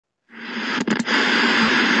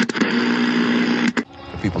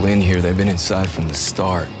people in here, they've been inside from the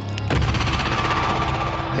start.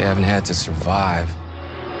 They haven't had to survive.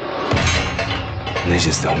 And they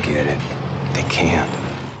just don't get it. They can't.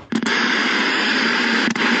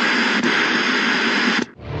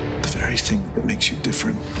 The very thing that makes you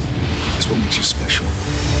different is what makes you special.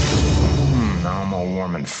 Now I'm all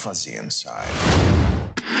warm and fuzzy inside.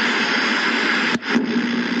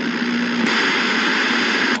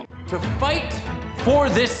 To fight for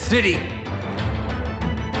this city.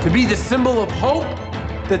 To be the symbol of hope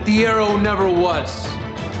that the arrow never was.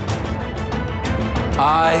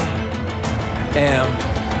 I am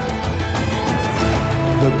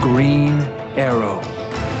the Green Arrow.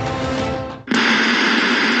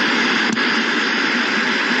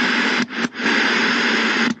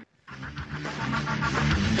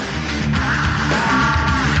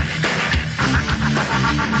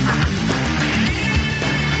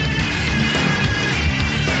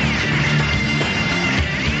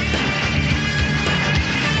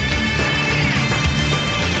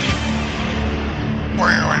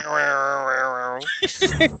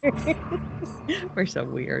 We're so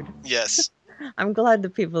weird. Yes. I'm glad the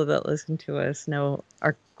people that listen to us know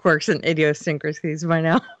our quirks and idiosyncrasies by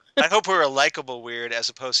now. I hope we're a likable weird as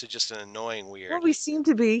opposed to just an annoying weird. Well, we seem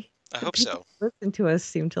to be. I hope so. Listen to us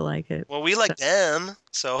seem to like it. Well, we like them,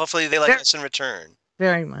 so hopefully they like us in return.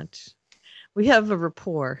 Very much. We have a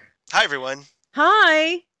rapport. Hi, everyone.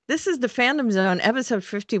 Hi. This is the Fandom Zone, episode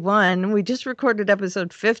 51. We just recorded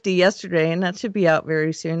episode 50 yesterday, and that should be out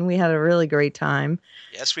very soon. We had a really great time.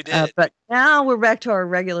 Yes, we did. But now we're back to our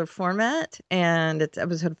regular format, and it's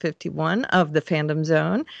episode 51 of the Fandom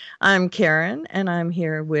Zone. I'm Karen, and I'm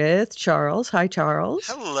here with Charles. Hi, Charles.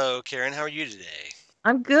 Hello, Karen. How are you today?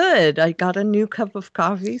 I'm good. I got a new cup of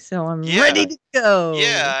coffee, so I'm ready to go.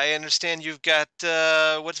 Yeah, I understand you've got,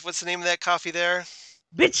 what's the name of that coffee there?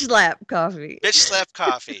 Bitch slap coffee. Bitch slap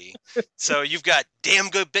coffee. So you've got damn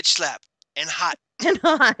good bitch slap and hot. And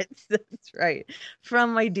hot. That's right.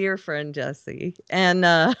 From my dear friend Jesse. And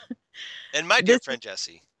my dear friend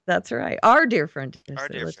Jesse. That's right. Our dear friend Jesse. Our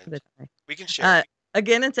dear friend. We can share.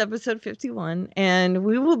 Again, it's episode 51, and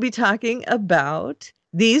we will be talking about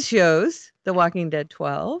these shows: The Walking Dead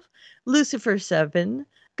 12, Lucifer 7,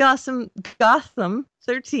 Gotham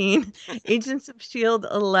 13, Agents of S.H.I.E.L.D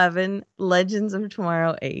 11, Legends of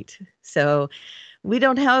Tomorrow 8. So we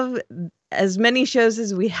don't have as many shows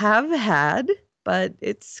as we have had, but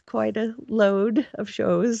it's quite a load of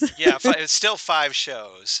shows. Yeah, it's still 5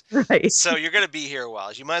 shows. Right. So you're going to be here a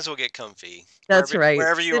while. You might as well get comfy. That's right.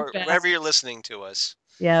 Wherever you're listening to us.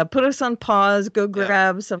 Yeah, put us on pause, go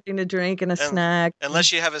grab something to drink and a snack.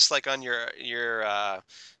 Unless you have us like on your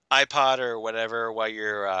iPod or whatever while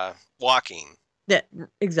you're walking. Yeah,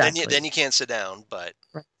 exactly. Then you can't sit down, but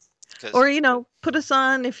right. Or put us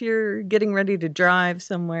on if you're getting ready to drive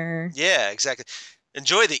somewhere. Yeah, exactly.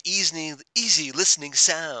 Enjoy the easy listening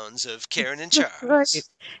sounds of Karen and Charles. Right.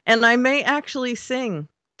 And I may actually sing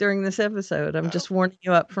during this episode. I'm just warning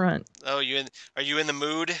you up front. Oh, are you in the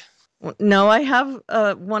mood? No, I have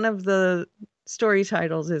one of the story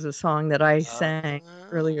titles is a song that I sang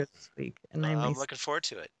earlier this week, and I'm looking forward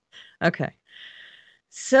to it. Okay.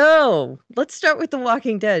 So let's start with The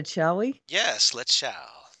Walking Dead, shall we? Yes, let's shall.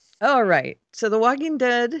 All right. So The Walking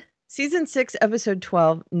Dead, Season 6, Episode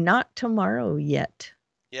 12, Not Tomorrow Yet.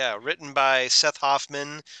 Yeah, written by Seth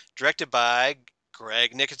Hoffman, directed by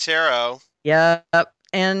Greg Nicotero. Yep.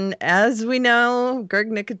 And as we know, Greg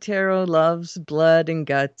Nicotero loves blood and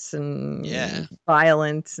guts and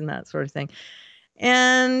violence and that sort of thing.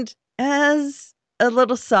 And as a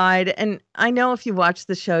little side, and I know if you watch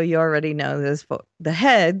the show, you already know this, but the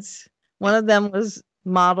heads, one of them was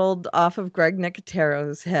modeled off of Greg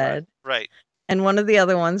Nicotero's head. Right. And one of the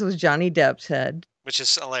other ones was Johnny Depp's head. Which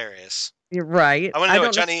is hilarious. You're right. I want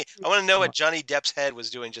to know what Johnny Depp's head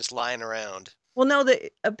was doing just lying around. Well, no,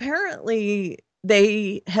 apparently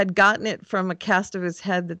they had gotten it from a cast of his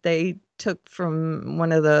head that they took from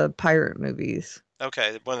one of the pirate movies.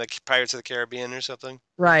 Okay, one of the Pirates of the Caribbean or something?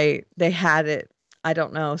 Right. They had it. I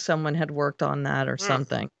don't know. Someone had worked on that or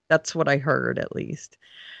something. That's what I heard, at least.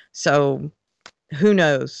 So who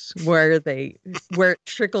knows where it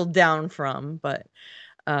trickled down from, but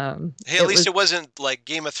hey, at least it wasn't like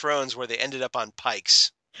Game of Thrones where they ended up on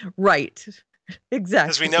pikes. Right. Exactly.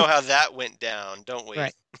 Because we know how that went down, don't we?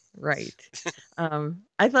 Right.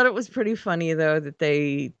 I thought it was pretty funny, though, that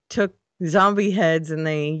they took zombie heads and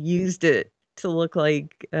they used it to look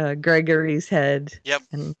like Gregory's head. Yep.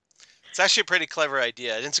 And it's actually a pretty clever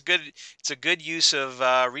idea. And it's a good use of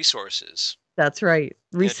resources. That's right.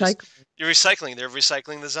 Recycling. You're recycling. They're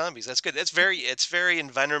recycling the zombies. That's good. It's very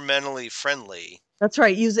environmentally friendly. That's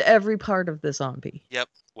right. Use every part of the zombie. Yep.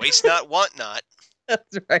 Waste not, want not.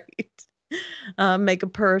 That's right. Make a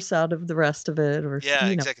purse out of the rest of it, or Yeah,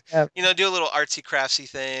 exactly. Do a little artsy craftsy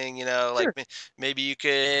thing. Like Sure. maybe you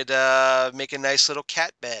could make a nice little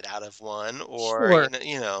cat bed out of one, or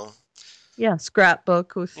Sure. Yeah,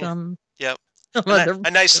 scrapbook with Yeah. some. Yep. Some other.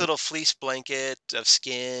 A nice little fleece blanket of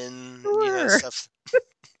skin. Sure. Stuff.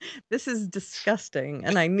 This is disgusting,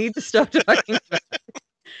 and I need to stop talking about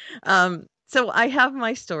it. So I have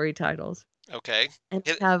my story titles. Okay. And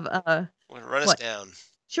have run us down.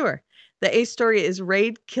 Sure. The A story is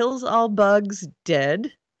Raid kills all bugs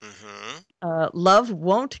dead. Mm-hmm. Love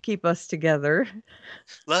won't keep us together.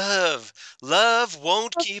 Love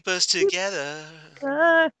won't keep us together.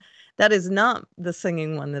 That is not the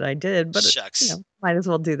singing one that I did, but shucks. Might as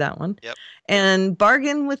well do that one. Yep. And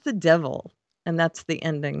Bargain with the Devil. And that's the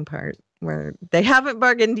ending part where they haven't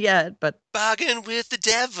bargained yet, but bargain with the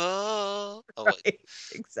devil. Right,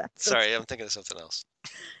 exactly. Sorry, I'm thinking of something else.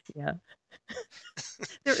 Yeah.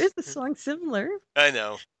 There is a song similar. I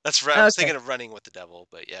know. That's right. I was thinking of Running with the Devil,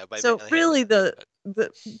 but yeah. So really the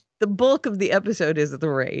bulk of the episode is the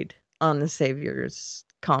raid on the Savior's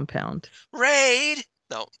compound. Raid?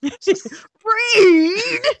 No.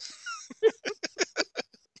 Raid!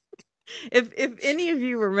 If any of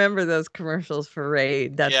you remember those commercials for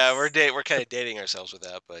Raid, that's we're kind of dating ourselves with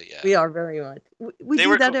that, but yeah, we are very much. We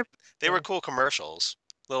do that. Cool. They were cool commercials,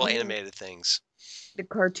 little animated things. The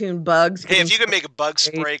cartoon bugs. Hey, if you could make a bug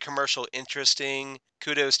spray commercial interesting,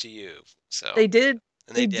 kudos to you. So they did.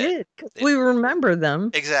 And they did. We remember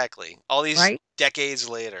them exactly. All these decades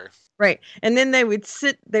later. Right, and then they would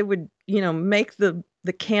make the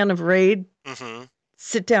can of Raid. Mm-hmm.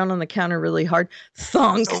 Sit down on the counter really hard,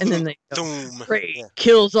 thunk, and then they go, Raid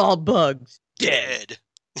kills all bugs, dead.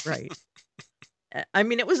 Right. I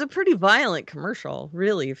mean, it was a pretty violent commercial,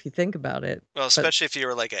 really, if you think about it. Well, especially if you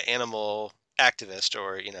were like an animal activist,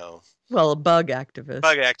 or well, a bug activist.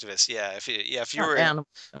 Bug activist, yeah. If you were animal,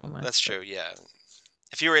 so much, that's true, yeah.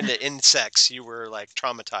 If you were into insects, you were like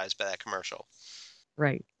traumatized by that commercial.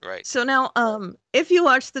 Right. Right. So now, if you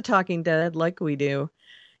watch The Talking Dead like we do,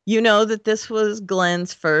 you know that this was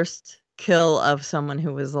Glenn's first kill of someone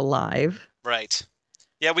who was alive. Right.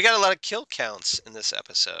 Yeah, we got a lot of kill counts in this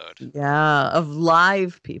episode. Yeah, of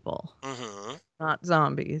live people. Mm-hmm. Not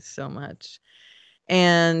zombies so much.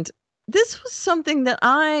 And this was something that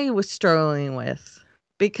I was struggling with,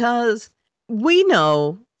 because we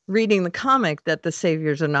know, reading the comic, that the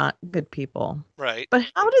Saviors are not good people. Right. But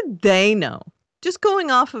how did they know? Just going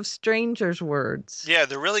off of strangers' words. Yeah,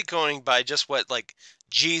 they're really going by just what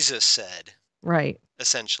Jesus said. Right.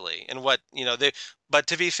 Essentially. And what, but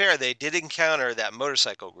to be fair, they did encounter that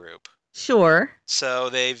motorcycle group. Sure. So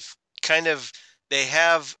they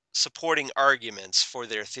have supporting arguments for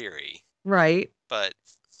their theory. Right. But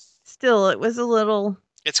still, it was a little.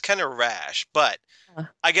 It's kind of rash, but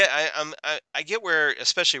I get where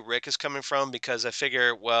especially Rick is coming from, because I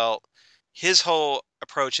figure, well, his whole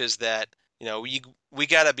approach is that, we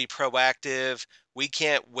got to be proactive. We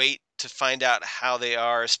can't wait to find out how they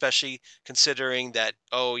are, especially considering that,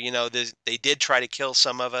 they did try to kill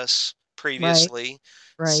some of us previously.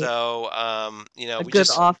 Right. So, a good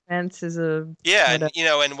offense is a. Yeah,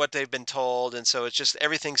 and what they've been told. And so it's just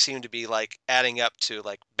everything seemed to be adding up to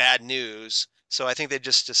bad news. So I think they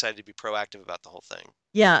just decided to be proactive about the whole thing.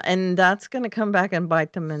 Yeah, and that's going to come back and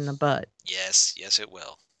bite them in the butt. Yes, it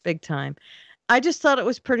will. Big time. I just thought it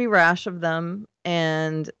was pretty rash of them,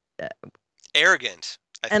 and arrogant.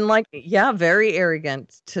 And very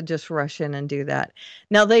arrogant to just rush in and do that.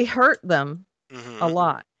 Now they hurt them a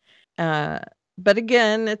lot. But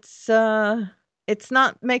again, it's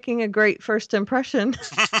not making a great first impression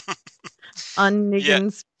on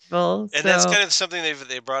Negan's people. And that's kind of something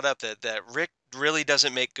they brought up, that Rick really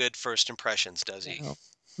doesn't make good first impressions, does he?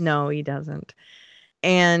 No, he doesn't.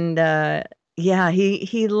 And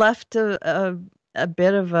he left a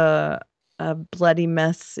bit of a bloody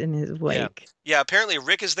mess in his wake. Yeah, apparently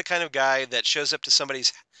Rick is the kind of guy that shows up to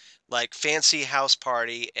somebody's fancy house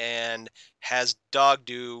party and has dog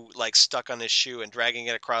dew stuck on his shoe and dragging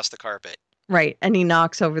it across the carpet. Right, and he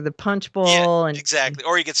knocks over the punch bowl. Yeah, exactly.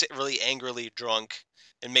 Or he gets really angrily drunk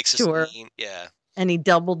and makes a scene. Yeah. And he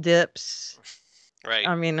double dips. Right.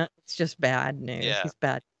 I mean, it's just bad news. Yeah. He's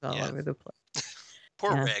bad all over the place.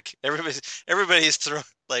 Poor Rick. Everybody's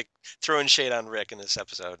throwing shade on Rick in this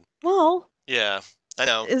episode. Well. Yeah, I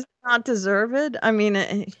know. Is it not deserved? I mean,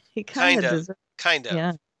 he kind of deserves. Kind of.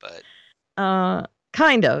 Yeah. But.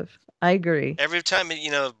 Kind of. I agree. Every time,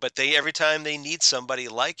 but every time they need somebody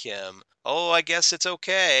like him, I guess it's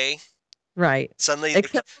okay. Right. Suddenly,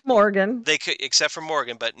 Except for Morgan. they could, except for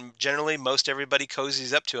Morgan, but generally most everybody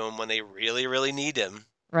cozies up to him when they really, really need him.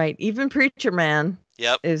 Right. Even Preacher Man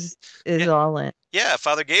Yep. is Yeah. all in. Yeah,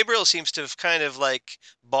 Father Gabriel seems to have kind of like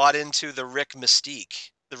bought into the Rick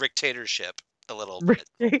mystique, the Ricktatorship a little bit.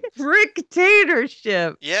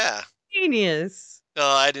 Ricktatorship. Yeah. Genius.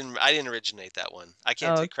 Oh, I didn't originate that one. I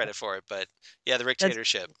can't Oh, take credit for it, but yeah, the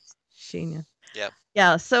Ricktatorship. Genius. Yeah.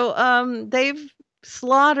 Yeah. So they've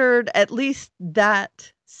slaughtered at least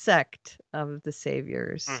that sect of the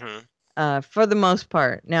saviors. For the most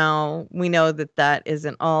part. Now, we know that that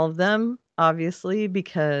isn't all of them, obviously,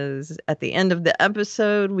 because at the end of the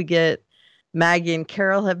episode, we get Maggie and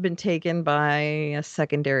Carol have been taken by a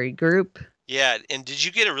secondary group. Yeah, and did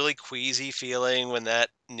you get a really queasy feeling when that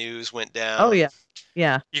news went down? Oh, yeah.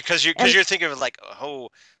 Yeah. Because you're thinking of like, oh,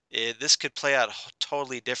 this could play out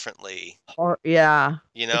totally differently. Or, yeah.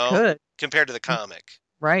 You know, it could. compared to the comic.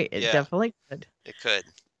 Right. It definitely could. It could.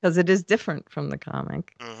 Because it is different from the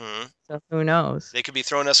comic. So who knows? They could be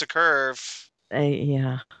throwing us a curve.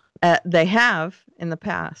 Yeah. They have in the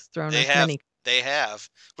past thrown us many. They have,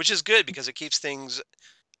 which is good because it keeps things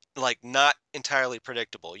like not entirely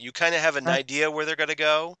predictable. You kind of have an idea where they're going to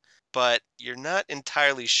go, but you're not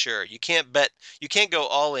entirely sure. You can't bet. You can't go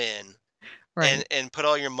all in and put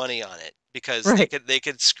all your money on it because they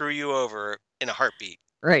could screw you over in a heartbeat.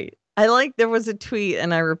 Right. There was a tweet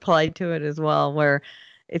and I replied to it as well where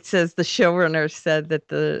it says the showrunner said that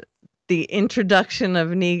the introduction of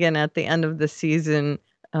Negan at the end of the season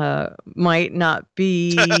might not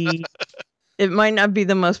be it might not be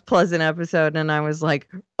the most pleasant episode, and I was like,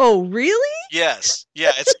 "Oh, really?" Yes,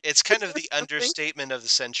 yeah. It's kind of the understatement of the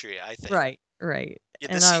century, I think. Right.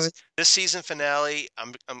 Yeah, this season finale,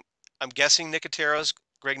 I'm guessing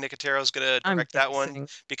Greg Nicotero's going to direct that one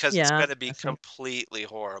because it's going to be completely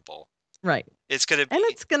horrible. Right. It's going to be, and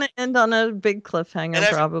it's going to end on a big cliffhanger,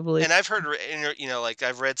 probably. And I've heard, like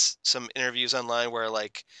I've read some interviews online where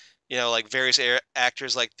like various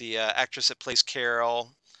actors, like the actress that plays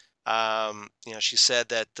Carol, she said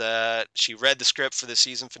that she read the script for the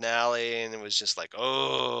season finale and it was just like,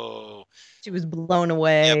 oh, she was blown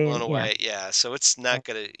away. Yeah, blown away. Yeah. So it's not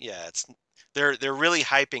gonna. Yeah, they're really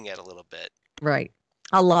hyping it a little bit. Right.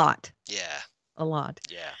 A lot. Yeah. A lot.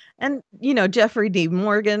 Yeah. And Jeffrey D.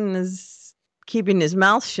 Morgan is keeping his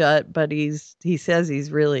mouth shut, but he says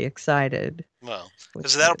he's really excited. Well,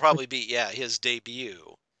 because that'll probably be his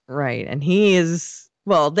debut. Right, and he is.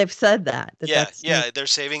 Well, they've said that. They're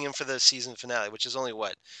saving him for the season finale, which is only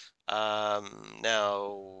what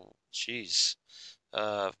now. Geez,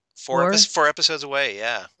 4 episodes away.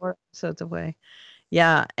 Yeah, 4 episodes away.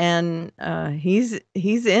 Yeah, and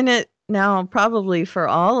he's in it now, probably for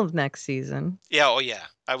all of next season. Yeah. Oh, yeah.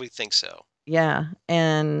 I would think so. Yeah,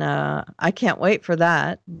 and I can't wait for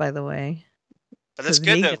that. By the way, but that's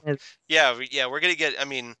good though. Yeah. We're gonna get. I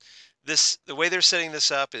mean, the way they're setting this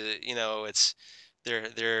up, it's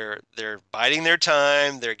they're biding their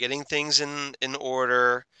time. They're getting things in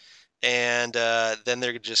order, and then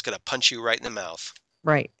they're just gonna punch you right in the mouth.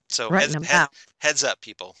 Right. So right heads up,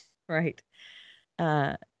 people. Right.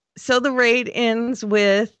 So the raid ends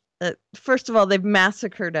with. First of all, they've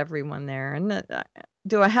massacred everyone there, and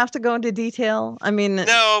do I have to go into detail? I mean,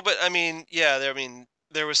 no, but I mean, yeah,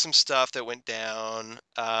 there was some stuff that went down.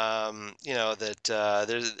 It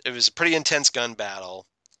was a pretty intense gun battle,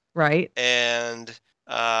 right? And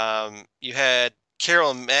you had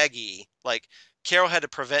Carol and Maggie. Like Carol had to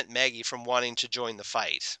prevent Maggie from wanting to join the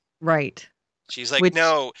fight. Right. She's like,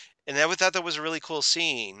 no, and I thought that was a really cool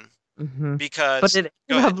scene. Mm-hmm. Because but it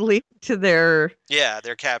probably to their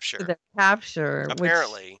capture. To their capture.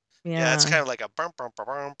 Apparently. Which, it's kind of like a burn, burn,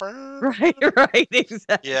 burn, burn. Right,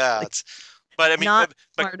 exactly. Yeah, but I mean, not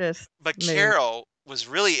but Carol was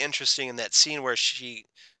really interesting in that scene where she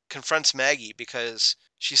confronts Maggie because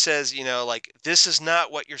she says, like, this is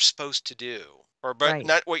not what you're supposed to do, or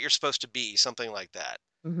not what you're supposed to be, something like that.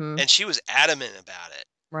 Mm-hmm. And she was adamant about it.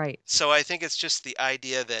 Right. So I think it's just the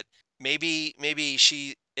idea that maybe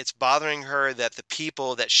it's bothering her that the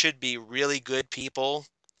people that should be really good people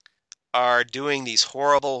are doing these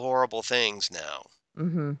horrible, horrible things now.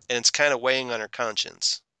 Mm-hmm. And it's kind of weighing on her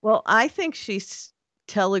conscience. Well, I think she's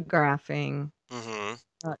telegraphing.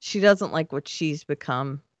 Mm-hmm. She doesn't like what she's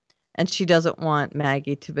become, and she doesn't want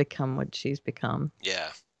Maggie to become what she's become. Yeah.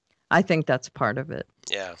 I think that's part of it.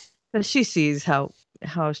 Yeah. Because she sees how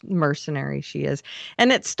mercenary she is.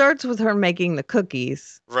 And it starts with her making the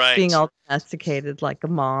cookies. Right. Being all domesticated like a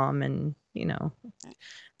mom and,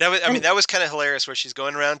 That was kind of hilarious where she's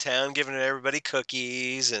going around town giving everybody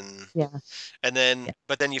cookies but then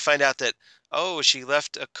you find out that, oh, she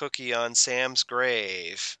left a cookie on Sam's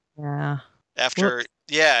grave. Yeah. After, Whoops.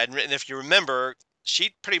 yeah, and if you remember,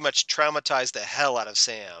 she pretty much traumatized the hell out of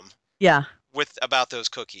Sam Yeah. about those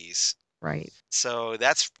cookies. Right. So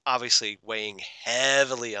that's obviously weighing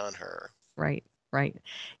heavily on her. Right. Right.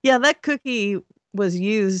 Yeah, that cookie was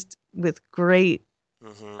used with great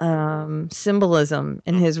symbolism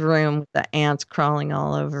in his room with the ants crawling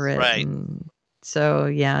all over it. Right. And so,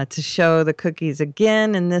 yeah, to show the cookies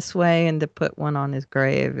again in this way and to put one on his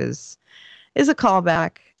grave is a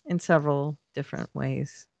callback in several different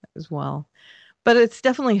ways as well. But it's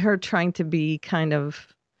definitely her trying to be kind of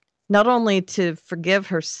not only to forgive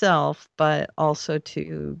herself, but also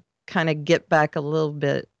to kind of get back a little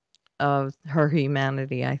bit of her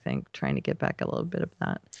humanity, I think, trying to get back a little bit of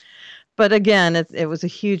that. But again, it was a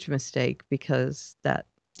huge mistake because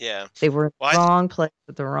they were in the wrong place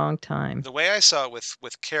at the wrong time. The way I saw it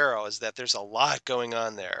with Carol is that there's a lot going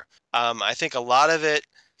on there. I think a lot of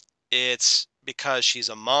it's because she's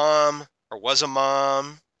a mom or was a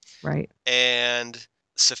mom. Right. And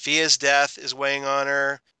Sophia's death is weighing on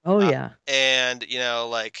her. Oh, yeah. And,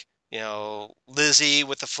 Lizzie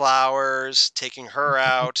with the flowers, taking her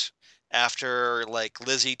out after,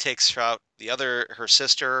 Lizzie takes out her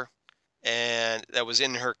sister, and that was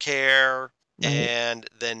in her care. Right. And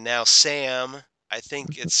then now Sam, I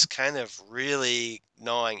think it's kind of really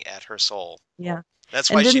gnawing at her soul. Yeah.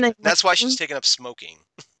 That's why she's taken up smoking.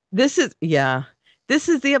 This is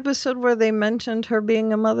the episode where they mentioned her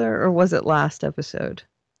being a mother, or was it last episode?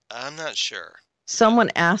 I'm not sure.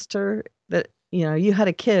 Someone asked her that, you had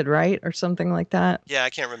a kid, right? Or something like that. Yeah, I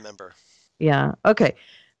can't remember. Yeah. Okay.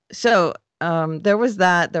 So there was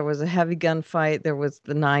that. There was a heavy gunfight. There was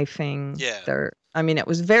the knifing. Yeah. It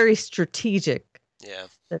was very strategic. Yeah.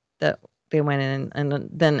 That they went in, and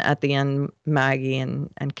then at the end, Maggie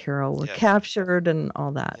and Carol were captured and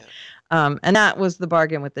all that. Yeah. And that was the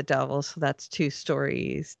bargain with the devil. So that's 2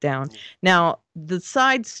 stories down. Now, the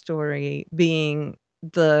side story being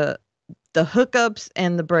the hookups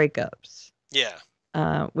and the breakups. Yeah.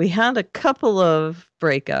 We had a couple of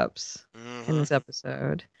breakups in this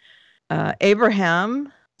episode.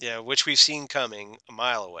 Abraham. Yeah, which we've seen coming a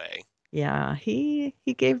mile away. Yeah, he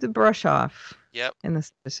gave the brush off. Yep. In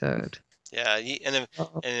this episode. Yeah,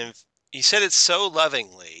 he said it so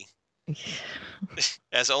lovingly.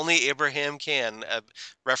 As only Abraham can,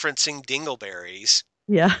 referencing dingleberries.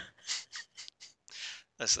 Yeah.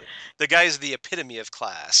 The guy's the epitome of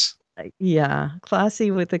class. Yeah,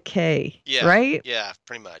 classy with a K. Yeah. Right? Yeah,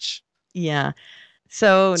 pretty much. Yeah.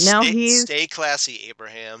 So now stay classy,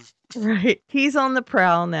 Abraham. Right. He's on the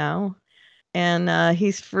prowl now, and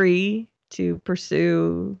he's free to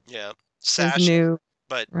pursue. Yeah. New.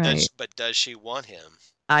 But does she want him?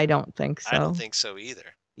 I don't think so. I don't think so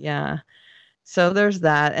either. Yeah. So there's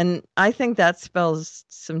that. And I think that spells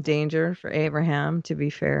some danger for Abraham, to be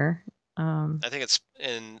fair. I think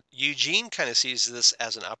and Eugene kind of sees this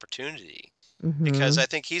as an opportunity because I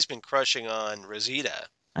think he's been crushing on Rosita.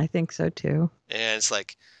 I think so too. And it's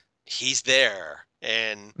like, he's there.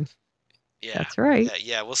 And yeah. That's right.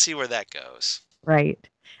 Yeah, we'll see where that goes. Right.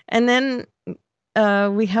 And then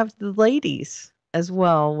we have the ladies as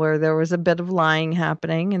well, where there was a bit of lying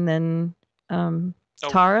happening, and then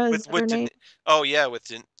Tara is her name. With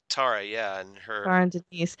Tara, and her Tara and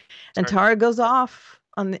Denise, and Tara goes off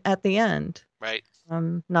at the end, right?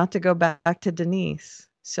 Not to go back to Denise.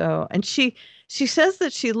 So, and she says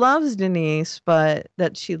that she loves Denise, but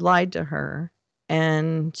that she lied to her,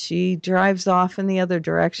 and she drives off in the other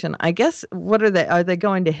direction. I guess. What are they? Are they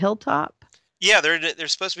going to Hilltop? Yeah, they're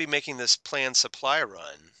supposed to be making this planned supply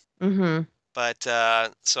run. Mm-hmm. But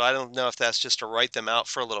so I don't know if that's just to write them out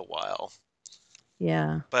for a little while.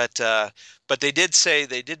 Yeah. But they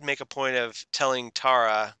did make a point of telling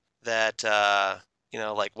Tara that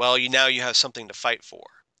now you have something to fight for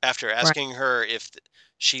after asking her if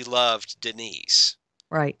she loved Denise.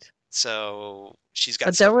 Right. So she's got.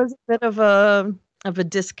 But there was a bit of a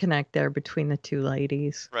disconnect there between the 2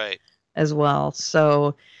 ladies. Right. As well.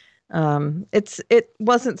 So it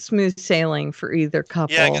wasn't smooth sailing for either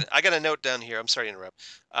couple. Yeah, I got a note down here. I'm sorry to interrupt.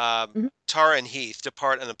 Tara and Heath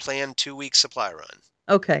depart on a planned 2-week supply run.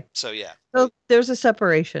 Okay. So yeah. So there's a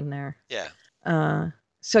separation there. Yeah.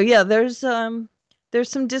 So yeah, there's some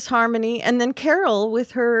disharmony, and then Carol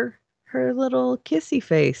with her little kissy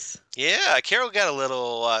face. Yeah, Carol got a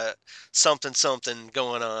little something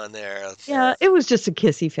going on there. Yeah, it was just a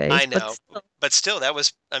kissy face. I know, but still, that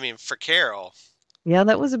was, for Carol. Yeah,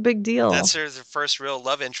 that was a big deal. That's her first real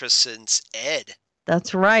love interest since Ed.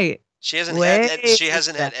 That's right. She hasn't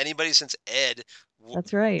had anybody since Ed.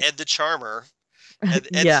 That's right. Ed the Charmer. Ed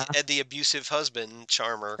the abusive husband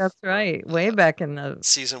Charmer. That's right. Way back in the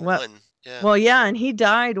season 1. Yeah. Well, yeah, and he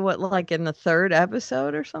died like in the third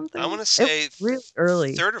episode or something? I want to It say was really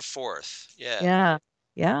early. third or fourth. Yeah. Yeah.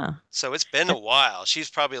 Yeah. So it's been a while. She's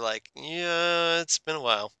probably like, yeah, it's been a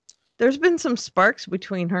while. There's been some sparks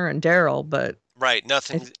between her and Daryl, but Right.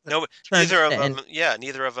 Nothing. it's No. turned Neither of into them. Yeah.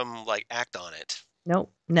 Neither of them like act on it.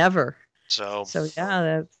 nope, never. So. So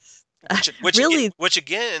yeah, that's really Which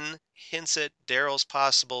again hints at Daryl's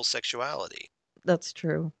possible sexuality. that's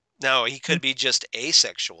true. No, he could be just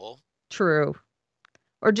asexual. True.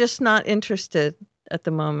 Or just not interested at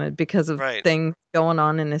the moment because of Right. things going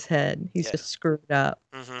on in his head. He's Yeah. just screwed up.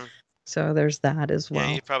 Mm-hmm. So there's that as well.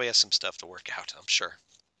 Yeah, he probably has some stuff to work out, I'm sure.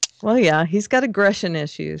 Well, yeah, he's got aggression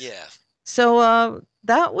issues. Yeah. So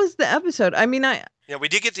that was the episode. I mean, Yeah, we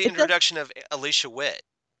did get the introduction of Alicia Witt.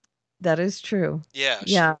 that is true. Yeah.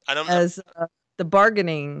 Yeah. I don't know. As the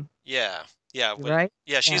bargaining. Yeah. Yeah. Right?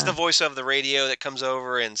 Yeah, she's Yeah. the voice of the radio that comes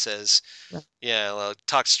over and says, Right.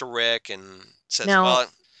 talks to Rick and says, Now, well,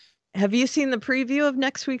 have you seen the preview of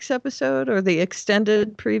next week's episode or the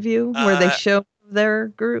extended preview where they show their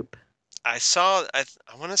group? I saw, I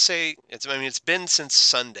want to say, it's been since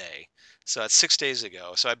Sunday, so it's 6 days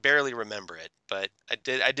ago, so I barely remember it, but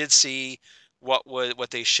I did see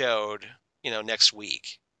what they showed, next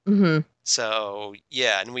week. Mm-hmm. So,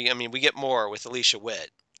 yeah, and we get more with Alicia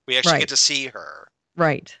Witt. We actually get to see her.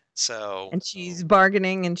 Right. So. And she's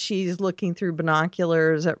bargaining and she's looking through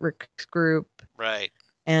binoculars at Rick's group. Right.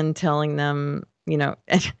 And telling them,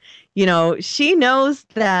 she knows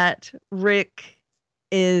that Rick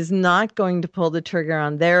is not going to pull the trigger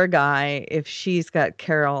on their guy if she's got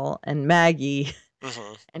Carol and Maggie.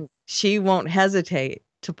 Mm-hmm. And she won't hesitate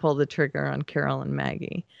to pull the trigger on Carol and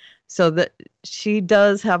Maggie. So that she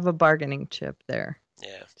does have a bargaining chip there.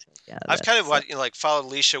 Yeah. So, yeah, I've kind of followed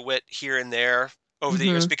Alicia Witt here and there over the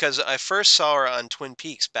years because I first saw her on Twin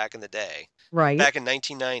Peaks back in the day. Right. Back in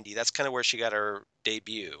 1990. That's kind of where she got her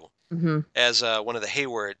debut as one of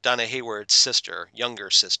the Donna Hayward's younger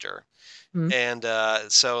sister. Mm-hmm. And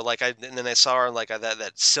and then I saw her on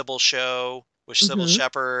that Sybil show with Sybil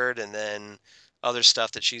Shepherd, and then other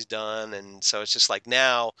stuff that she's done. And so it's just like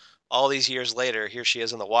now, all these years later, here she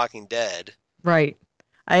is in The Walking Dead. Right.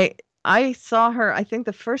 I saw her, I think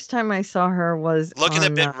the first time I saw her was looking a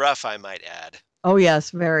bit rough, I might add. Oh, yes,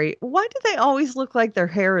 very. Why do they always look like their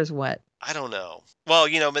hair is wet? I don't know. Well,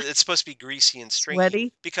 but it's supposed to be greasy and stringy.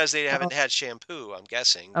 Sweaty? Because they haven't had shampoo, I'm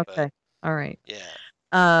guessing. Okay. But, all right.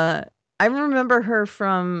 Yeah. I remember her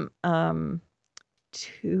from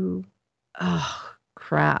 2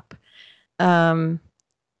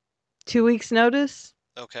 Weeks Notice.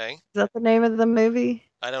 Okay. Is that the name of the movie?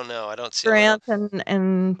 I don't know. I don't see Grant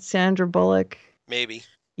and Sandra Bullock. Maybe.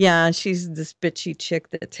 Yeah, she's this bitchy chick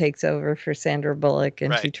that takes over for Sandra Bullock,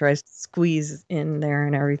 and she tries to squeeze in there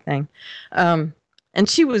and everything. And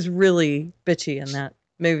she was really bitchy in that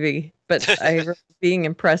movie, but I remember being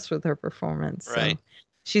impressed with her performance. Right. So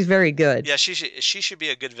she's very good. Yeah, she should be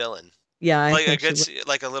a good villain. Yeah,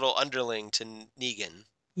 like a little underling to Negan.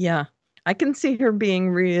 Yeah, I can see her being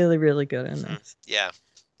really, really good in this. Yeah.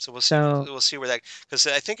 So we'll see. We'll see where that, because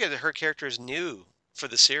I think her character is new for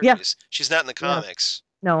the series. Yeah. She's not in the comics.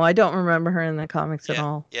 No, I don't remember her in the comics at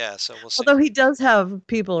all. Yeah, so we'll see. Although he does have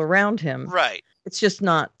people around him. Right. It's just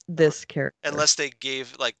not this character. Unless they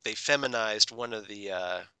they feminized one of the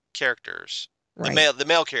characters. Right. The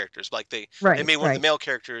male characters. Like they made one of the male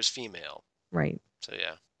characters female. Right. So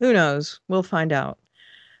yeah. Who knows? We'll find out.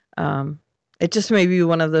 It just may be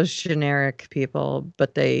one of those generic people,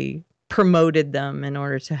 but they promoted them in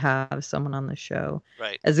order to have someone on the show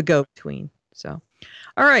as a go-between. So,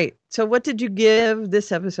 all right. So what did you give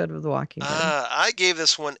this episode of The Walking Dead? I gave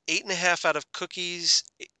this one 8.5 out of cookies.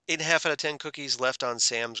 8.5 out of 10 cookies left on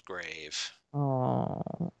Sam's grave. Oh,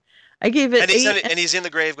 I gave it and he's in the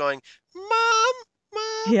grave going, Mom.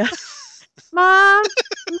 Yeah. Mom.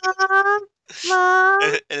 Mom.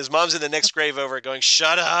 And his mom's in the next grave over it going,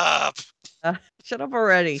 shut up. Shut up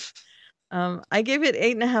already. I gave it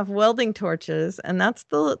 8.5 welding torches, and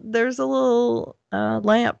there's a little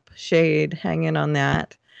lamp shade hanging on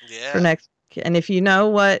that for next week. And if you know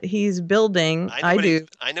what he's building, I do.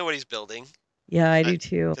 I know what he's building. Yeah, I do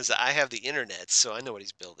too. Because I have the internet, so I know what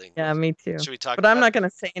he's building. Yeah, me too. Should we talk But I'm not going to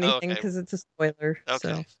say anything because it's a spoiler. Okay,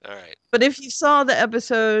 so. all right. But if you saw the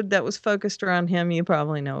episode that was focused around him, you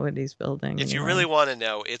probably know what he's building. If you really want to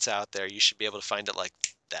know, it's out there. You should be able to find it like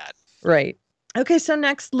that. Right. Okay, so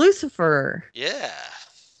next, Lucifer. Yeah.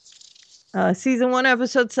 Season 1,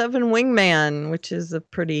 Episode 7, Wingman, which is a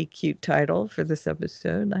pretty cute title for this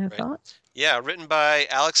episode, I thought. Yeah, written by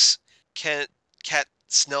Alex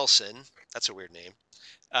Snelson. That's a weird name.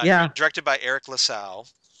 Directed by Eric LaSalle.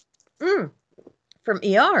 From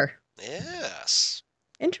ER. Yes.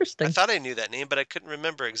 Interesting. I thought I knew that name, but I couldn't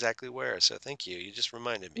remember exactly where. So thank you. You just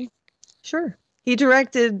reminded me. Sure. He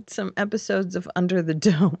directed some episodes of Under the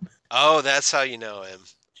Dome. Oh, that's how you know him.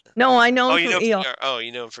 No, I know Oh, him you from know ER. from ER. Oh,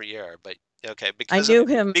 you know him for ER, but okay, I because knew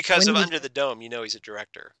him because when of he- Under the Dome, you know he's a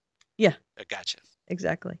director. Yeah. I gotcha.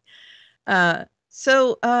 Exactly.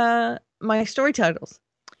 So my story titles.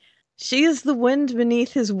 She is the wind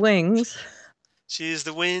beneath his wings. She's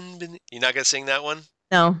the wind. You're not gonna sing that one?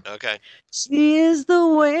 No. Okay. She is the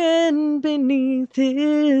wind beneath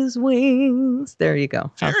his wings. There you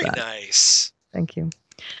go. How's Very that? nice. Thank you.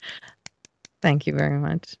 Thank you very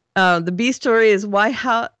much. The B story is Why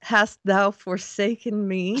Hast Thou Forsaken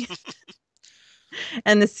Me?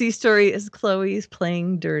 And the C story is Chloe's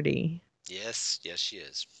Playing Dirty. Yes, she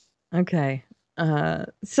is. Okay.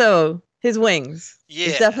 So his wings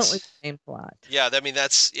is definitely Yes. the main plot. Yeah, I mean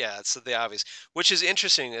it's the obvious, which is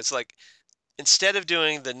interesting. It's like instead of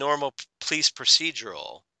doing the normal police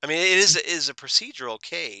procedural, I mean it is a procedural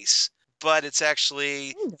case, but it's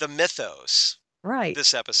actually the mythos. Right.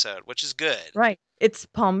 This episode, which is good. Right. It's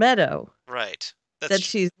Palmetto. Right. That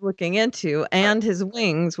she's looking into, and his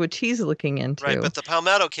wings, which he's looking into. Right, but the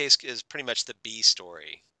Palmetto case is pretty much the B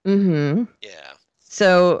story. Mm-hmm. Yeah.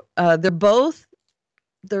 So they're both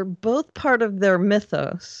part of their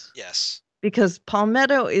mythos. Yes. Because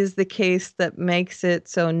Palmetto is the case that makes it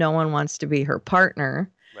so no one wants to be her partner.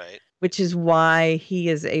 Right. Which is why he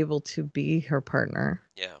is able to be her partner.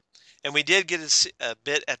 Yeah. And we did get a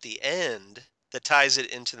bit at the end that ties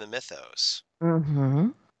it into the mythos. Mm-hmm.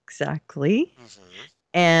 Exactly. Mm-hmm.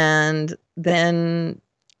 And then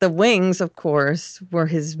the wings, of course, were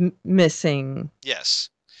his missing. Yes.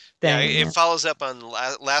 Thing. Yeah, it follows up on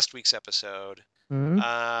last week's episode,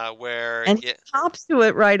 where and he pops to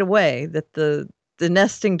it right away that the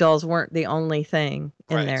nesting dolls weren't the only thing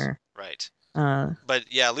in there. Right. But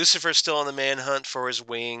yeah, Lucifer's still on the manhunt for his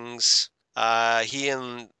wings. He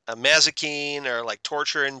and Mazikeen are like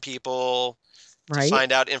torturing people to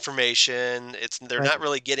find out information. They're not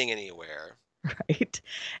really getting anywhere. Right.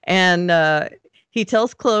 And he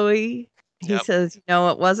tells Chloe, he says,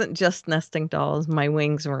 it wasn't just nesting dolls. My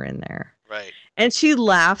wings were in there. Right. And she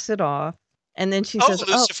laughs it off. And then she says,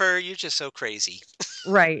 Lucifer, you're just so crazy.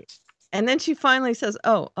 Right. And then she finally says,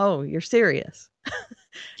 oh, you're serious.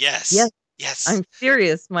 Yes. Yes. I'm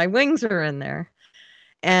serious. My wings are in there.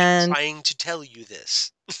 And I'm trying to tell you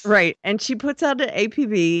this. Right. And she puts out an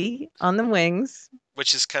APB on the wings.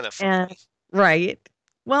 Which is kind of funny. Right.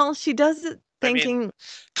 Well, she does it thinking...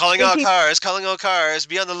 calling all cars,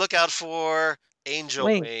 be on the lookout for angel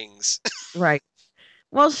wings. Right.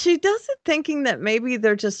 Well, she does it thinking that maybe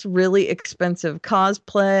they're just really expensive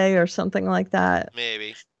cosplay or something like that.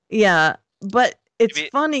 Maybe. Yeah. But it's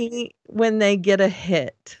funny when they get a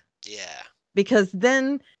hit. Yeah. Because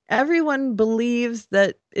then everyone believes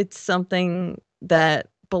that it's something that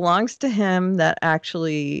belongs to him that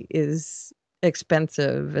actually is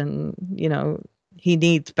expensive and, he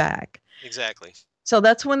needs back. Exactly. So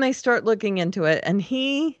that's when they start looking into it, and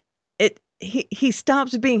he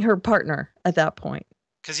stops being her partner at that point.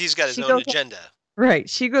 Because he's got his own agenda. Right.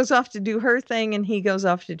 She goes off to do her thing, and he goes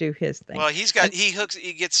off to do his thing. Well,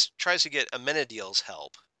 tries to get Amenadiel's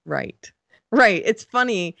help. Right. Right. It's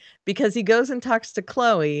funny because he goes and talks to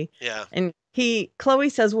Chloe. Yeah. And Chloe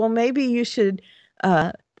says, well, maybe you should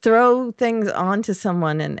throw things onto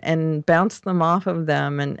someone and bounce them off of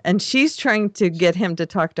them. And she's trying to get him to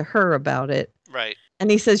talk to her about it. Right. And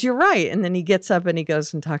he says, you're right. And then he gets up and he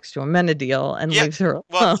goes and talks to Amenadiel and leaves her alone.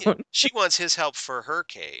 Well, she wants his help for her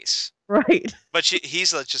case. Right. But he's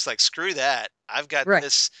just like, screw that. I've got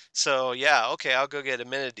this. So, yeah, okay, I'll go get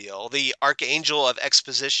Amenadiel, the archangel of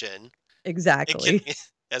exposition. Exactly.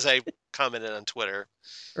 As I commented on Twitter.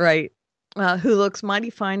 Right. Who looks mighty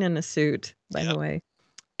fine in a suit, by the way.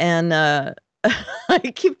 And I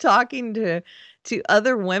keep talking to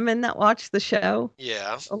other women that watch the show.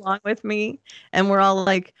 Yeah. Along with me. And we're all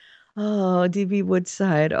like, oh, D.B.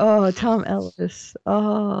 Woodside. Oh, Tom Ellis.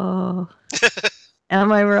 Oh.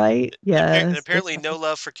 Am I right? Yes. And apparently no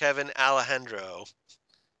love for Kevin Alejandro.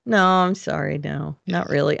 No, I'm sorry. No, not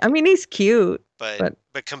really. I mean, he's cute. But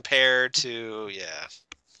compared to,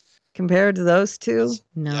 Compared to those two?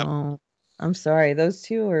 No. Yep. I'm sorry. Those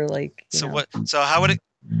two are like... So how would it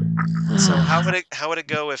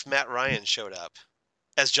go if Matt Ryan showed up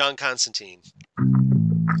as John Constantine?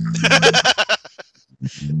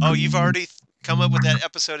 Oh, you've already come up with that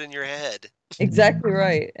episode in your head. Exactly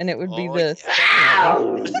right. And it would be this.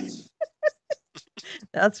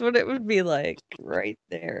 That's what it would be like right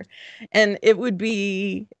there. And it would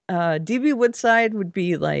be DB Woodside would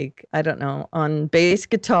be like, I don't know, on bass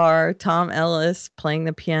guitar, Tom Ellis playing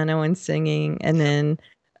the piano and singing, and then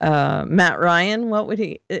Matt Ryan, what would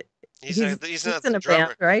he He's not in the a drummer.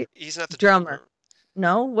 band, right? He's not the Drummer.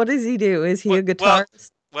 No, what does he do? Is he a Well, guitarist?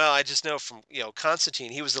 well, I just know from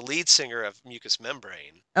Constantine, he was the lead singer of Mucous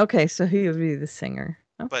Membrane. Okay, so he would be the singer.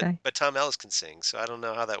 Okay. But Tom Ellis can sing, so I don't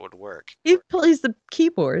know how that would work. He plays the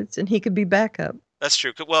keyboards and he could be backup. That's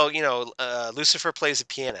true. Well, Lucifer plays the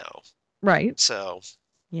piano. Right. So.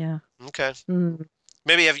 Yeah. Okay. Mm.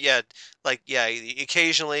 Maybe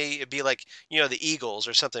occasionally it'd be like, the Eagles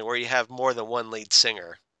or something where you have more than one lead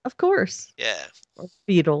singer. Of course. Yeah. Or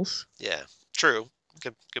Beatles. Yeah. True.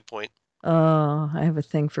 Good point. Oh, I have a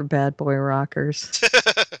thing for bad boy rockers.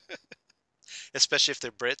 Especially if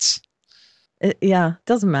they're Brits. Yeah,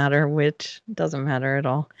 doesn't matter which. Doesn't matter at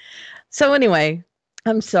all. So anyway,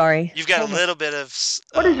 I'm sorry. You've got a little bit of...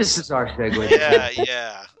 What is this bizarre segue?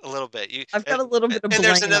 Yeah, a little bit. I've got a little bit of Blaine. And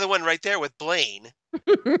there's another one right there with Blaine.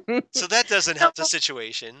 So that doesn't help the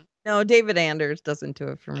situation. No, David Anders doesn't do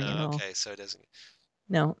it for me at all. Okay, so it doesn't...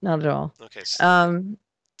 No, not at all. Okay. So,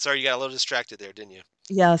 sorry, you got a little distracted there, didn't you?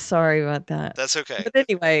 Yeah, sorry about that. That's okay. But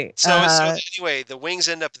anyway. So anyway, the wings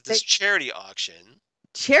end up at this charity auction.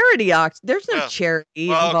 Charity auction? There's no charity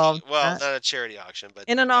involved. Well, not a charity auction, but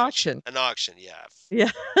in an auction. An auction, yeah.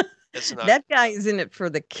 Yeah. It's that guy is in it for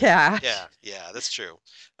the cash. Yeah, that's true.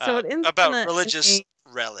 So it ends about religious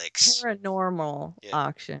relics. Paranormal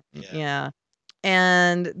auction. Yeah.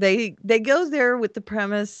 And they go there with the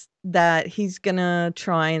premise that he's gonna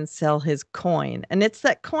try and sell his coin, and it's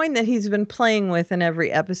that coin that he's been playing with in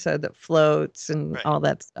every episode that floats and all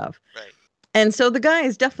that stuff. Right. And so the guy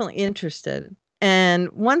is definitely interested.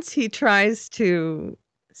 And once he tries to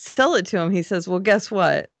sell it to him, he says, "Well, guess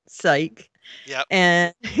what? Psych." Yep.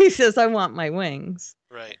 And he says, "I want my wings."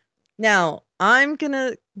 Right. Now I'm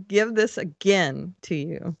gonna give this again to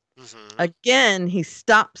you. Mm-hmm. Again, he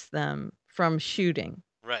stops them from shooting.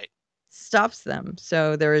 Right. Stops them.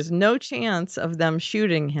 So there is no chance of them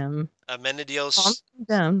shooting him. Amenadiel's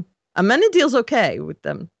okay with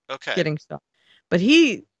them getting stopped. But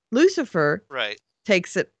Lucifer,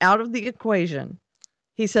 takes it out of the equation.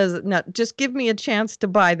 He says, "No, just give me a chance to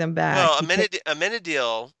buy them back." Well,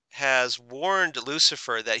 Amenadiel has warned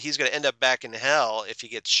Lucifer that he's going to end up back in hell if he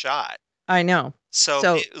gets shot. I know.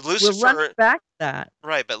 So Lucifer we'll run back that.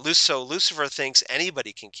 Right, but Lucifer thinks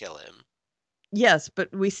anybody can kill him. Yes, but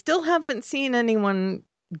we still haven't seen anyone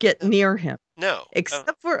get near him. No.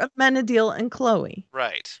 Except for Amenadiel and Chloe.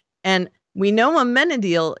 Right. And we know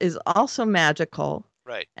Amenadiel is also magical.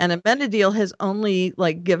 Right. And Amenadiel has only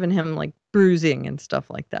given him bruising and stuff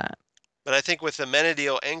like that. But I think with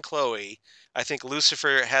Amenadiel and Chloe, I think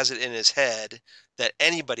Lucifer has it in his head that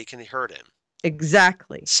anybody can hurt him.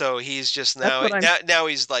 Exactly. So he's just now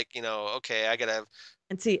he's like, okay, I gotta.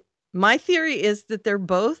 And see, my theory is that they're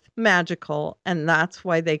both magical, and that's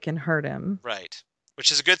why they can hurt him. Right.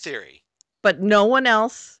 Which is a good theory. But no one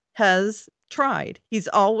else has tried. He's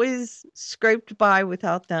always scraped by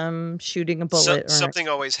without them shooting a bullet. Something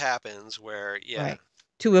always happens where, right,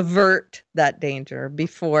 to avert that danger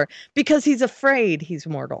because he's afraid he's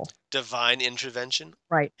mortal. Divine intervention.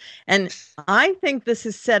 Right. And I think this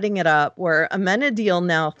is setting it up where Amenadiel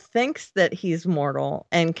now thinks that he's mortal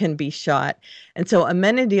and can be shot. And so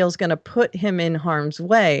Amenadiel's going to put him in harm's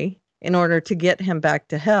way in order to get him back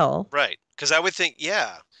to hell. Right. Because I would think,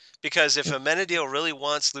 because if Amenadiel really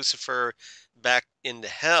wants Lucifer back into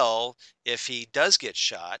hell, if he does get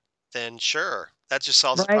shot, then sure, that just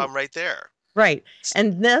solves the problem right there. Right.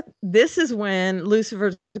 And this is when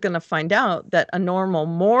Lucifer's going to find out that a normal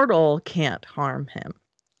mortal can't harm him.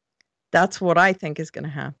 That's what I think is going to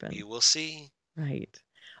happen. You will see. Right.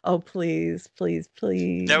 Oh, please, please,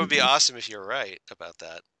 please. That would be awesome if you're right about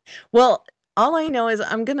that. Well, all I know is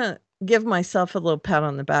I'm going to give myself a little pat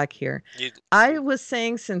on the back here. I was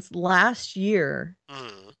saying since last year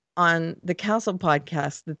on the Castle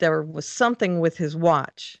podcast that there was something with his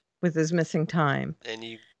watch, with his missing time. And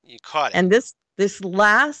you caught it. And this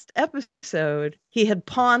last episode, he had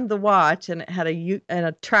pawned the watch, and it had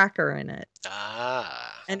a tracker in it.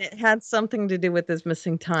 And it had something to do with his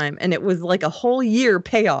missing time, and it was like a whole year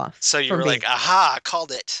payoff. So you were like, "Aha!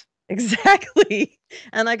 Called it." Exactly,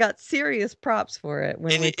 and I got serious props for it.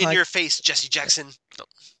 In your face, Jesse Jackson.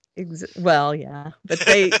 Well, yeah, but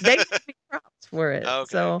they gave me props for it. Okay,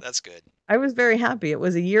 so that's good. I was very happy. It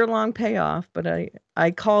was a year-long payoff, but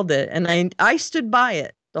I called it, and I stood by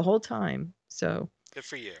it the whole time. So good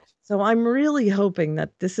for you. So I'm really hoping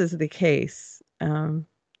that this is the case.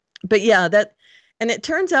 But yeah, And it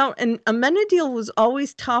turns out, and Amenadiel was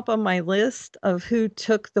always top on my list of who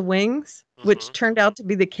took the wings, which turned out to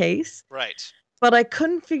be the case. Right. But I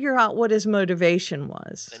couldn't figure out what his motivation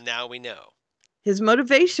was. And now we know. His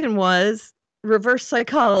motivation was reverse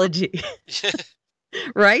psychology.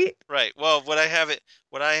 Right? Right. Well, what I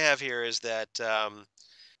have here is that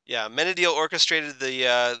Amenadiel orchestrated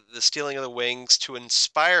the stealing of the wings to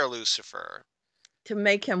inspire Lucifer. To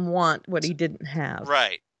make him want what he didn't have.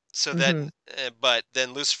 Right. So but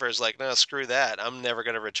then Lucifer's like, no, screw that. I'm never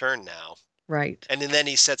going to return now. Right. And then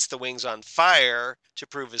he sets the wings on fire to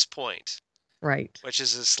prove his point. Right. Which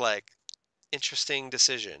is this like interesting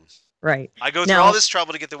decision. Right. I go through all this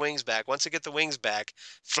trouble to get the wings back. Once I get the wings back,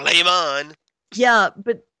 flame on. Yeah,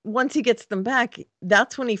 but once he gets them back,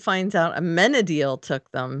 that's when he finds out Amenadiel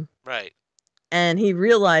took them. Right. And he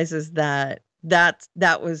realizes that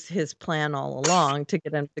was his plan all along, to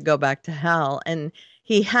get him to go back to hell. And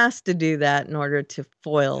he has to do that in order to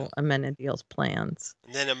foil Amenadiel's plans.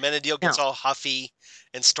 And then Amenadiel gets all huffy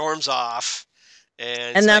and storms off.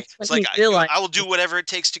 And that's when he realizes, I will do whatever it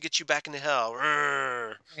takes to get you back into hell.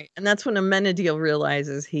 Right. And that's when Amenadiel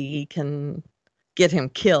realizes he can get him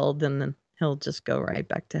killed, and then he'll just go right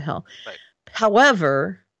back to hell. Right.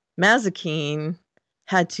 However, Mazikeen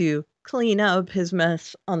had to clean up his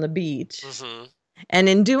mess on the beach. And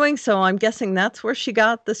in doing so, I'm guessing that's where she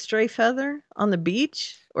got the stray feather, on the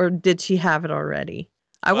beach, or did she have it already?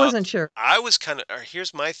 I wasn't sure. I was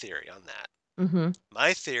here's my theory on that.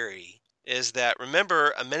 My theory is that,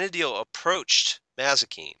 remember, Amenadiel approached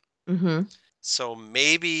Mazikeen. So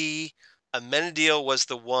maybe Amenadiel was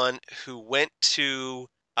the one who went to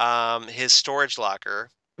his storage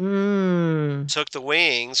locker, took the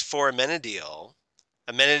wings for Amenadiel.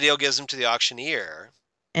 Amenadiel gives them to the auctioneer.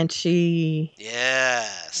 And she...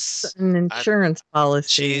 Yes. An insurance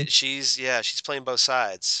policy. She's playing both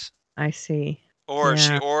sides. I see. Or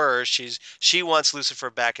she wants Lucifer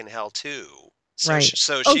back in hell too. So right.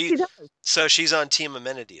 She does. So she's on Team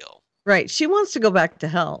Amenadiel. Right. She wants to go back to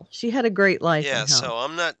hell. She had a great life in hell. So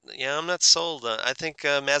I'm not sold. I think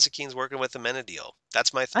Mazikeen's working with Amenadiel.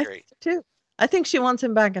 That's my theory. I think too. I think she wants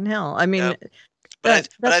him back in hell. I mean, but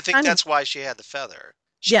I think that's why she had the feather.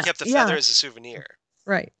 She kept the feather as a souvenir.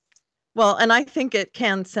 Right. Well, and I think it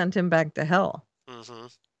can send him back to hell.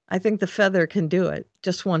 I think the feather can do it.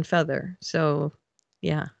 Just one feather. So,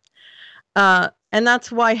 yeah. And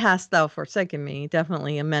that's why hast thou forsaken me.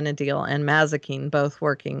 Definitely Amenadiel and Mazikeen both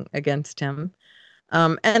working against him.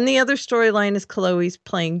 And the other storyline is Chloe's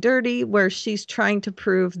playing dirty, where she's trying to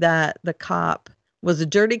prove that the cop was a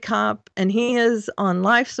dirty cop, and he is on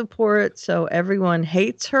life support, so everyone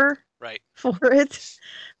hates her for it.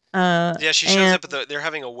 She shows up at they're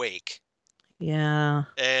having a wake. Yeah.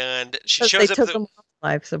 And she shows up at him off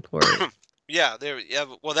life support. Well,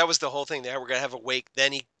 that was the whole thing. They were gonna have a wake,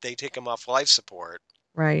 then they take him off life support.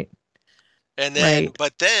 Right. And then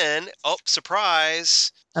but then,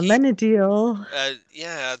 surprise. Amenadiel.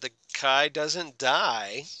 The guy doesn't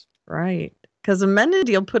die. Right. Because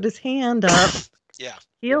Amenadiel put his hand up.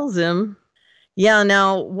 Heals him. Yeah,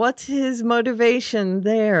 now what's his motivation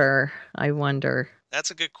there, I wonder?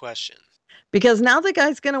 That's a good question. Because now the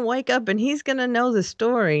guy's going to wake up and he's going to know the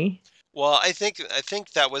story. Well, I think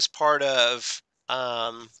that was part of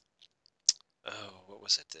what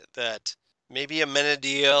was it? That maybe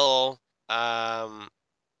Amenadiel what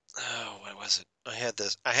was it? I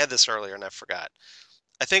had this earlier and I forgot.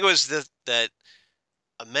 I think it was that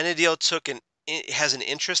Amenadiel has an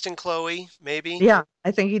interest in Chloe, maybe? Yeah,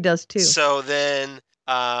 I think he does too. So then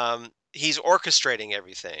he's orchestrating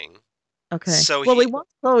everything. Okay. So he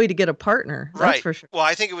wants Chloe to get a partner. That's for sure. Well,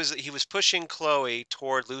 I think he was pushing Chloe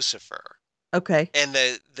toward Lucifer. Okay. And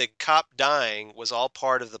the cop dying was all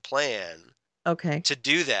part of the plan. Okay. To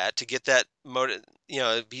do that, to get that motive,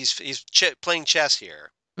 he's playing chess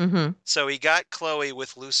here. So he got Chloe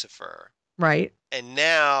with Lucifer. Right. And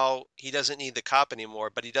now he doesn't need the cop anymore,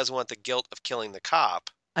 but he doesn't want the guilt of killing the cop.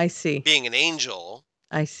 I see. Being an angel.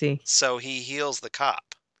 I see. So he heals the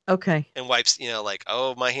cop. Okay. And wipes,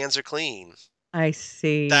 oh, my hands are clean. I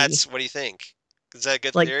see. What do you think? Is that a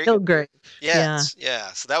good theory? Like Kilgrave. Yeah.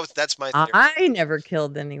 So that's my theory. I never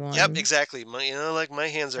killed anyone. Yep, exactly. My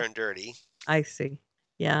hands aren't dirty. I see.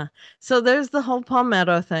 Yeah. So there's the whole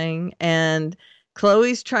Palmetto thing, and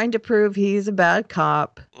Chloe's trying to prove he's a bad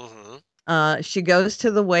cop. She goes to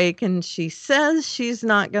the wake and she says she's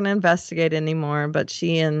not going to investigate anymore, but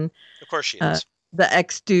she and of course she is. The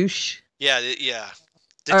ex-douche. Yeah.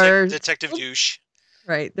 Detective douche.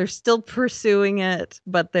 Right. They're still pursuing it,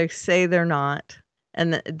 but they say they're not.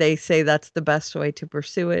 And they say that's the best way to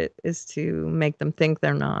pursue it, is to make them think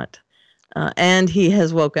they're not. And he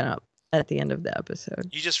has woken up. at the end of the episode.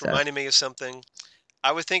 You just So, reminded me of something.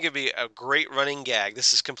 I would think it'd be a great running gag.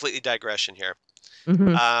 This is completely digression here.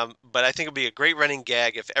 mhm. But I think it'd be a great running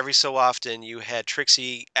gag if every so often you had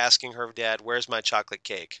Trixie asking her dad, "Where's my chocolate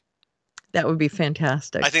cake?" That would be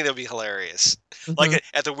fantastic. I think that would be hilarious. Mhm. Like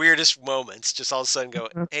at the weirdest moments, just all of a sudden go,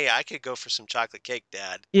 Mhm. "Hey, I could go for some chocolate cake,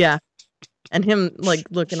 Dad." Yeah. And him like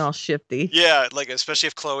looking all shifty. Yeah, like especially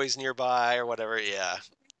if Chloe's nearby or whatever. Yeah,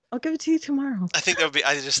 I'll give it to you tomorrow. I think that would be.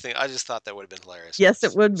 I just thought that would have been hilarious. Yes,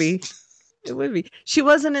 it would be. It would be. She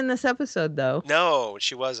wasn't in this episode though. No,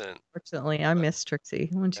 she wasn't. Fortunately, I miss Trixie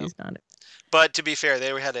when she's not. But to be fair,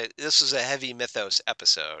 this was a heavy mythos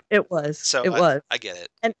episode. It was. So it was. I get it.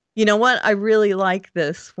 And you know what? I really like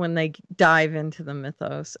this when they dive into the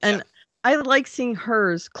mythos. And Yeah. I like seeing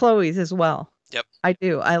Chloe's as well. Yep. I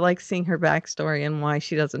do. I like seeing her backstory and why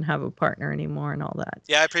she doesn't have a partner anymore and all that.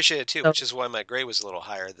 Yeah, I appreciate it too, So- which is why my grade was a little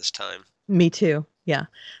higher this time. Me too. Yeah.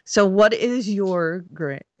 So what is your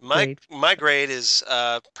grade? My grade is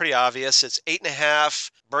pretty obvious. It's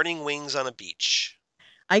 8.5 burning wings on a beach.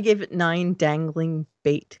 I gave it 9 dangling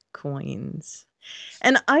bait coins.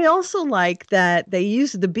 And I also like that they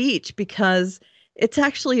use the beach because it's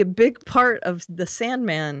actually a big part of the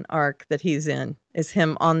Sandman arc that he's in, is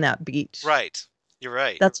him on that beach. Right. You're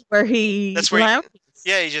right. That's where he That's where he- lounges.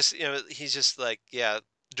 Yeah, he's just like,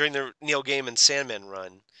 during the Neil Gaiman Sandman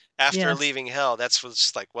run, after Yeah. leaving Hell, that's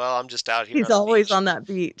what's like, well, I'm just out here. He's on the always beach. on that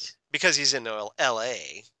beach. Because he's in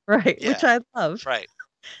LA. Right. Yeah. Which I love. Right.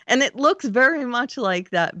 And it looks very much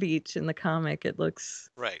like that beach in the comic. It looks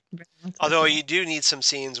Right. very much Although like you do need some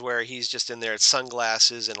scenes where he's just in there at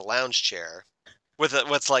sunglasses and a lounge chair with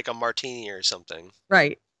what's like a martini or something.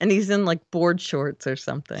 right. And he's in like board shorts or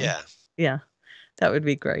something. Yeah. Yeah. That would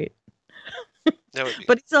be great. That would be.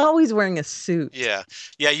 But he's always wearing a suit. Yeah.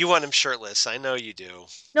 Yeah, you want him shirtless. I know you do.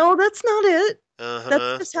 No, that's not it. Uh-huh.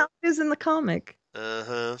 That's just how it is in the comic.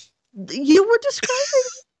 Uh-huh. You were describing.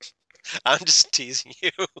 I'm just teasing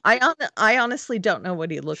you. I honestly don't know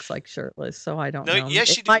what he looks like shirtless, so I don't No, know. yes,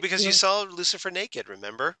 It you do, might because be- you saw Lucifer naked,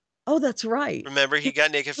 remember? Oh, that's right. Remember he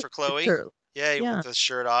got naked for Chloe? Sure. Yeah, he Yeah. with the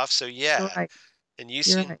shirt off, so yeah. Right. And you You're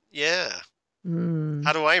seen, right. yeah. Mm.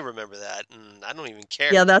 How do I remember that? I don't even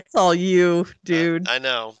care. Yeah, that's all you, dude. I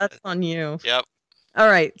know. That's on you. Yep. All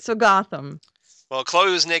right, so Gotham. Well,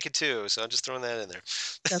 Chloe was naked too, so I'm just throwing that in there.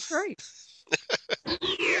 That's right.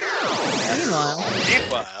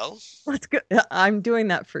 Meanwhile, let's go. I'm doing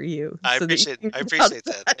that for you. I so that you appreciate can I get appreciate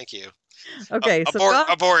out of that. Thank you. Okay, so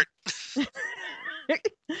abort.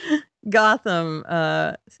 Gotham,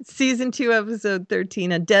 season 2, episode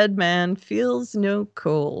 13. A dead man feels no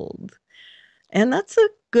cold, and that's a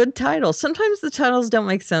good title. Sometimes the titles don't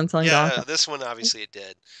make sense on Yeah, Gotham. this one obviously it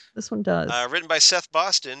did. This one does. Written by Seth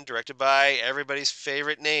Boston, directed by everybody's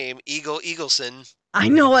favorite name, Eagleson. I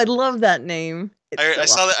know. I love that name. It's I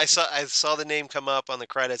so saw that. awesome. I saw the name come up on the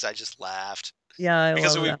credits. I just laughed Yeah, I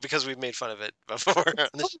love that. because we've made fun of it before. On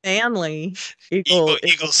the So manly. Eagle.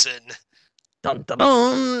 Eagleson, Dun, dun,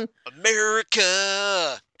 dun.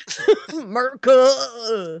 America.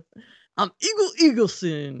 America. I'm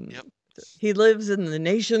Eagleson. Yep. He lives in the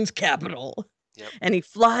nation's capital. Yep. And he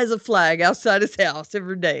flies a flag outside his house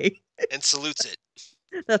every day. And salutes it.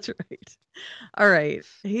 That's right. All right.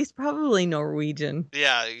 He's probably Norwegian.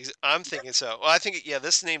 Yeah, I'm thinking so. Well, I think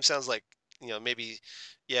this name sounds like maybe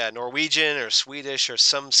Norwegian or Swedish or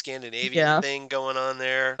some Scandinavian thing going on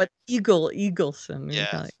there. But Eagleson.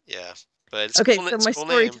 Yeah. But it's Okay, cool, so it's my a cool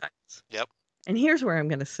story name. times. Yep. And here's where I'm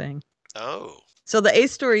going to sing. Oh. So the A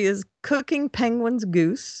story is cooking penguin's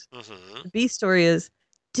goose. Mm-hmm. The B story is,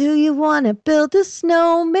 do you want to build a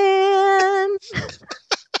snowman?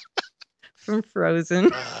 From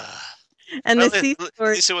Frozen. And the C At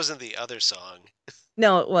story. least it wasn't the other song.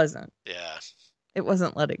 No, it wasn't. Yeah. It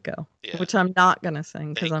wasn't Let It Go, Yeah. which I'm not going to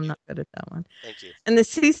sing because Thank I'm you. not good at that one. Thank you. And the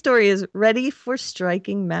C story is ready for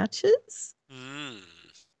striking matches. Mm.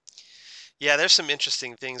 Yeah, there's some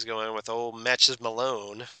interesting things going on with old Matches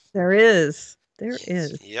Malone. There is. There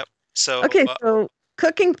is. Yep. So Okay, so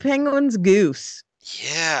cooking penguin's goose.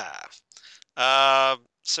 yeah.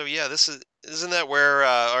 So yeah, isn't that where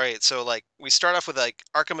all right, so like we start off with like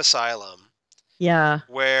Arkham Asylum, Yeah.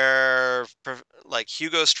 where like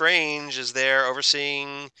Hugo Strange is there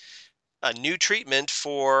overseeing a new treatment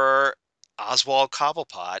for Oswald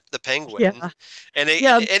Cobblepot, the penguin. Yeah. And it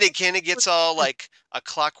Yeah. and it kind of gets all like a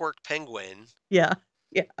clockwork penguin, Yeah.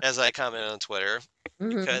 as I commented on Twitter,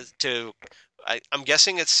 Mhm. because I'm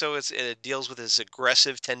guessing it deals with his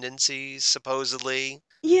aggressive tendencies, supposedly,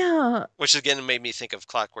 Yeah. which again made me think of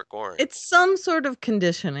Clockwork Orange. It's some sort of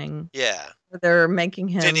conditioning. Yeah, They're making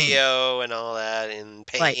him. video and all that, and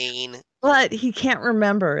Right. pain. But he can't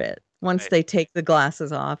remember it. once Right. they take the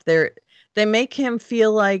glasses off. They make him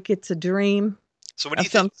feel like it's a dream So what do of you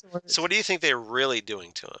think? some sort. So what do you think they're really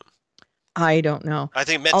doing to him? I don't know. I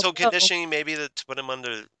think mental Although, conditioning, maybe to put him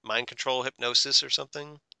under mind control, hypnosis, or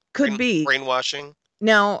something. could be. Brainwashing.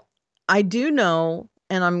 Now, I do know,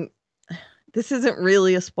 and this isn't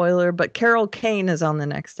really a spoiler, but Carol Kane is on the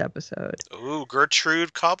next episode. Ooh,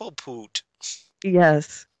 Gertrude Cobblepoot.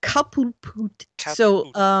 Yes. Kaput.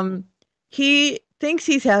 So, he thinks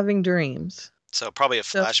he's having dreams. So probably a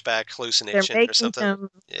So flashback they're hallucination or making something. him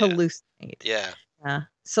Yeah. hallucinate. Yeah. Yeah.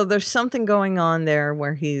 So there's something going on there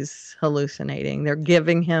where he's hallucinating. They're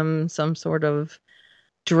giving him some sort of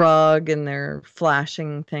drug and they're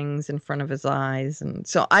flashing things in front of his eyes. And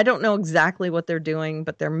so I don't know exactly what they're doing,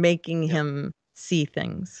 but they're making him see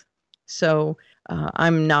things. So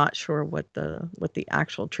I'm not sure what the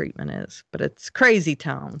actual treatment is, but it's crazy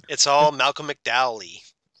town. It's all Malcolm McDowell-y.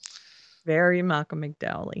 Very Malcolm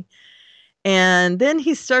McDowell-y. And then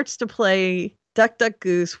he starts to play Duck Duck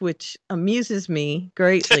Goose, which amuses me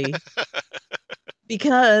greatly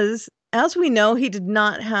because, as we know, he did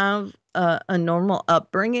not have a normal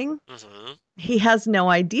upbringing. Mm-hmm. He has no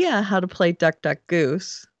idea how to play Duck Duck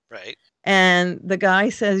Goose. Right. And the guy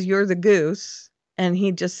says, "You're the goose," and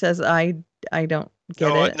he just says, "I don't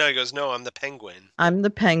get it." No, he goes, "No, I'm the penguin." I'm the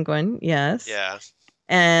penguin. Yes. Yeah.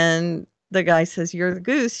 And the guy says, "You're the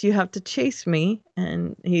goose. You have to chase me."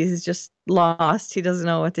 And he's just lost. He doesn't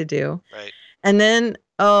know what to do. Right. And then,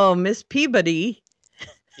 Miss Peabody.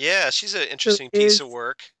 Yeah, she's an interesting piece of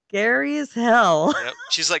work. Scary as hell. Yep.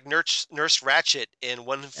 She's like Nurse Ratchet in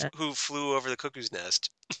One Who Flew Over the Cuckoo's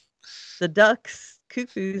Nest. The duck's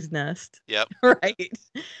cuckoo's nest. Yep. Right.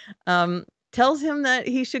 Tells him that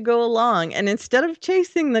he should go along. And instead of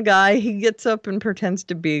chasing the guy, he gets up and pretends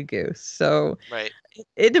to be a goose. So right.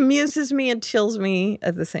 It amuses me and chills me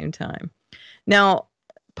at the same time. Now,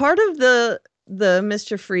 part of the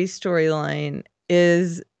Mr. Freeze storyline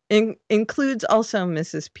includes also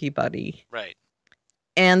Mrs. Peabody. Right.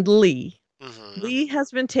 And Lee. Mm-hmm. Lee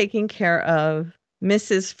has been taking care of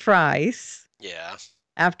Mrs. Fries. Yeah.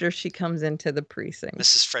 After she comes into the precinct.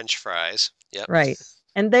 Mrs. French Fries. Yep. Right.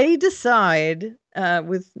 And they decide,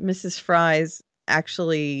 with Mrs. Fries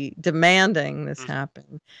actually demanding this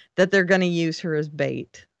happen, that they're going to use her as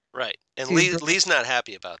bait. Right. And Lee's not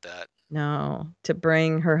happy about that. No, to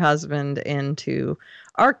bring her husband into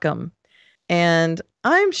Arkham. And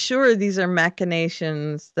I'm sure these are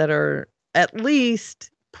machinations that are at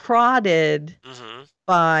least prodded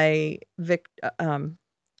by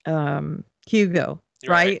Hugo,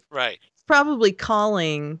 right? Right. He's probably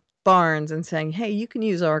calling Barnes and saying, "Hey, you can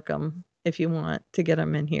use Arkham if you want to get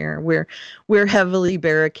him in here. We're heavily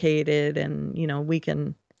barricaded, and we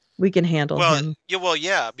can handle him."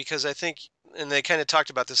 Yeah, because I think, and they kind of talked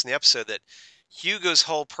about this in the episode, that Hugo's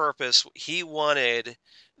whole purpose, he wanted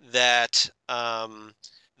that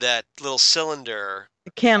little cylinder,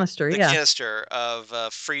 the canister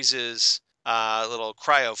of Freeze's little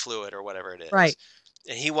cryo fluid or whatever it is. Right.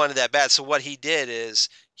 And he wanted that bad. So what he did is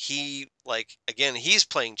he's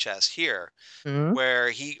playing chess here, where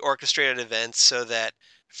he orchestrated events so that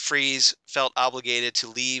Freeze felt obligated to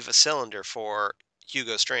leave a cylinder for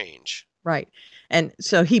Hugo Strange. Right. And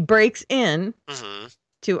so he breaks in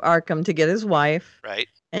to Arkham to get his wife. Right.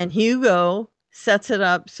 And Hugo sets it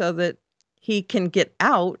up so that he can get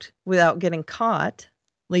out without getting caught,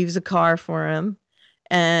 leaves a car for him,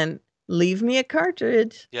 and leave me a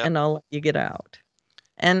cartridge and I'll let you get out.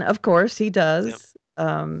 And of course he does.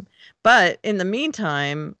 Yep. But in the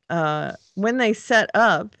meantime, when they set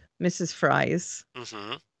up Mrs. Fries,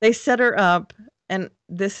 they set her up, and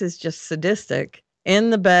this is just sadistic,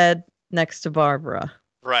 in the bed next to Barbara.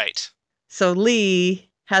 Right. So Lee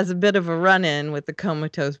has a bit of a run-in with the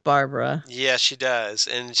comatose Barbara. Yeah, she does.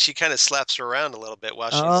 And she kind of slaps her around a little bit while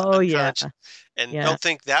she's unconscious. Yeah. And don't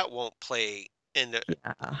think that won't play into...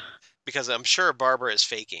 Yeah. Because I'm sure Barbara is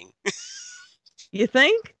faking. You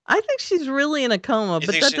think? I think she's really in a coma,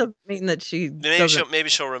 but that doesn't mean that she maybe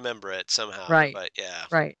she'll remember it somehow. Right. But yeah.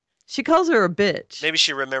 Right. She calls her a bitch. Maybe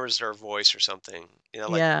she remembers her voice or something.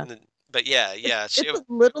 Yeah. But yeah. It's a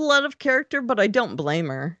little out of character, but I don't blame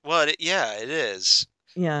her. Well, it is.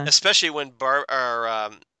 Yeah. Especially when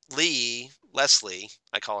Leslie,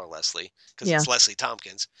 I call her Leslie because it's Leslie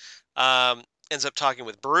Tompkins, ends up talking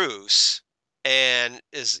with Bruce and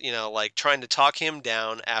is, trying to talk him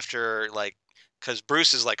down after, because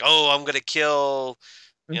Bruce is like, "Oh, I'm going to kill,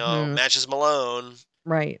 Matches Malone."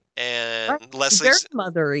 Right. And Leslie's very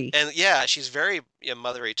mothery. And she's very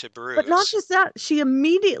mothery to Bruce. But not just that, she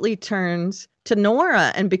immediately turns to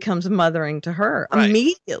Nora and becomes mothering to her. Right.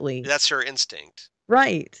 Immediately. That's her instinct.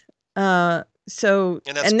 Right.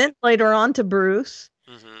 And then later on to Bruce.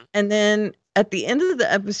 Mm-hmm. And then at the end of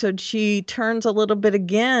the episode, she turns a little bit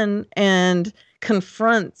again and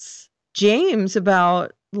confronts James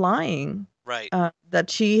about lying. Right. That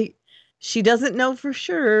she doesn't know for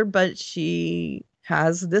sure, but she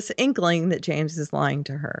has this inkling that James is lying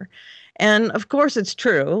to her. And of course it's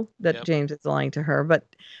true that James is lying to her, but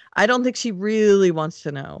I don't think she really wants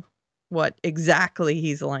to know what exactly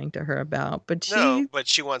he's lying to her about. But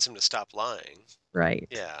she wants him to stop lying. Right.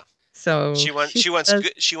 Yeah. So she wants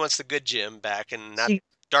the good Jim back and not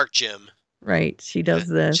dark Jim. Right. She does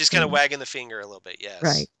this. She's kind of wagging the finger a little bit. Yes.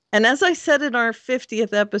 Right. And as I said in our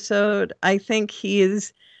 50th episode, I think he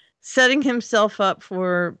is setting himself up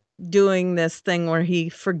for doing this thing where he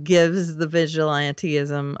forgives the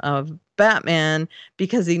vigilantism of Batman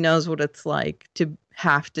because he knows what it's like to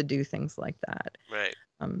have to do things like that. Right.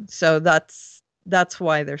 So that's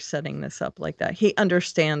why they're setting this up like that. He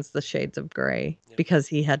understands the shades of gray because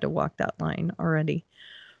he had to walk that line already.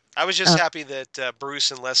 I was just happy that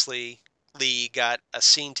Bruce and Leslie Lee got a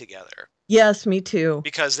scene together. Yes, me too.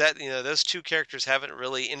 Because those two characters haven't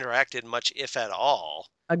really interacted much, if at all.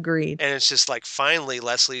 Agreed. And it's just like finally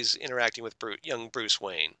Leslie's interacting with young Bruce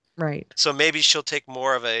Wayne. Right. So maybe she'll take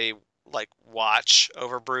more of a watch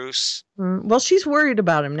over Bruce. Well, she's worried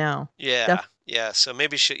about him now. Yeah. Yeah. So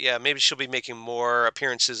maybe she'll be making more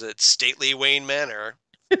appearances at stately Wayne Manor.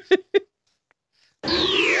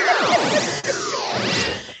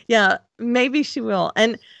 Yeah, maybe she will.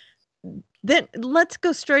 And then let's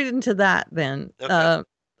go straight into that then. Okay.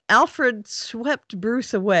 Alfred swept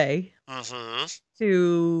Bruce away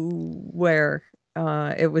to where?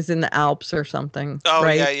 It was in the Alps or something. Oh,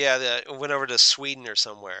 right? yeah. Went over to Sweden or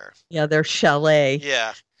somewhere. Yeah, their chalet.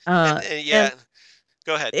 Yeah.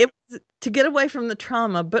 Go ahead. It was to get away from the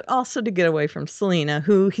trauma, but also to get away from Selena,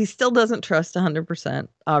 who he still doesn't trust 100%,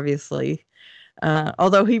 obviously.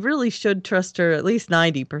 Although he really should trust her at least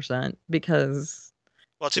 90% because...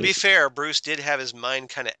 Well, to be fair, Bruce did have his mind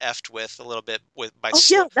kind of effed with a little bit by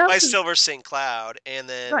Silver St. Cloud, and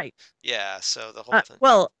then so the whole thing.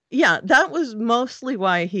 Well, yeah, that was mostly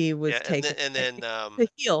why he was taken, and then to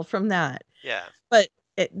heal from that. Yeah, but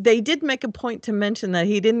they did make a point to mention that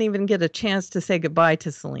he didn't even get a chance to say goodbye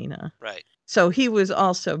to Selena. Right. So he was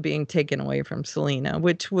also being taken away from Selena,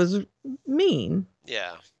 which was mean.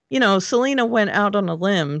 Yeah. Selena went out on a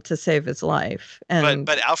limb to save his life, and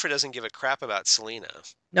but Alfred doesn't give a crap about Selena.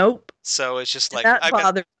 Nope. So it's just like that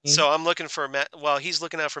bothered me. So I'm looking for he's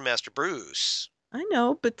looking out for Master Bruce. I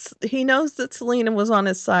know, but he knows that Selena was on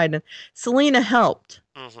his side, and Selena helped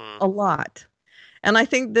a lot. And I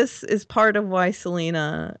think this is part of why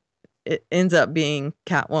Selena ends up being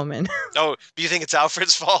Catwoman. Oh, do you think it's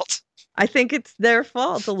Alfred's fault? I think it's their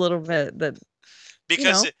fault a little bit that.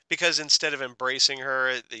 Because instead of embracing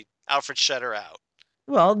her, Alfred shut her out.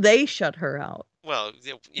 Well, they shut her out. Well,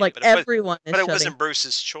 everyone. But it wasn't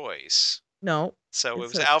Bruce's choice. No. So it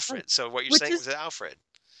was Alfred. So what you're saying is Alfred.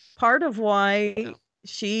 Part of why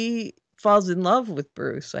she falls in love with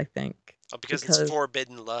Bruce, I think. Oh, because it's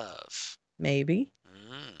forbidden love. Maybe.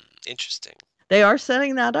 Interesting. They are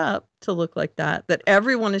setting that up to look like that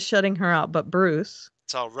everyone is shutting her out but Bruce.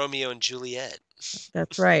 It's all Romeo and Juliet.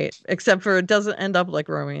 That's right. Except for it doesn't end up like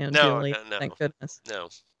Romeo and Juliet. No. Thank goodness. No.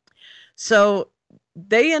 So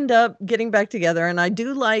they end up getting back together, and I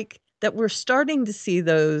do like that we're starting to see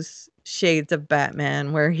those shades of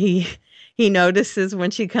Batman where he notices when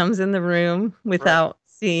she comes in the room without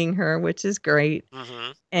seeing her, which is great.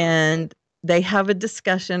 And they have a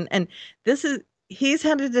discussion, and he's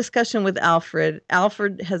had a discussion with Alfred.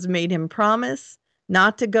 Alfred has made him promise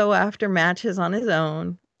not to go after matches on his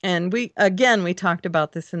own. And we talked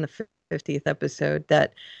about this in the 50th episode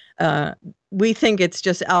that we think it's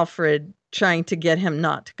just Alfred trying to get him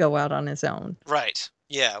not to go out on his own. Right.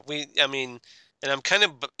 Yeah. And I'm kind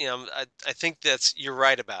of, I think you're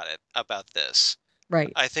right about this.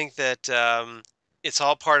 Right. I think that it's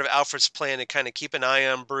all part of Alfred's plan to kind of keep an eye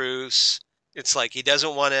on Bruce. It's like he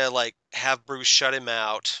doesn't want to have Bruce shut him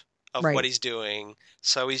out of what he's doing.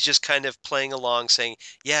 So he's just kind of playing along saying,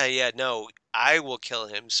 no, I will kill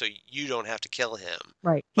him so you don't have to kill him.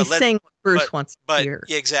 Right. He's saying what Bruce wants to hear.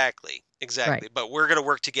 Exactly. Right. But we're going to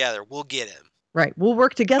work together. We'll get him. Right. We'll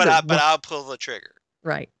work together. But I'll pull the trigger.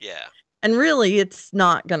 Right. Yeah. And really, it's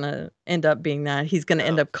not going to end up being that. He's going to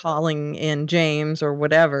end up calling in James or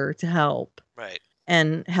whatever to help. Right.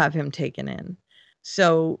 And have him taken in.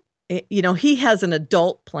 So, he has an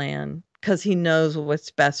adult plan because he knows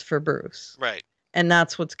what's best for Bruce. Right. And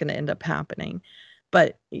that's what's going to end up happening.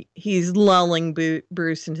 But he's lulling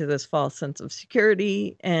Bruce into this false sense of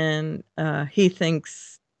security, and he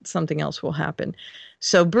thinks something else will happen.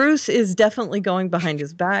 So Bruce is definitely going behind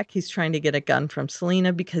his back. He's trying to get a gun from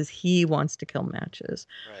Selena because he wants to kill Matches.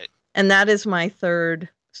 Right. And that is my third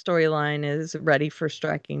storyline, is ready for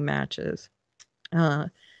striking matches.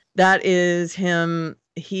 That is him.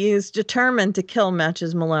 He is determined to kill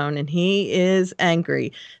Matches Malone, and he is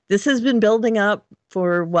angry. This has been building up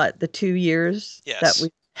for the 2 years that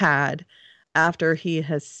we've had after he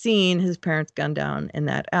has seen his parents gunned down in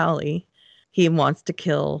that alley. He wants to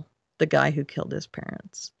kill the guy who killed his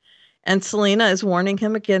parents. And Selena is warning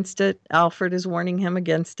him against it. Alfred is warning him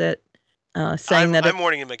against it, saying I'm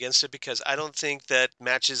warning him against it because I don't think that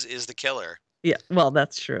Matches is the killer. Yeah, well,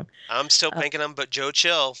 that's true. I'm still thinking him, but Joe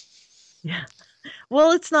Chill. Yeah.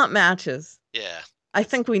 Well, it's not Matches. Yeah. I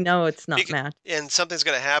think we know it's not Matches. And something's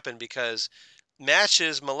going to happen because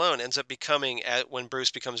Matches Malone ends up becoming, when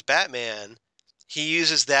Bruce becomes Batman, he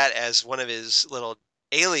uses that as one of his little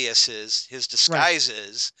aliases, his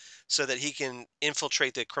disguises, so that he can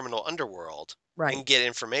infiltrate the criminal underworld and get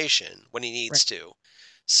information when he needs to.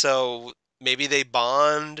 So maybe they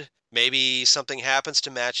bond. Maybe something happens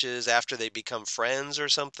to Matches after they become friends or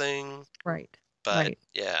something. Right. But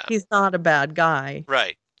yeah, he's not a bad guy.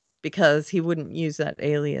 Right. Because he wouldn't use that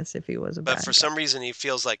alias if he was a bad guy. But for some reason, he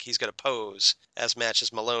feels like he's going to pose as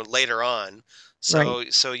Matches Malone later on. So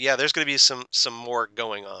yeah, there's going to be some more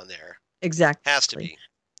going on there. Exactly. Has to be.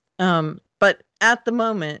 But at the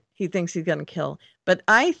moment, he thinks he's going to kill. But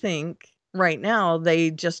I think right now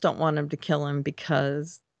they just don't want him to kill him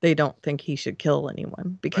because they don't think he should kill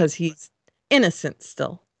anyone because he's innocent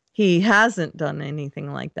still. He hasn't done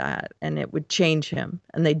anything like that, and it would change him,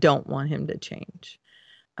 and they don't want him to change.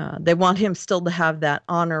 They want him still to have that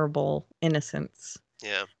honorable innocence.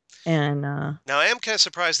 Yeah. And now I am kind of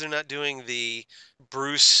surprised they're not doing the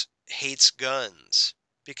Bruce hates guns,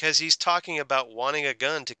 because he's talking about wanting a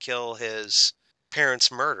gun to kill his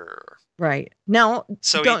parents' murderer. Right. Now,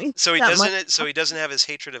 so he doesn't have his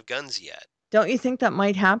hatred of guns yet. Don't you think that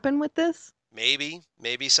might happen with this? Maybe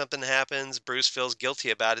something happens. Bruce feels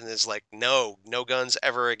guilty about it and is like, no guns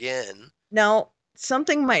ever again. Now,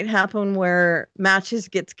 something might happen where Matches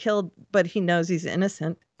gets killed, but he knows he's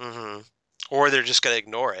innocent. Mm-hmm. Or they're just going to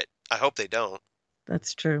ignore it. I hope they don't.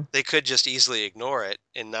 That's true. They could just easily ignore it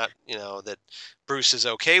and not, that Bruce is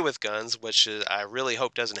okay with guns, which I really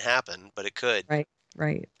hope doesn't happen, but it could.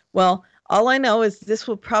 Right. Well, all I know is this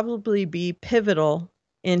will probably be pivotal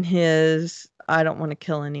in his I don't want to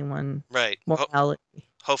kill anyone morality.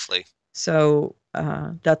 Hopefully. So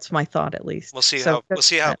that's my thought, at least. We'll see how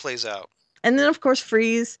it plays out. And then, of course,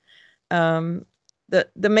 Freeze. The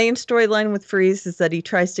main storyline with Freeze is that he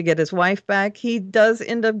tries to get his wife back. He does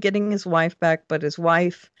end up getting his wife back, but his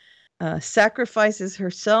wife sacrifices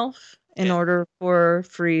herself in order for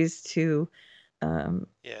Freeze to.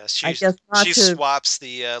 She swaps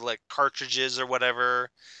the cartridges or whatever.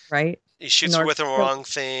 Right. He shoots her with the wrong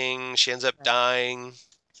thing. She ends up dying.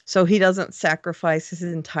 So he doesn't sacrifice his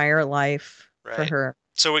entire life for her.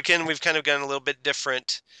 So we've kind of gone a little bit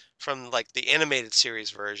different from like the animated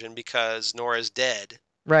series version because Nora's dead.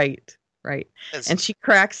 Right. And she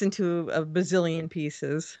cracks into a bazillion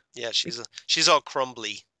pieces. Yeah, she's all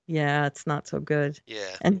crumbly. Yeah, it's not so good.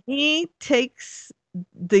 Yeah. And he takes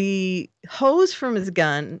the hose from his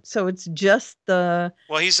gun, so it's just the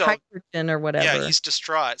hydrogen or whatever. Yeah, he's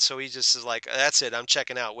distraught, so he just is like, that's it, I'm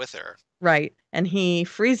checking out with her. Right. And he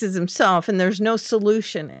freezes himself, and there's no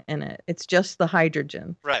solution in it. It's just the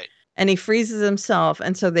hydrogen. Right. And he freezes himself,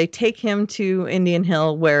 and so they take him to Indian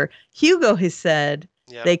Hill, where Hugo has said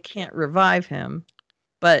they can't revive him.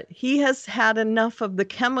 But he has had enough of the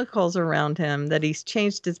chemicals around him that he's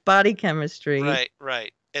changed his body chemistry.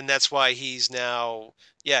 Right. And that's why he's now,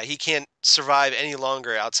 he can't survive any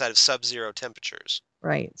longer outside of sub-zero temperatures.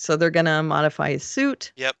 Right. So they're going to modify his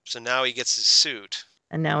suit. Yep. So now he gets his suit.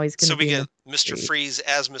 And now he's going to So we get Mr. Freeze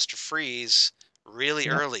as Mr. Freeze really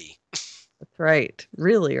early. That's right.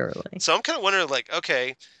 Really early. So I'm kind of wondering, like,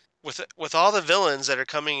 okay, with all the villains that are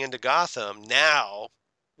coming into Gotham now,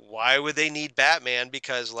 why would they need Batman?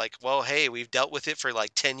 Because, like, well, hey, we've dealt with it for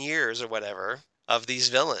like 10 years or whatever of these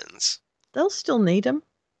villains. They'll still need him.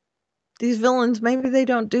 These villains, maybe they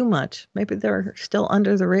don't do much. Maybe they're still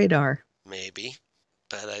under the radar. Maybe,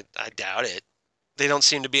 but I doubt it. They don't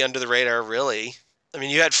seem to be under the radar, really. I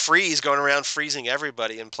mean, you had Freeze going around freezing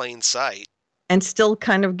everybody in plain sight. And still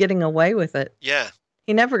kind of getting away with it. Yeah.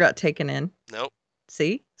 He never got taken in. Nope.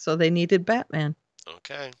 See? So they needed Batman.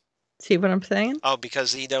 Okay. See what I'm saying? Oh,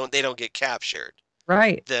 because they don't get captured.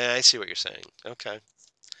 Right. Then I see what you're saying. Okay.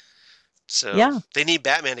 So they need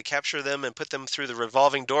Batman to capture them and put them through the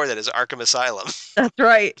revolving door that is Arkham Asylum. That's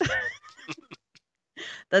right.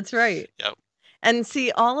 That's right. Yep. And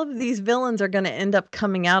see, all of these villains are going to end up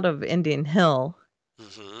coming out of Indian Hill,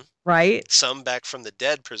 Mm-hmm. right? Some back from the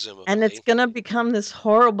dead, presumably. And it's going to become this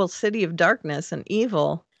horrible city of darkness and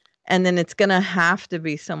evil. And then it's going to have to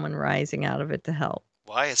be someone rising out of it to help.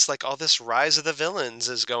 Why? It's like all this rise of the villains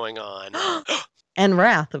is going on. And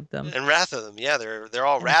wrath of them. And wrath of them. Yeah, they're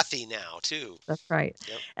all wrathy now, too. That's right.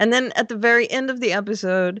 Yep. And then at the very end of the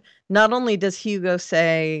episode, not only does Hugo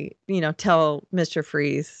say, tell Mr.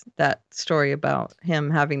 Freeze that story about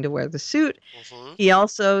him having to wear the suit, Mm-hmm. he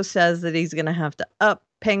also says that he's going to have to up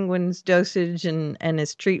Penguin's dosage and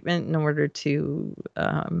his treatment in order to,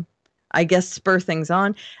 I guess, spur things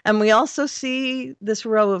on. And we also see this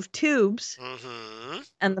row of tubes. Mm-hmm.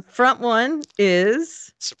 And the front one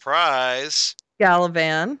is Surprise.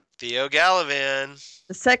 Gallivan. Theo Gallivan.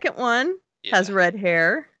 The second one has red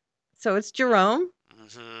hair, so it's Jerome.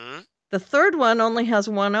 Mm-hmm. The third one only has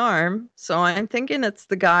one arm, so I'm thinking it's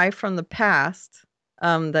the guy from the past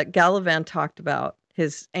that Gallivan talked about,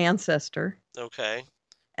 his ancestor. Okay.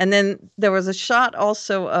 And then there was a shot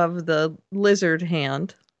also of the lizard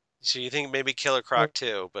hand. So you think maybe Killer Croc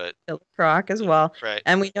too, but Killer Croc as well. right.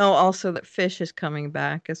 And we know also that Fish is coming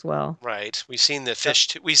back as well. Right. We've seen the fish.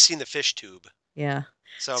 We've seen the fish tube. Yeah.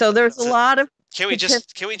 So there's a lot of. Can we just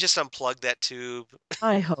unplug that tube?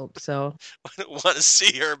 I hope so. I don't want to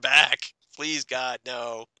see her back. Please, God,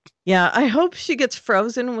 no. Yeah, I hope she gets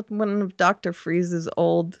frozen with one of Dr. Freeze's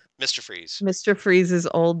old. Mr. Freeze. Mr. Freeze's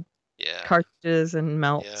old. Yeah. Cartridges and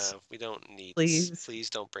melts. Yeah, we don't need. Please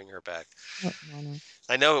don't bring her back.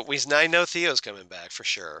 I know Theo's coming back for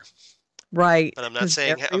sure. Right. But I'm not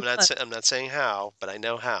saying I'm not saying how, but I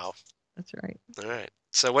know how. That's right. All right.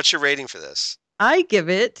 So what's your rating for this? I give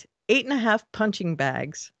it 8.5 punching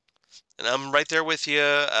bags. And I'm right there with you.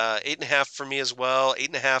 8.5 for me as well.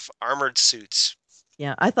 8.5 armored suits.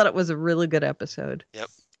 Yeah, I thought it was a really good episode. Yep.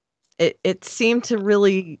 It seemed to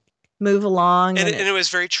really move along. And it was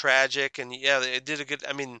very tragic. And yeah, it did a good.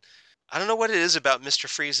 I mean, I don't know what it is about Mr.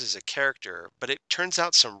 Freeze as a character, but it turns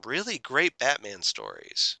out some really great Batman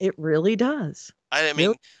stories. It really does. I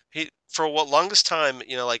mean, he for what longest time,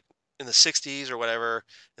 like in the 60s or whatever,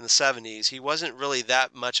 in the 70s, he wasn't really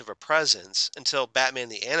that much of a presence until Batman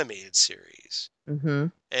the Animated Series. Mm-hmm.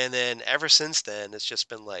 And then ever since then, it's just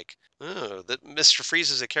been like, that Mr. Freeze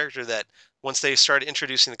is a character that once they started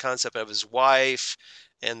introducing the concept of his wife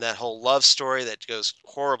and that whole love story that goes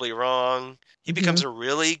horribly wrong, he becomes a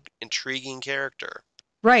really intriguing character.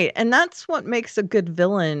 Right. And that's what makes a good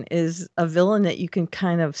villain, is a villain that you can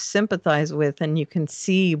kind of sympathize with and you can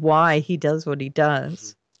see why he does what he does.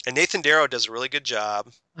 Mm-hmm. And Nathan Darrow does a really good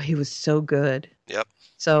job. Oh, he was so good. Yep.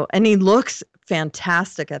 So, and he looks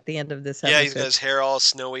fantastic at the end of this episode. Yeah, he's got his hair all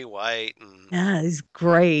snowy white. And, yeah, he's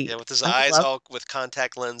great. Yeah, with his eyes all with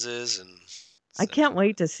contact lenses. And I can't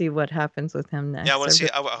wait to see what happens with him next. Yeah, I want to see.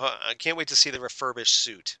 I can't wait to see the refurbished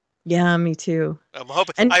suit. Yeah, me too. I'm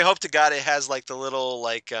hoping. I hope to God it has like the little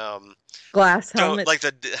glass helmet, like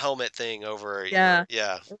the helmet thing over. Yeah,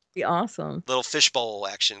 yeah, that'd be awesome. Little fishbowl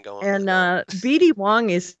action going. And BD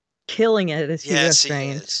Wong is killing it as Hugo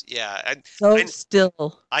Strange. He is. Yeah,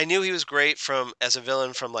 still. I knew he was great as a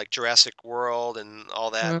villain from like Jurassic World and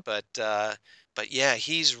all that, but yeah,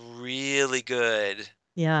 he's really good.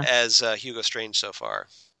 Yeah, as Hugo Strange so far.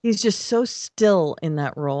 He's just so still in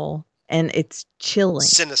that role. And it's chilling.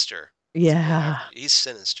 Sinister. Yeah. He's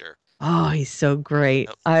sinister. Oh, he's so great.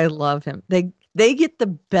 Yep. I love him. They get the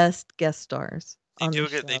best guest stars. They do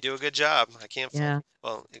a good job. I can't. Yeah.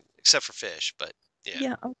 Well, except for Fish, but yeah.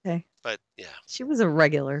 Yeah. Okay. But yeah. She was a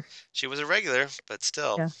regular. But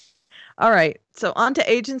still. Yeah. All right. So on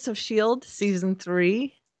to Agents of S.H.I.E.L.D. season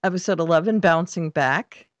 3, episode 11, Bouncing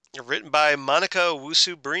Back. Written by Monica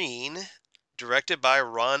Wusu-Breen, directed by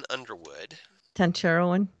Ron Underwood.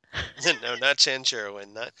 Tancherowin. No, not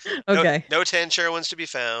Tancherowin. Okay. No Tancherowins to be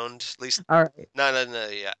found. At least all right. Not in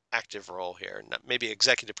an active role here. Not, maybe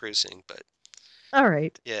executive producing, but. All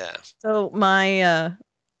right. Yeah. So I'm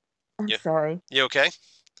sorry. You okay?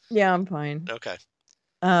 Yeah, I'm fine. Okay.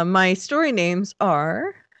 My story names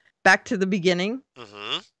are Back to the Beginning,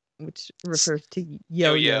 which refers to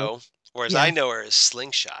Yo-Yo. Or as I know her as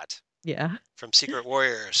Slingshot. Yeah. From Secret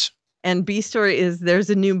Warriors. And B story is There's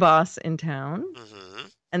a New Boss in Town.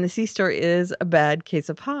 And the C story is A Bad Case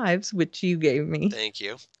of Hives, which you gave me. Thank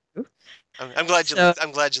you. I'm glad you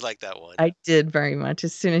liked that one. I did very much.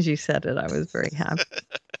 As soon as you said it, I was very happy.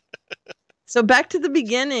 So Back to the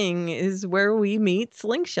Beginning is where we meet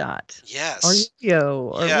Slingshot. Yes. Or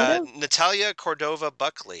Yo. Or whatever. Natalia Cordova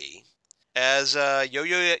Buckley as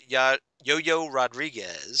Yo-Yo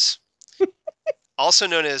Rodriguez, also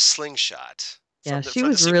known as Slingshot. Yeah, she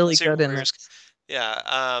was really good in this.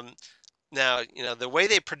 Yeah. Now, the way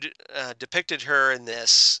they depicted her in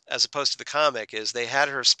this, as opposed to the comic, is they had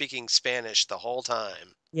her speaking Spanish the whole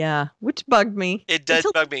time. Yeah, which bugged me. It does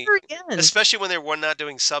Until bug the me, very end. especially when they're not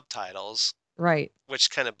doing subtitles, Right. which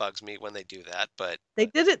kind of bugs me when they do that. But They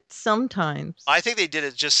did it sometimes. I think they did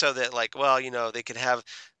it just so that, like, well, they could have,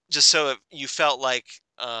 just so you felt like,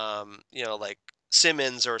 like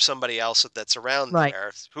Simmons or somebody else that's around Right.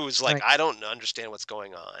 there who's like, Right. I don't understand what's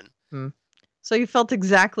going on. So you felt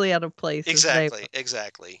exactly out of place.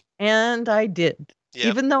 Exactly. And I did. Yep.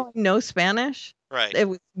 Even though I know Spanish, Right. it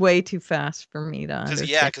was way too fast for me to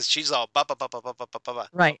understand. Because she's all ba ba ba ba ba ba ba ba.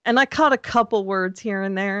 Right. And I caught a couple words here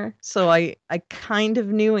and there. So I kind of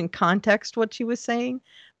knew in context what she was saying,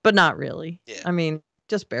 but not really. Yeah. I mean,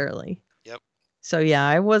 just barely. Yep. So yeah,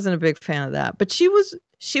 I wasn't a big fan of that. But she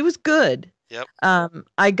was good. Yep.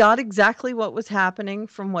 I got exactly what was happening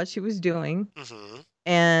from what she was doing. Mm-hmm.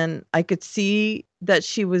 And I could see that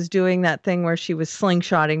she was doing that thing where she was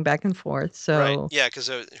slingshotting back and forth. So right. Yeah, because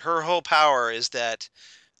her whole power is that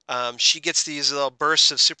she gets these little bursts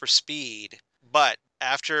of super speed, but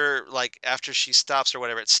after she stops or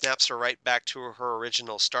whatever, it snaps her right back to her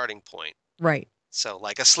original starting point. Right. So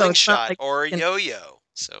like a slingshot or a yo-yo.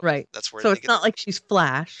 So right. That's where. So it's not like she's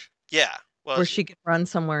Flash. Yeah. Well, where she could run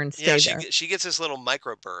somewhere and stay there. She gets this little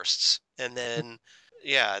microbursts, and then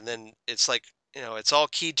it's like, it's all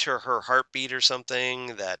keyed to her heartbeat or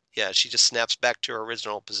something that, she just snaps back to her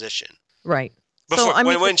original position. Right. Before,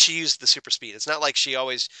 when she used the super speed. It's not like she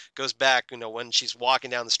always goes back, when she's walking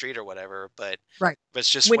down the street or whatever, but right. But it's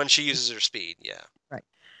just when she uses her speed. Yeah.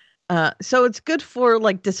 Right. So it's good for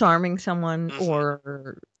like disarming someone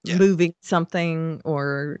or moving something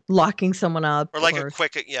or locking someone up. Or like a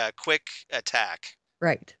quick attack.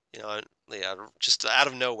 Right. Just out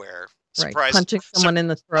of nowhere. Surprise, punching someone in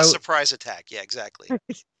the throat. A surprise attack. Yeah, exactly.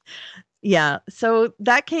 Yeah. So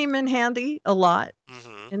that came in handy a lot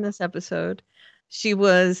in this episode. She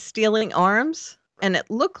was stealing arms, and it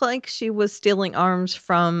looked like she was stealing arms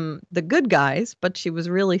from the good guys, but she was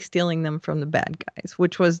really stealing them from the bad guys,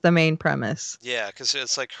 which was the main premise. Yeah, because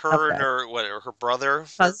it's like her and her brother.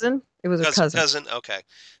 Cousin? It was a cousin. Cousin, okay.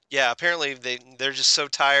 Yeah, apparently they're just so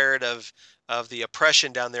tired of the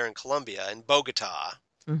oppression down there in Colombia, in Bogota.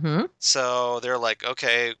 Mm-hmm. So they're like,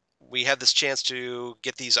 okay, we have this chance to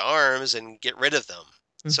get these arms and get rid of them.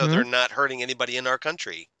 So they're not hurting anybody in our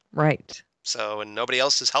country. Right. So, and nobody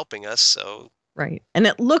else is helping us, so. Right. And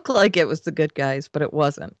it looked like it was the good guys, but it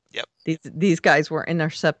wasn't. Yep. These guys were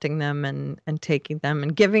intercepting them and taking them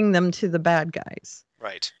and giving them to the bad guys.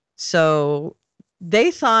 Right. So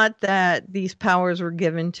they thought that these powers were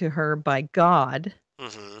given to her by God.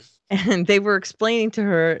 Mm-hmm. And they were explaining to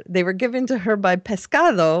her, they were given to her by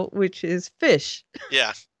pescado, which is fish.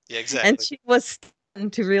 Yeah, exactly. And she was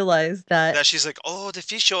stunned to realize that. Now she's like, oh, the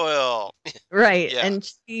fish oil. Right. Yeah. And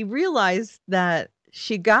she realized that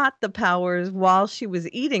she got the powers while she was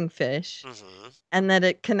eating fish and that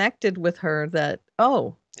it connected with her that,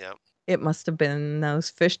 it must have been those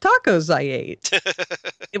fish tacos I ate.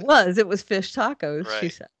 It was fish tacos, right. She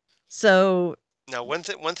said. So. Now, one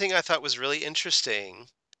thing I thought was really interesting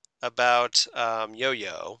about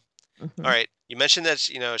Yo-Yo. All right, you mentioned that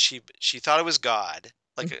she thought it was God,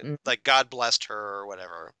 like God blessed her or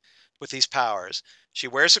whatever with these powers. She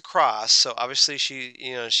wears a cross, so obviously she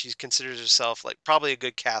considers herself like probably a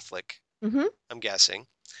good Catholic. I'm guessing.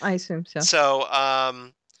 I assume so.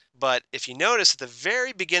 So, but if you notice at the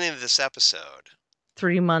very beginning of this episode,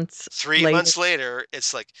 3 months. 3 months later,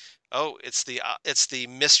 it's like, oh, it's the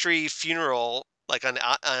mystery funeral like on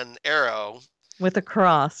Arrow. With a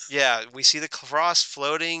cross. Yeah, we see the cross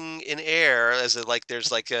floating in air as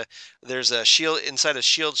there's a shield inside a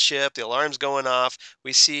shield ship. The alarm's going off.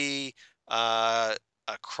 We see a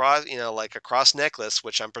cross, like a cross necklace,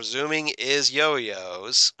 which I'm presuming is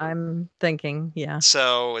Yo-Yo's. I'm thinking, yeah.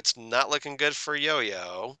 So it's not looking good for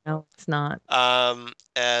Yo-Yo. No, it's not.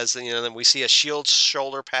 As then we see a shield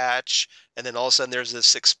shoulder patch, and then all of a sudden there's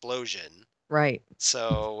this explosion. Right.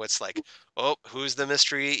 So it's like, oh, who's the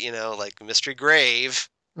mystery? Like mystery grave.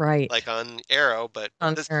 Right. Like on Arrow, but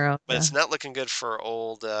Arrow, it's not looking good for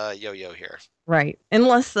old Yo-Yo here. Right.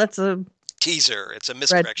 Unless that's a teaser. It's a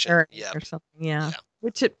misdirection. Yeah. Or something. Yeah.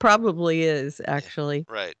 Which it probably is actually.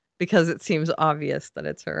 Yeah. Right. Because it seems obvious that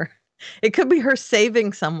it's her. It could be her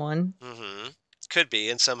saving someone. Mm-hmm. Could be,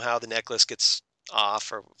 and somehow the necklace gets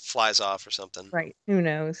off or flies off or something. Right. Who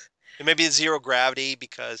knows? It may be zero gravity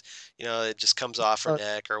because, it just comes off her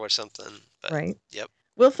neck or something. But, right. Yep.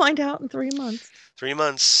 We'll find out in 3 months. 3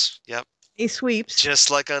 months. Yep. May sweeps. Just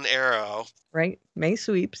like on Arrow. Right. May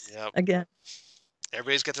sweeps. Yep. Again.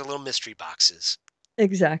 Everybody's got their little mystery boxes.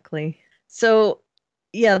 Exactly. So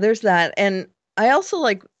yeah, there's that. And I also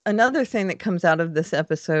like another thing that comes out of this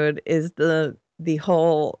episode is the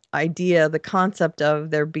whole idea, the concept of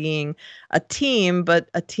there being a team, but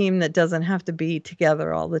a team that doesn't have to be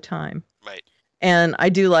together all the time. Right. And I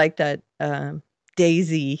do like that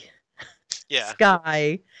Daisy Yeah.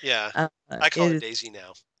 Sky Yeah. I call her is Daisy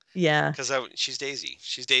now yeah, because she's Daisy.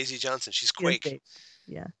 She's Daisy Johnson. She's she is Quake. Daisy.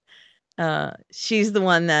 Yeah. She's the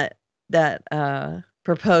one that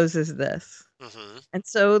proposes this. Mm-hmm. And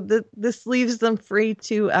so this leaves them free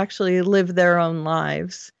to actually live their own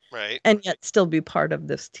lives Right. and yet still be part of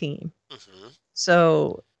this team. Mm-hmm.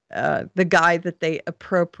 So the guy that they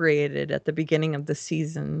appropriated at the beginning of the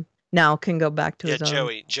season now can go back to his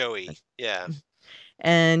own. Joey. Yeah.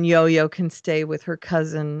 And Yo-Yo can stay with her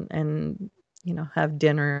cousin and, have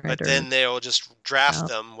dinner. But then they'll just draft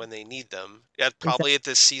them when they need them. Yeah, probably at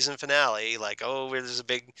the season finale, like, oh, there's a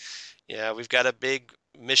big, we've got a big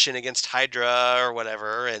mission against Hydra or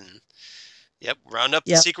whatever, and round up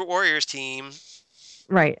the Secret Warriors team.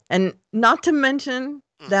 Right. And not to mention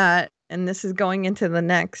that, and this is going into the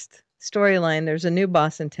next storyline, there's a new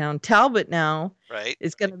boss in town. Talbot now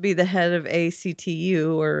is going to be the head of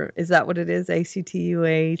ACTU, or is that what it is? ACTU?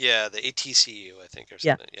 Yeah, the ATCU, I think, or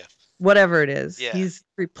something. Yeah. Whatever it is. Yeah. He's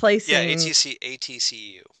replacing. Yeah,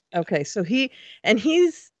 ATCU. Okay, so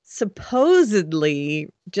he's supposedly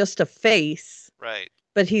just a face. Right.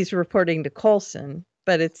 But he's reporting to Coulson.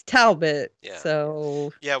 But it's Talbot. Yeah.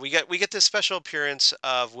 So yeah, we get this special appearance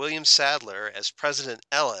of William Sadler as President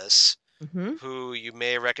Ellis, who you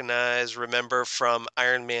may remember from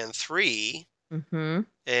Iron Man 3.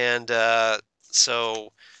 And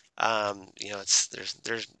so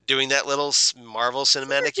they're doing that little Marvel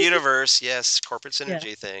Cinematic Universe, corporate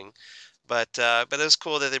synergy thing. But it was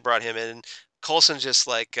cool that they brought him in. Coulson's just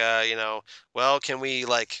like, well, can we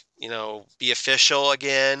be official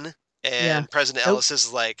again? And President Ellis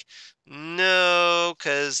is like, no,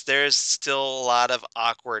 because there's still a lot of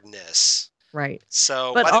awkwardness. Right.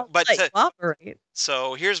 So,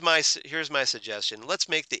 so here's my suggestion. Let's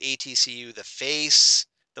make the ATCU the face,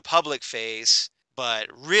 the public face, but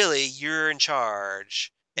really you're in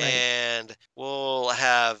charge, and we'll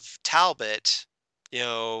have Talbot,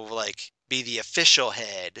 be the official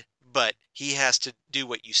head, but he has to do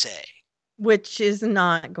what you say. Which is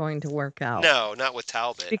not going to work out. No, not with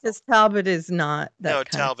Talbot. Because Talbot is not that. No,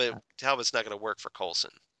 Talbot's not going to work for Coulson.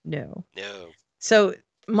 No. No. So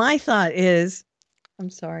my thought is, I'm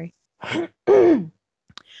sorry.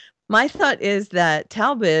 My thought is that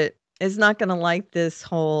Talbot is not going to like this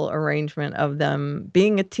whole arrangement of them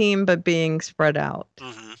being a team but being spread out.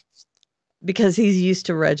 Because he's used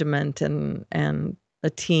to regiment and a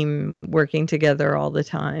team working together all the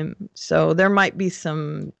time. So there might be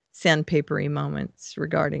some sandpapery moments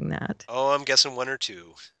regarding that. Oh, I'm guessing one or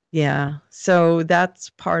two. Yeah. So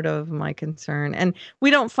that's part of my concern. And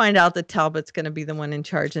we don't find out that Talbot's going to be the one in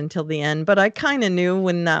charge until the end. But I kind of knew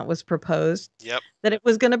when that was proposed that it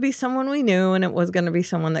was going to be someone we knew, and it was going to be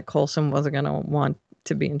someone that Coulson wasn't going to want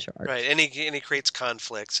to be in charge. Right. And he creates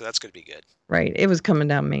conflict, so that's going to be good. Right. It was coming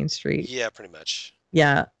down Main Street. Yeah, pretty much.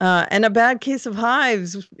 Yeah. And a bad case of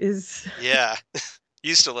hives is... Yeah.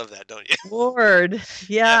 You still love that, don't you? Ward.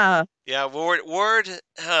 Yeah. Yeah, Ward,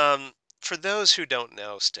 for those who don't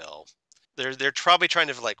know still, they're probably trying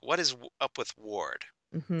to what is up with Ward?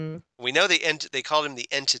 We know they called him the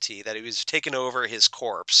entity, that he was taking over his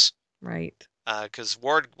corpse. Right. Because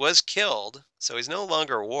Ward was killed, so he's no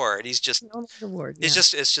longer Ward. He's just no longer Ward.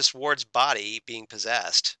 It's just Ward's body being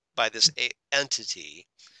possessed by this entity.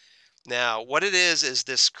 Now, what it is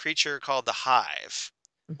this creature called the Hive,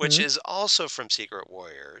 which is also from Secret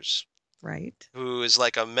Warriors. Right. Who is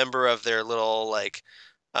a member of their little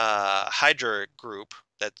Hydra group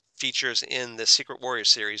that features in the Secret Warriors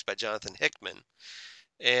series by Jonathan Hickman.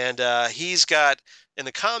 And he's got, in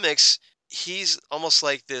the comics, he's almost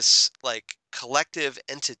like this collective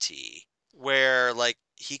entity where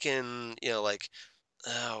he can,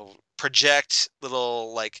 project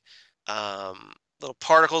little little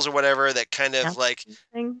particles or whatever that kind of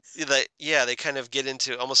they kind of get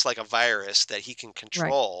into almost like a virus that he can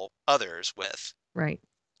control others with. Right.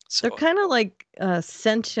 So they're kind of like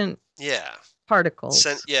sentient particles.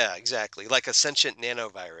 Yeah, exactly. Like a sentient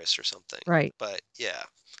nanovirus or something. Right. But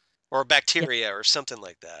or bacteria or something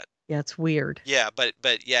like that. Yeah, it's weird. Yeah, but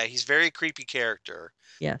he's a very creepy character.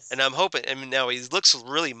 Yes. And I'm hoping, now he looks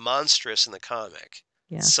really monstrous in the comic.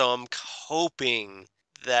 Yeah. So I'm hoping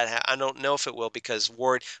that I don't know if it will, because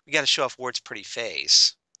Ward, we got to show off Ward's pretty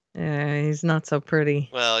face. He's not so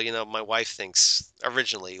pretty. Well, my wife thinks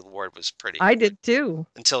originally Ward was pretty. I did too.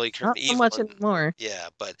 Until he turned not evil. Not so much anymore. Yeah,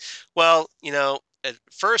 but well, at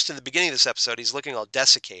first in the beginning of this episode, he's looking all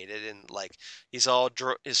desiccated and like he's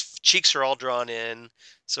his cheeks are all drawn in.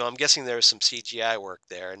 So I'm guessing there's some CGI work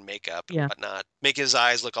there and makeup and whatnot, make his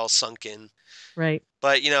eyes look all sunken. Right.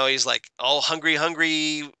 But he's like all hungry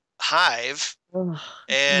hive.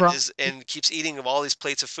 And Raw. and keeps eating of all these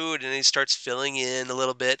plates of food, and he starts filling in a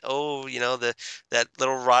little bit. Oh, that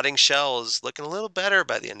little rotting shell is looking a little better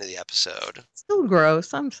by the end of the episode. Still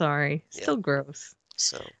gross. I'm sorry. Still gross.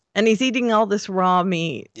 So. And he's eating all this raw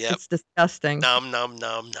meat. Yep. It's disgusting. Nom nom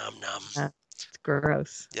nom nom nom. It's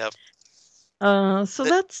gross. Yep. So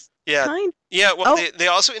that's kind. Yeah. Well, they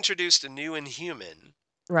also introduced a new Inhuman.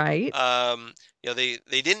 Right. They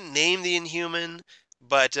didn't name the Inhuman.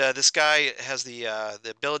 But this guy has the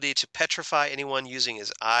ability to petrify anyone using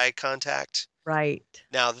his eye contact. Right.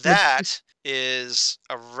 Now that is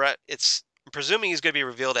it's I'm presuming he's going to be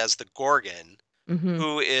revealed as the Gorgon,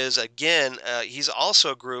 who is again he's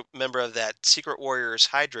also a member of that Secret Warriors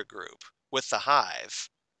Hydra group with the Hive.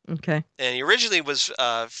 Okay. And he originally was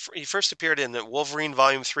he first appeared in Wolverine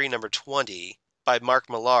Volume 3, number 20 by Mark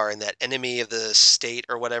Millar in that Enemy of the State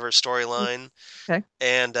or whatever storyline. Okay.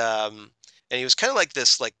 And he was kind of like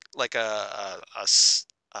this, like a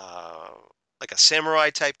samurai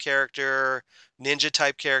type character, ninja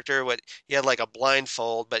type character. He had like a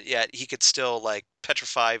blindfold, but yet he could still like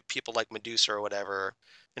petrify people like Medusa or whatever,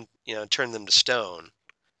 and turn them to stone.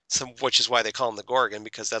 Which is why they call him the Gorgon,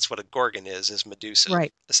 because that's what a Gorgon is Medusa,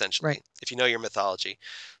 right? Essentially, right. If you know your mythology.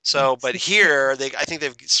 So, but here I think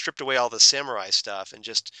they've stripped away all the samurai stuff and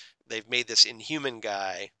they've made this Inhuman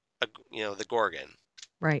guy, the Gorgon.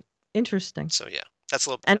 Right. Interesting. So yeah, that's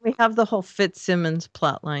a little. And we have the whole Fitzsimmons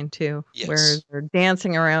plotline too, where they're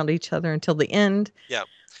dancing around each other until the end. Yeah.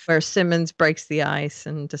 Where Simmons breaks the ice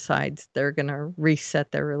and decides they're gonna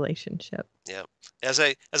reset their relationship. Yeah. As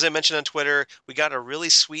I mentioned on Twitter, we got a really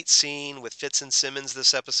sweet scene with Fitz and Simmons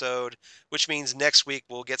this episode, which means next week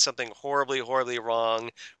we'll get something horribly, horribly wrong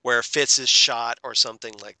where Fitz is shot or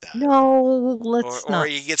something like that. No, let's not. Or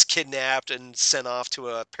he gets kidnapped and sent off to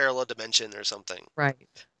a parallel dimension or something. Right.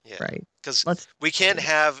 Yeah. Right. Because we can't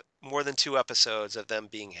have more than 2 episodes of them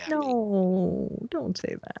being happy. No, don't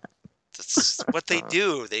say that. That's what they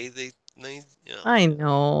do. They I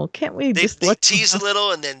know. Can't we they let tease a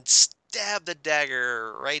little and then stab the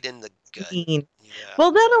dagger right in the gut. Yeah.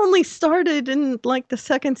 Well, that only started in like the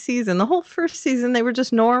 2nd season. The whole 1st season they were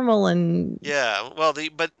just normal and well, there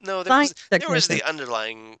was the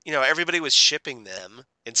underlying. Everybody was shipping them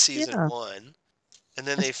in season 1, and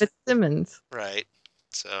then they Fitzsimmons. Right.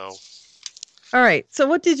 So. All right. So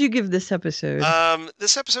what did you give this episode?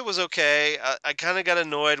 This episode was okay. I kind of got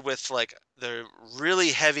annoyed with like the really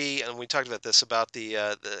heavy, and we talked about this about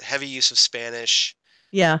the heavy use of Spanish.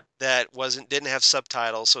 Yeah. That didn't have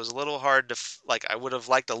subtitles, so it was a little hard to I would have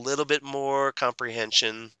liked a little bit more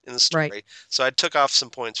comprehension in the story. Right. So I took off some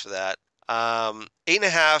points for that.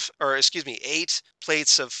 8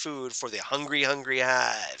 plates of food for the hungry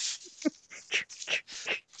Hive.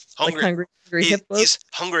 Hungry hippos? He's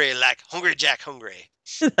hungry like Hungry Jack hungry.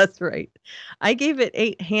 That's right. I gave it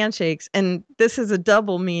 8 handshakes, and this is a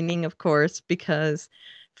double meaning, of course, because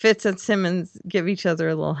Fitz and Simmons give each other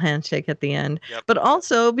a little handshake at the end, but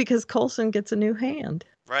also because Coulson gets a new hand.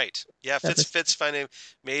 Right. Yeah. Fitz finally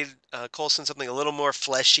made Coulson something a little more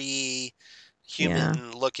fleshy,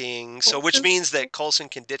 human looking. So, which means that Coulson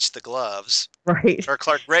can ditch the gloves. Right. Or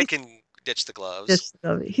Clark Gregg can ditch the gloves.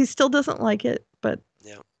 He still doesn't like it, but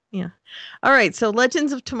yeah. All right. So,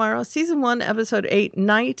 Legends of Tomorrow, Season 1, Episode 8,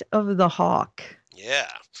 Night of the Hawk.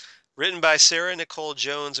 Yeah. Written by Sarah Nicole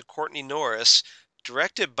Jones and Courtney Norris.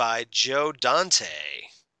 Directed by Joe Dante.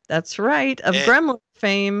 That's right. Of Gremlins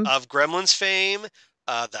fame.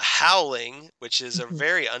 The Howling, which is a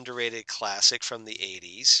very underrated classic from the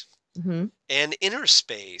 80s. Mm-hmm. And Inner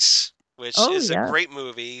Space, which is a great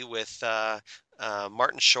movie with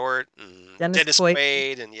Martin Short and Dennis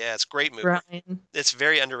Quaid. And it's a great movie. Brian. It's a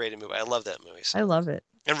very underrated movie. I love that movie. So. I love it.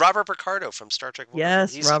 And Robert Picardo from Star Trek.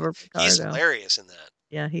 Yes, Robert Picardo. He's hilarious in that.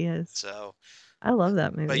 Yeah, he is. So... I love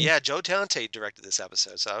that movie. But yeah, Joe Dante directed this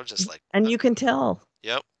episode, so I was just like, and you can tell.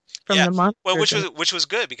 Yep. From the monsters. Well, which was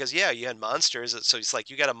good because you had monsters, so it's like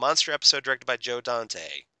you got a monster episode directed by Joe Dante.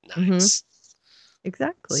 Nice. Mm-hmm.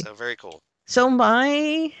 Exactly. So very cool. So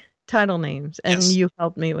my title names, and you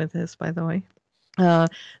helped me with this, by the way.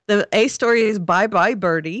 The A story is Bye Bye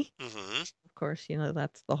Birdie. Mm-hmm. Of course,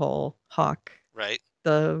 that's the whole hawk. Right.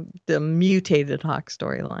 The mutated hawk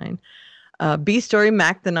storyline. B story,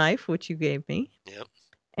 Mac the Knife, which you gave me. Yep.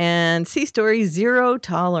 And C story, Zero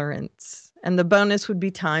Tolerance. And the bonus would be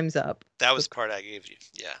Time's Up. That was the part I gave you.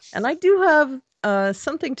 Yeah. And I do have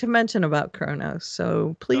something to mention about Kronos,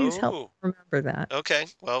 so please help Oh, remember that. okay.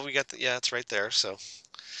 Well, we got yeah, it's right there. So,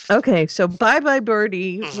 Okay, so Bye Bye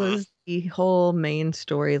Birdie mhm. was the whole main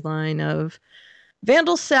storyline of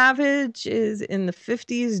Vandal Savage is in the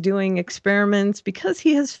 50s doing experiments because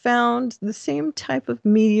he has found the same type of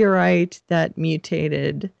meteorite that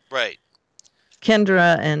mutated Right.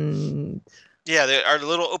 Kendra and Yeah, our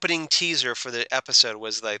little opening teaser for the episode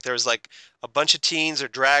was like there was like a bunch of teens are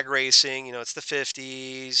drag racing. You know, it's the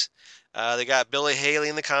 50s. They got Billy Haley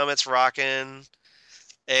in the comments rocking,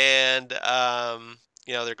 and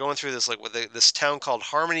you know they're going through this like this town called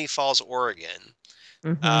Harmony Falls, Oregon.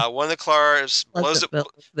 mhm, One of the cars blows it.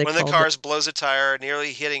 Pleasantville, as they One of the called it. cars blows a tire,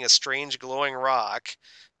 nearly hitting a strange glowing rock.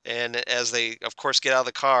 And as they, of course, get out of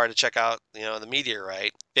the car to check out, you know, the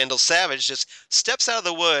meteorite, Vandal Savage just steps out of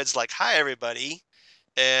the woods like, "Hi, everybody,"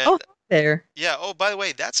 and Oh, there. yeah. Oh, by the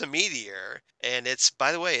way, that's a meteor, and it's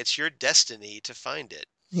by the way, it's your destiny to find it.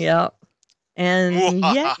 Yeah. And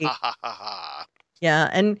yay. Mwahahaha. Yeah.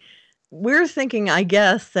 And we're thinking, I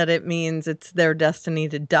guess, that it means it's their destiny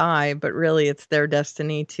to die, but really it's their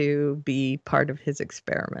destiny to be part of his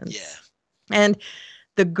experiments. Yeah, And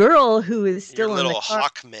the girl who is your still in the little car.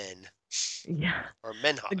 hawkmen Yeah. or The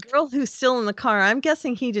menhawk, girl who's still in the car, I'm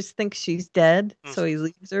guessing he just thinks she's dead, so he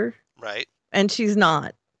leaves her. right? And she's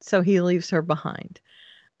not, so he leaves her behind.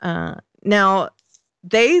 Now,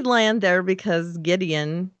 they land there because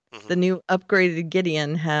Gideon, the Mhm. new upgraded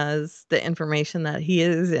Gideon, has the information that he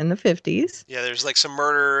is in the 50s. Yeah, there's like some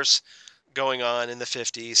murders going on in the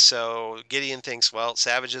 50s, so Gideon thinks, well,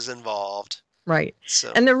 Savage is involved. Right.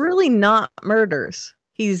 So, And they're really not murders.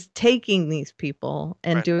 He's taking these people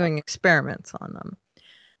and Right. doing experiments on them.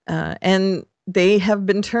 And they have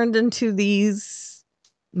been turned into these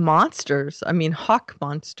monsters. I mean, hawk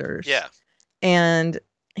monsters. yeah. And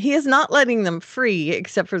he is not letting them free,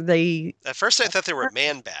 except for At first I thought they were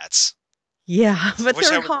man bats, yeah, but which I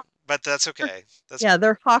they're would, hawk. but that's okay. That's Yeah,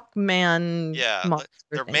 they're Hawkman yeah, monster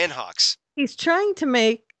they're thing. manhawks. He's trying to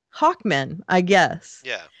make Hawkmen, I guess,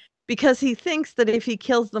 Yeah, because he thinks that if he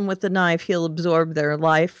kills them with the knife, he'll absorb their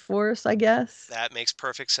life force, I guess. that makes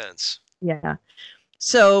perfect sense. Yeah.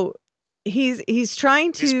 So he's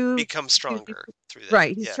trying He's to become stronger through that.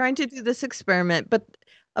 right. He's Yeah, trying to do this experiment, but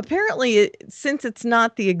apparently, since it's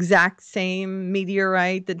not the exact same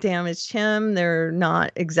meteorite that damaged him, they're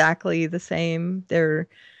not exactly the same. They're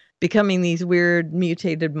becoming these weird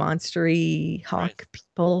mutated monstery hawk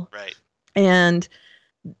people. right. And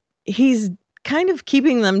he's kind of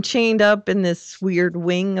keeping them chained up in this weird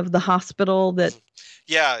wing of the hospital that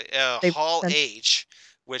Yeah, they've Hall sent- H,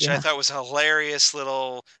 which I Yeah. thought was a hilarious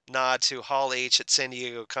little nod to Hall H at San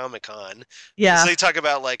Diego Comic-Con. yeah, So they talk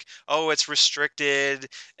about like, oh, it's restricted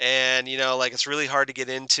and you know, like it's really hard to get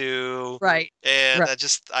into. right. And Right.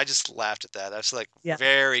 I just laughed at that. I was like, Yeah.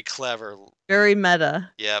 very clever. Very meta.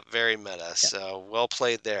 Yeah, very meta. So well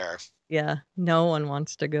played there. Yeah. No one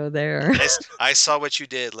wants to go there. I saw what you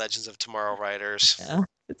did, Legends of Tomorrow writers. Yeah.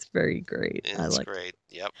 It's very great. I It's like great.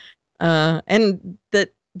 Yep. and that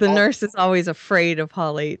the All- nurse is always afraid of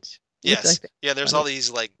Hall H. which I Yes. think Yeah, there's funny. all these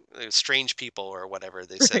like strange people or whatever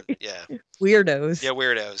they said. Right. Yeah. Weirdos. Yeah,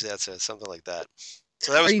 weirdos. That's it. Something like that.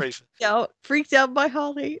 So that was Are you pretty freaked out by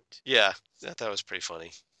Hall H? yeah, that was pretty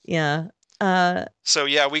funny. Yeah. So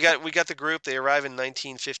yeah, we got the group. They arrive in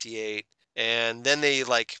 1958 and then they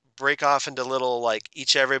like break off into little like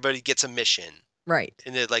everybody gets a mission. Right.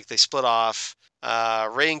 And they split off.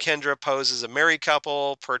 Ray and Kendra pose as a married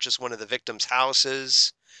couple, purchase one of the victims'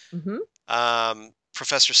 houses. Mm-hmm.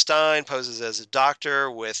 Professor Stein poses as a doctor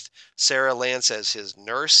with Sarah Lance as his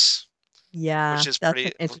nurse. Yeah. Which is that's pretty-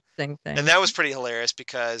 an interesting thing. And that was pretty hilarious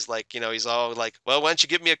because like, you know, he's all like, well, why don't you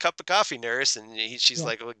give me a cup of coffee, nurse? And she's Yeah.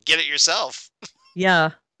 like, well, get it yourself.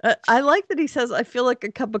 Yeah. I like that he says, I feel like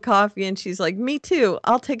a cup of coffee. And she's like, me too.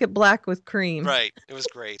 I'll take it black with cream. Right. It was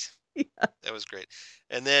great. Yeah. That was great.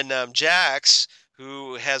 And then Jax,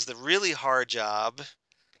 who has the really hard job.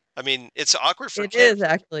 I mean, it's awkward for It Ken- is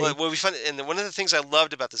actually. Well, we find, and one of the things I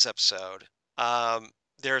loved about this episode,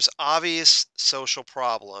 there's obvious social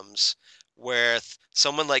problems with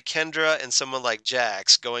someone like Kendra and someone like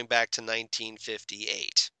Jax going back to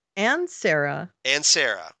 1958. And Sarah. And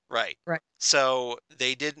Sarah, right. Right. So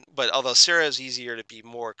they didn't, but although Sarah is easier to be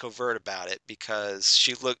more covert about it because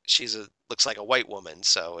looks like a white woman,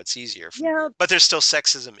 so it's easier. Yeah. But there's still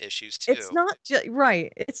sexism issues too. It's not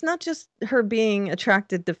right. It's not just her being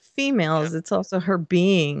attracted to females. Yeah. It's also her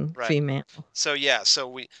being Right. female. So yeah, so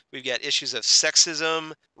we've got issues of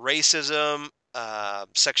sexism, racism,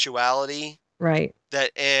 sexuality, Right.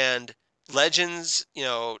 and Legends, you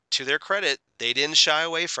know, to their credit, they didn't shy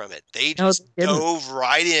away from it. They No, just they didn't. dove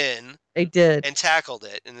right in They did. and tackled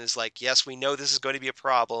it, and is like, yes, we know this is going to be a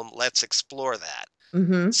problem. Let's explore that.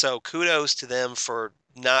 Mm-hmm. So kudos to them for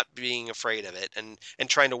not being afraid of it and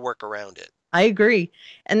trying to work around it. I agree.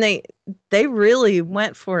 And they really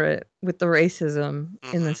went for it with the racism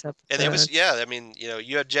in this episode. And it was, yeah, I mean, you know,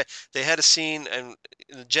 you had they had a scene, and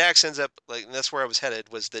Jax ends up, like, and that's where I was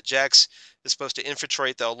headed, was that Jax is supposed to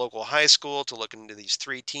infiltrate the local high school to look into these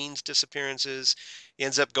 3 teens' disappearances. He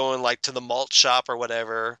ends up going, like, to the malt shop or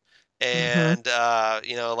whatever. And,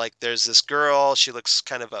 you know, like, there's this girl, she looks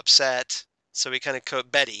kind of upset. So he kind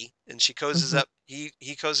of Betty, and she cozies up. He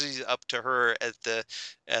cozies up to her at the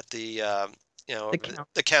you know,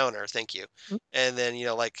 the counter. Thank you. And then, you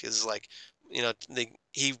know, like, is like, you know,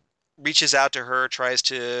 he reaches out to her, tries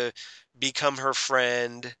to become her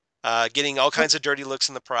friend, getting all kinds of dirty looks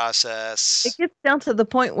in the process. It gets down to the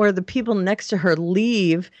point where the people next to her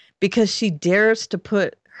leave because she dares to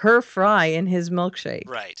put her fry in his milkshake.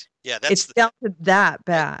 Right. Yeah, it's down to that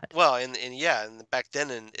bad. Well, and yeah, and back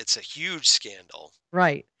then, it's a huge scandal.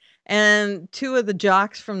 Right. And 2 of the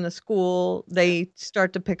jocks from the school, they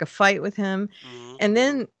start to pick a fight with him. And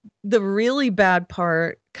then the really bad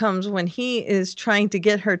part comes when he is trying to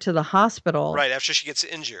get her to the hospital. Right, after she gets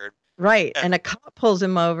injured. Right. And a cop pulls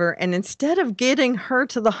him over, and instead of getting her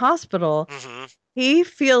to the hospital, he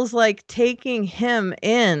feels like taking him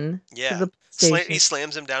in to the station. He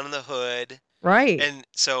slams him down in the hood. Right. And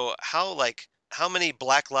so how many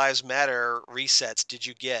Black Lives Matter resets did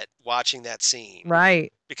you get watching that scene?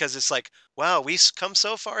 Right. Because it's like, wow, we've come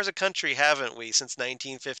so far as a country, haven't we, since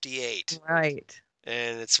 1958? Right.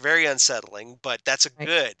 And it's very unsettling, but that's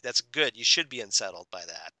good. That's good. You should be unsettled by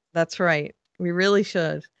that. That's right. We really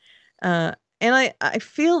should. And I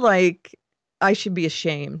feel like I should be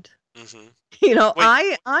ashamed. You know,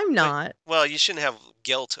 I'm not. Well, you shouldn't have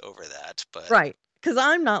guilt over that, but right. Because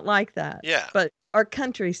I'm not like that. Yeah. But our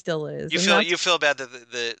country still is. You feel bad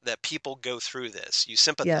that people go through this. You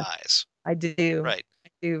sympathize. Yes, I do. Right. I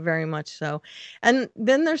do very much so. And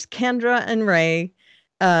then there's Kendra and Ray,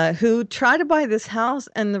 who try to buy this house,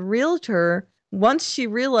 and the realtor, once she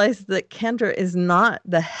realized that Kendra is not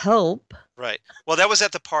the help. Right. Well, that was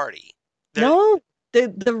at the party. No.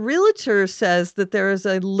 The realtor says that there is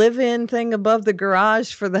a live-in thing above the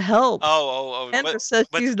garage for the help. Kendra says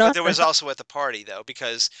she's not. But there was also at the party, though,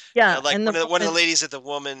 because like and one of the ladies at the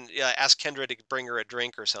woman asked Kendra to bring her a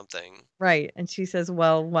drink or something. Right, and she says,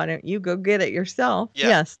 "Well, why don't you go get it yourself?" Yeah.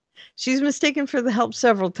 Yes, she's mistaken for the help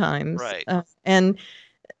several times. Right, and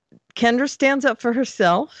Kendra stands up for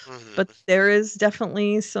herself, but there is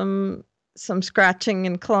definitely some scratching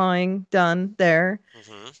and clawing done there.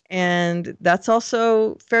 And that's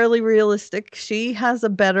also fairly realistic. She has a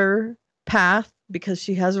better path because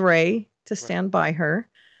she has Ray to stand by her.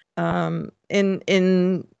 And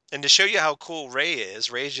to show you how cool Ray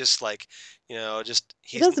is, Ray's just like, you know,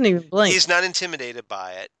 he doesn't even blink. He's not intimidated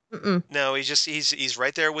by it. No, he's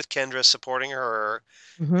right there with Kendra, supporting her,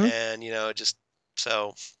 and you know, just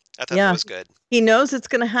so I thought that was good. He knows it's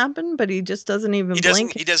going to happen, but he just doesn't even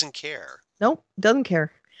blink. He doesn't care. Nope, doesn't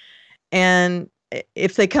care. And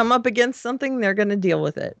if they come up against something, they're going to deal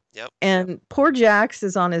with it. Yep. And poor Jax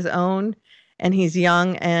is on his own, and he's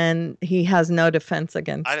young, and he has no defense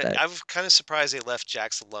against it. I'm kind of surprised they left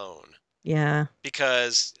Jax alone. Yeah.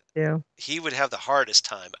 Because he would have the hardest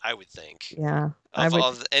time, I would think. Yeah. And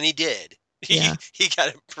he did. He got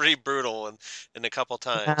it pretty brutal in a couple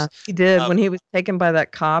times. Yeah, he did. When he was taken by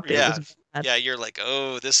that cop. Yeah. It was bad. Yeah, you're like,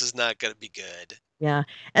 oh, this is not going to be good. Yeah.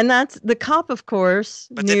 And that's the cop, of course,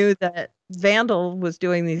 knew that Vandal was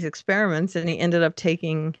doing these experiments, and he ended up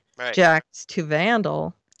taking Jax to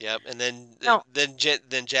Vandal. Yep. And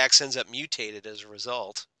then Jax ends up mutated as a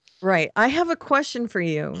result. Right. I have a question for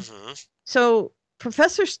you. So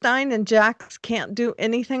Professor Stein and Jax can't do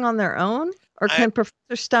anything on their own? Or can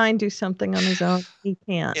Professor Stein do something on his own? He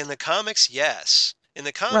can't. In the comics, yes. In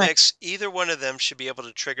the comics, either one of them should be able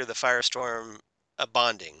to trigger the Firestorm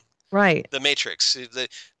bonding. Right. The Matrix.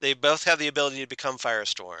 They both have the ability to become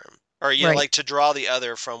Firestorm. Or, you know, like to draw the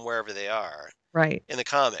other from wherever they are. Right. In the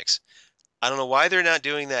comics. I don't know why they're not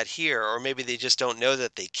doing that here, or maybe they just don't know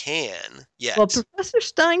that they can yet. Well, Professor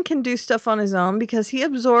Stein can do stuff on his own because he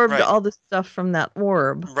absorbed all the stuff from that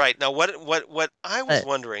orb. Right. Now, what I was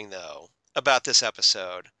wondering, though, about this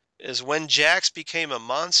episode is when Jax became a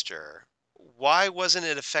monster, why wasn't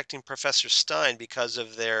it affecting Professor Stein because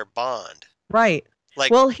of their bond? Right.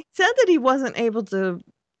 Well, he said that he wasn't able to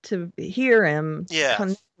hear him,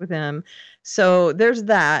 connect with him. So there's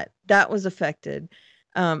that. That was affected.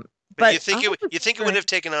 But you think it would have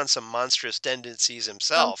taken on some monstrous tendencies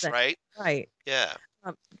himself, right? Right. Yeah.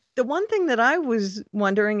 the one thing that I was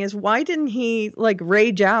wondering is why didn't he like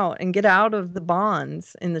rage out and get out of the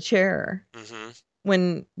bonds in the chair Mm-hmm.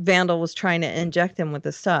 when Vandal was trying to inject him with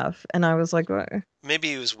the stuff? And I was like, "What? Maybe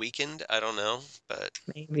he was weakened. I don't know, but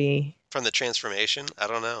Maybe." from the transformation, I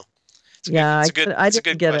don't know. Yeah, I It's a didn't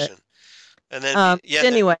good get it. question. And then yeah, But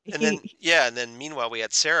anyway, and then meanwhile we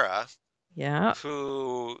had Sarah, yeah,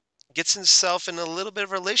 who gets himself in a little bit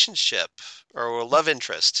of a relationship or a love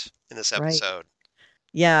interest in this right. episode.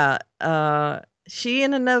 Yeah, she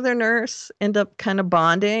and another nurse end up kind of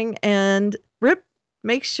bonding, and Rip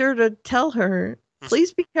makes sure to tell her,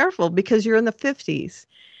 please be careful because you're in the 50s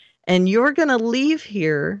and you're going to leave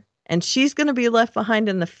here and she's going to be left behind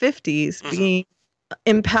in the 50s being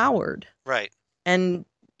empowered. Right. And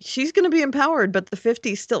she's going to be empowered, but the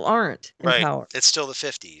 50s still aren't empowered. It's still the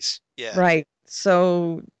 50s. Yeah. Right.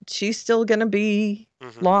 So she's still going to be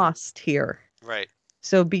lost here. Right.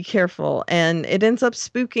 So be careful. And it ends up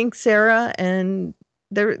spooking Sarah, and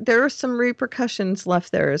there are some repercussions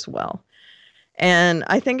left there as well. And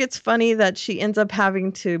I think it's funny that she ends up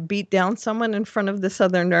having to beat down someone in front of this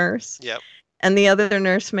other nurse. Yep. And the other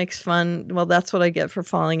nurse makes fun. Well, that's what I get for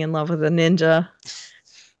falling in love with a ninja.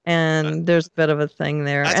 And there's a bit of a thing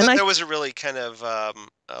there. I thought that was a really kind of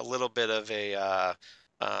a little bit of a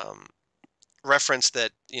reference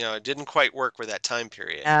that, it didn't quite work with that time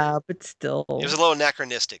period. Yeah, but still. It was a little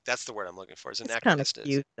anachronistic. That's the word I'm looking for. It's anachronistic. Kind of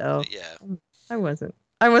cute, though. But yeah. I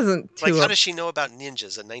wasn't too. Like, how does she know about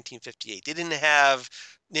ninjas in 1958? They didn't have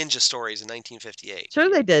ninja stories in 1958.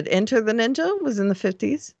 Sure they did. Enter the Ninja was in the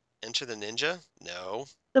 50s. Enter the Ninja? No.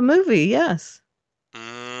 The movie, yes.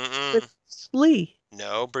 Mm-mm. With Lee.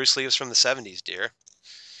 No, Bruce Lee was from the 70s, dear.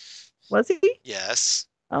 Was he? Yes.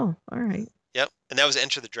 Oh, all right. Yep. And that was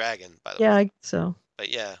Enter the Dragon, by the way. Yeah, I guess so. But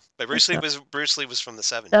yeah. But Bruce Lee was from the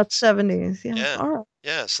 70s. That's 70s, yeah. Yeah. All right.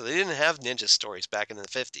 Yeah, so they didn't have ninja stories back in the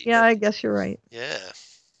 50s. Yeah, I guess you're right. Yeah.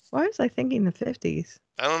 Why was I thinking the 50s?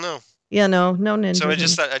 I don't know. Yeah, no ninjas. So I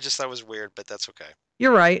just thought it was weird, but that's okay.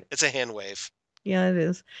 You're right. It's a hand wave. Yeah, it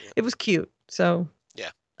is. Yeah. It was cute. So yeah.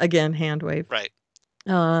 Again, hand wave. Right.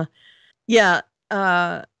 Yeah.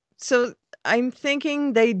 So I'm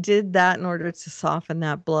thinking they did that in order to soften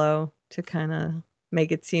that blow, to kind of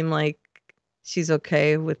make it seem like she's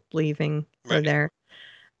okay with leaving her there.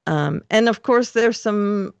 And of course, there's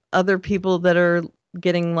some other people that are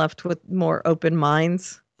getting left with more open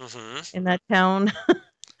minds in that town.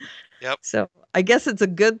 Yep. So I guess it's a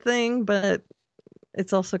good thing, but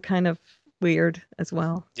it's also kind of weird as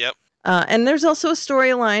well. Yep. And there's also a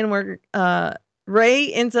storyline where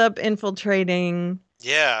Ray ends up infiltrating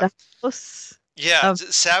the house. Yeah,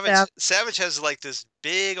 Savage has like this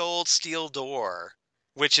big old steel door,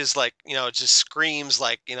 which is like, it just screams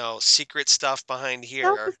like, secret stuff behind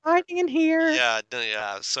here. Hiding in here. Yeah.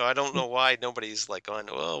 So I don't know why nobody's like going,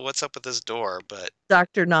 well, what's up with this door? But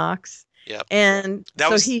Dr. Knox. Yeah. And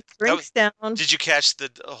he drinks down. Did you catch the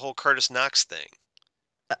whole Curtis Knox thing?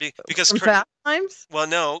 Because from Fast Times? Well,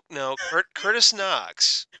 no. Curtis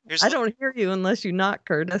Knox. I don't hear you unless you knock,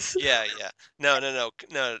 Curtis. Yeah. No.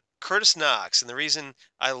 Curtis Knox, and the reason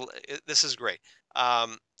this is great.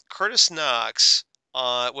 Curtis Knox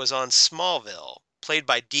was on Smallville, played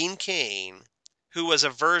by Dean Cain, who was a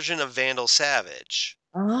version of Vandal Savage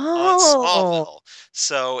on Smallville.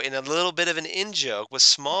 So, in a little bit of an in-joke with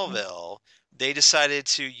Smallville, they decided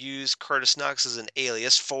to use Curtis Knox as an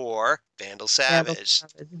alias for Vandal Savage.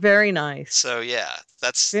 Very nice. So yeah,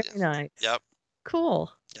 that's very nice. Yep.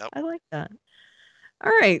 Cool. Yep. I like that.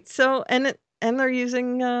 All right. So and they're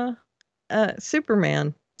using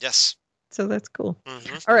Superman. Yes. So that's cool.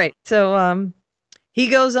 All right. So he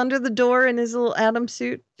goes under the door in his little Atom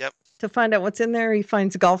suit. Yep. To find out what's in there, he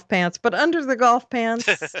finds golf pants, but under the golf pants,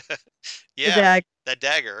 that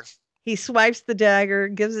dagger. He swipes the dagger,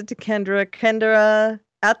 gives it to Kendra. Kendra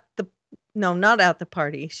not at the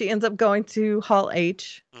party. She ends up going to Hall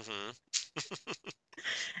H.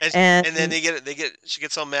 and then she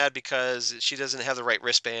gets all mad because she doesn't have the right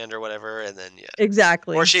wristband or whatever, and then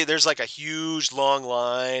exactly. Or there's like a huge long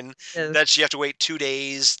line that she have to wait 2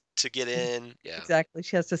 days to get in. Yeah, exactly.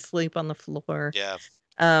 She has to sleep on the floor. Yeah.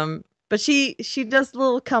 But she does a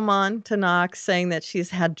little come on to Knox, saying that she's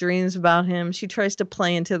had dreams about him. She tries to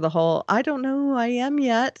play into the whole "I don't know who I am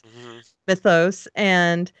yet" mythos,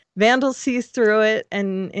 and Vandal sees through it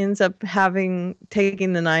and ends up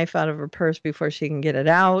taking the knife out of her purse before she can get it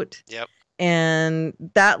out. Yep. And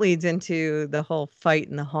that leads into the whole fight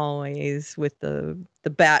in the hallways with the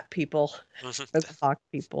bat people, the hawk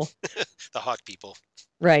people. The hawk people.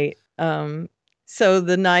 Right. So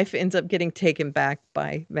the knife ends up getting taken back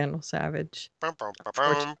by Vandal Savage.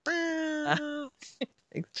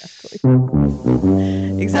 Exactly.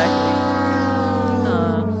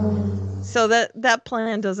 So that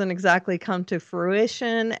plan doesn't exactly come to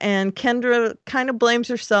fruition, and Kendra kind of blames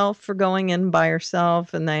herself for going in by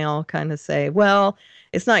herself, and they all kind of say, well,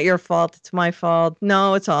 it's not your fault, it's my fault.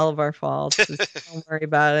 No, it's all of our faults. Don't worry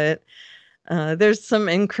about it. There's some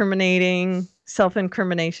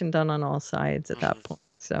self-incrimination done on all sides at that point.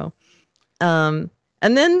 So, and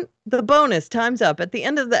then the bonus, time's up at the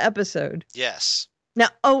end of the episode. Yes. Now,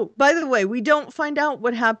 oh, by the way, we don't find out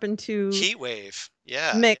what happened to Heatwave.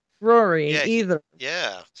 Yeah. Mick Rory Yeah, either.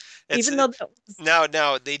 Yeah. Even though that was...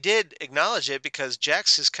 Now they did acknowledge it because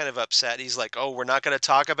Jax is kind of upset. He's like, "Oh, we're not going to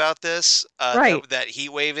talk about this. Right. That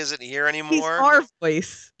Heatwave isn't here anymore." He's our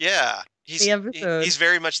voice. Yeah. He's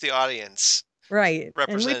very much the audience. Right.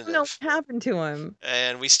 Representative. And we don't know what happened to him.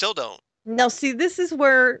 And we still don't. Now, see, this is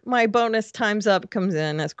where my bonus time's up comes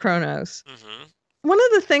in as Kronos. Mm-hmm. One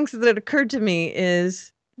of the things that occurred to me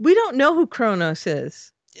is we don't know who Kronos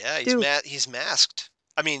is. Yeah, he's masked.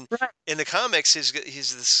 I mean, right. In the comics, he's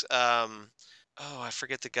this. I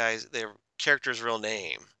forget their character's real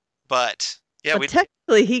name, but yeah, but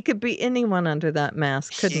technically he could be anyone under that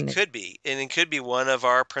mask, couldn't he? He could be, and it could be one of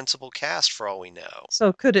our principal cast for all we know.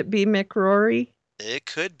 So could it be Mick Rory? It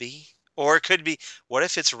could be, or it could be. What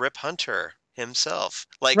if it's Rip Hunter himself,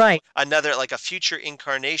 like another, like a future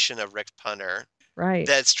incarnation of Rip Hunter, right?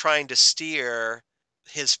 That's trying to steer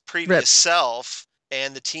his previous self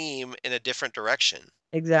and the team in a different direction.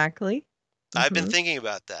 Exactly. I've been thinking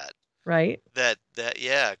about that. Right. That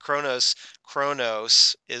yeah, Kronos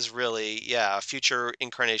is really a future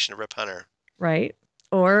incarnation of Rip Hunter. Right.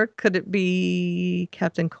 Or could it be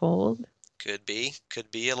Captain Cold? Could be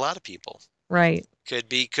a lot of people. Right. Could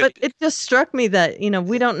be. But it just struck me that,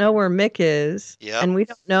 we don't know where Mick is. Yeah. And we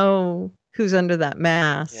don't know who's under that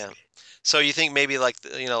mask. Yeah. So you think maybe like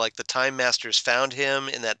the Time Masters found him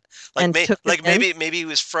in that, maybe he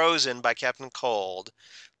was frozen by Captain Cold.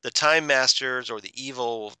 The Time Masters or the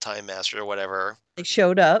evil Time Master or whatever. They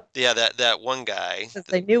showed up. Yeah, that one guy. Because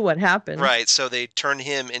they knew what happened. Right. So they turned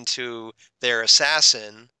him into their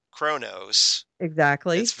assassin, Kronos.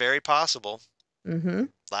 Exactly. It's very possible. Mm-hmm.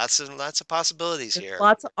 Lots of possibilities here.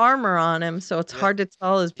 Lots of armor on him, so it's hard to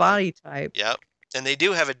tell his body type. Yep. And they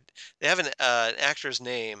do have an actor's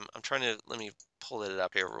name. Let me pull it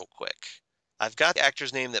up here real quick. I've got the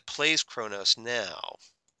actor's name that plays Kronos now.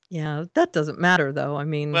 Yeah, that doesn't matter though. I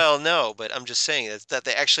mean, well, no, but I'm just saying that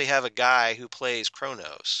they actually have a guy who plays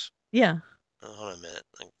Kronos. Yeah. Oh, hold on a minute.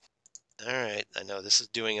 All right, I know this is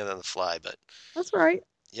doing it on the fly, but that's right.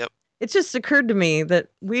 Yep. It just occurred to me that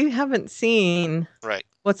we haven't seen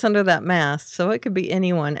what's under that mask, so it could be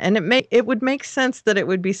anyone, and it would make sense that it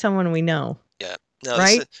would be someone we know. Yeah. No,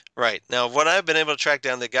 right? Right. Now, what I've been able to track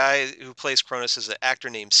down, the guy who plays Kronos is an actor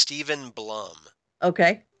named Stephen Blum.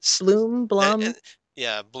 Okay. Blum?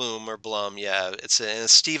 Yeah, Bloom or Blum. Yeah, it's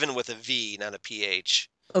Stephen with a V, not a PH.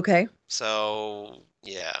 Okay. So,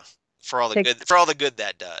 yeah, for all the good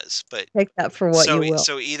that does. But take that for what you will.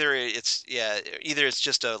 So either it's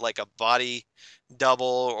just a body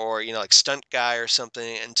double or like stunt guy or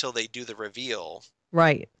something until they do the reveal.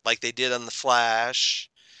 Right. Like they did on The Flash.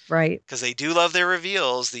 Right. Because they do love their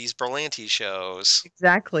reveals, these Berlanti shows.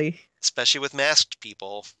 Exactly. Especially with masked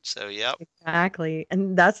people. So, yep. Exactly.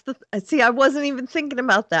 And that's I wasn't even thinking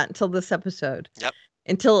about that until this episode. Yep.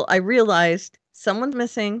 Until I realized someone's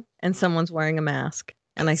missing and someone's wearing a mask.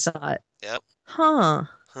 And I thought, yep. Huh.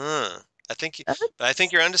 I think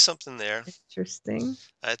you're onto something there. Interesting.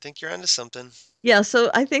 I think you're onto something. Yeah, so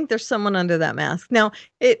I think there's someone under that mask. Now,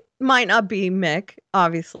 it might not be Mick.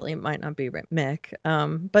 Obviously, it might not be Mick.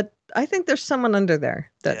 But I think there's someone under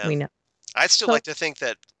there that we know. I'd still like to think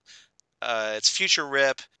that it's future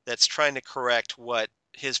Rip that's trying to correct what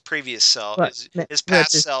his previous self, his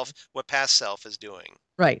past self, what past self is doing.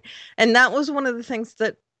 Right. And that was one of the things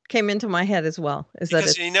that came into my head as well.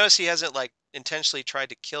 Because you notice he hasn't intentionally tried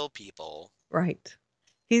to kill people. Right.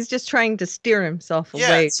 He's just trying to steer himself away.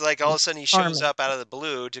 Yeah, it's like all of a sudden he shows up out of the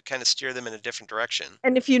blue to kind of steer them in a different direction.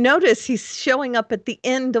 And if you notice, he's showing up at the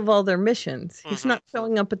end of all their missions. He's not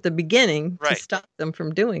showing up at the beginning to stop them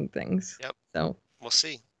from doing things. Yep. So we'll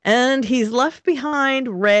see. And he's left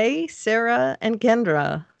behind Ray, Sarah, and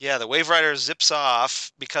Kendra. Yeah, the Wave Rider zips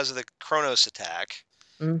off because of the Kronos attack.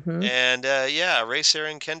 Mm-hmm. And Ray, Sarah,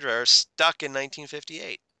 and Kendra are stuck in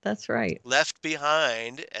 1958. That's right. Left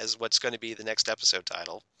behind as what's going to be the next episode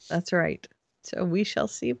title. That's right. So we shall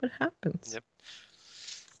see what happens. Yep.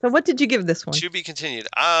 So what did you give this one? To be continued.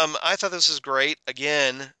 I thought this was great.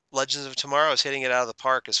 Again, Legends of Tomorrow is hitting it out of the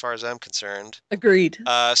park as far as I'm concerned. Agreed.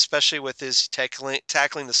 Especially with his tackling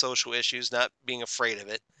the social issues, not being afraid of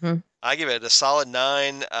it. Mm-hmm. I give it a solid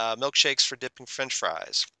 9. Milkshakes for dipping French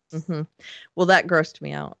fries. Mm-hmm. Well, that grossed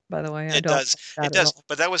me out, by the way. It does. It does. All.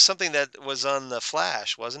 But that was something that was on the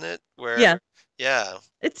Flash, wasn't it? Where? Yeah. Yeah.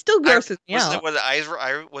 It still grosses me wasn't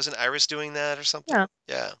out. Wasn't Iris doing that or something? Yeah.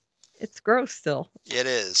 Yeah. It's gross still. It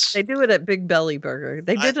is. They do it at Big Belly Burger.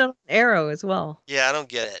 They did it on Arrow as well. Yeah, I don't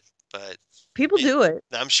get it, but people do it.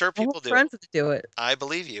 I'm sure people do. Friends do it. I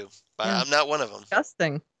believe you, but I'm not one of them.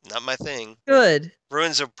 Disgusting. Not my thing. Good.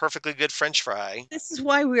 Ruins a perfectly good French fry. This is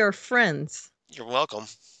why we are friends. You're welcome.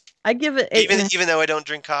 I give it 8. Even though I don't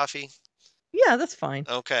drink coffee. Yeah, that's fine.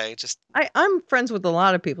 Okay, I'm friends with a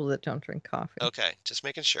lot of people that don't drink coffee. Okay, just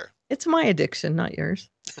making sure. It's my addiction, not yours.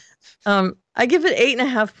 I give it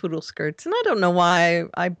 8.5 poodle skirts, and I don't know why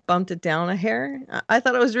I bumped it down a hair. I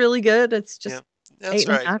thought it was really good. It's just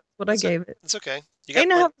 8.5 what I gave it. It's okay.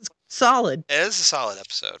 8.5 is solid. It is a solid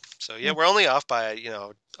episode. So yeah, we're only off by a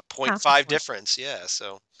 0.5 difference. Yeah,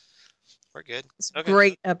 so we're good. It's a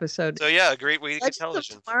great episode. So yeah, a great week of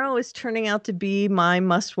television. Tomorrow is turning out to be my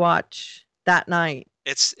must-watch that night.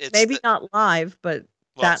 It's maybe not live, but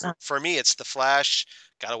that night. For me, it's The Flash.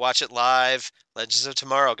 Got to watch it live. Legends of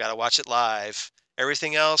Tomorrow. Got to watch it live.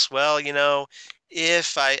 Everything else, well,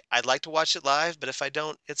 if I'd like to watch it live, but if I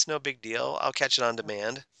don't, it's no big deal. I'll catch it on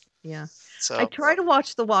demand. Yeah. So I try to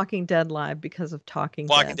watch The Walking Dead live because of Talking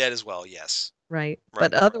Dead. Walking Dead as well, yes. Right.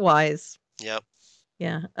 But otherwise. Yep.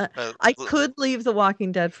 Yeah. I could leave The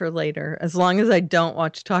Walking Dead for later as long as I don't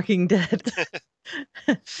watch Talking Dead.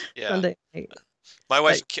 Yeah. Sunday night.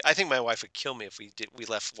 I think my wife would kill me if we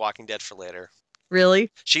left Walking Dead for later.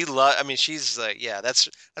 Really? She's like, yeah, that's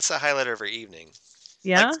the highlight of her evening.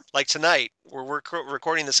 Yeah. Like tonight, we're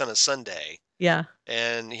recording this on a Sunday. Yeah.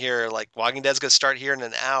 And here, like, Walking Dead's gonna start here in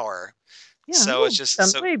an hour. Yeah. So it's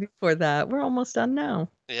just way before that. We're almost done now.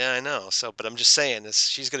 Yeah, I know. So, but I'm just saying,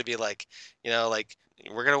 she's gonna be like, like,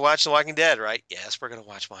 we're gonna watch The Walking Dead, right? Yes, we're gonna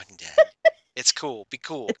watch Walking Dead. It's cool. Be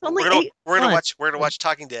cool. It's only we're gonna watch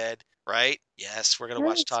Talking Dead, right? Yes, we're gonna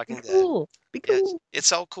watch Talking Dead. Cool. Be cool. Yeah,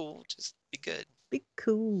 it's all cool. Just be good. Be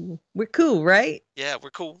cool. We're cool, right? Yeah, we're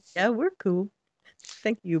cool. Yeah, we're cool.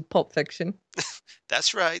 Thank you, Pulp Fiction.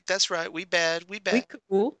 That's right. That's right. We bad. We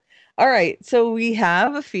cool. All right. So we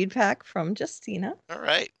have a feedback from Justina. All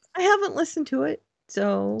right. I haven't listened to it,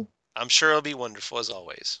 so I'm sure it'll be wonderful as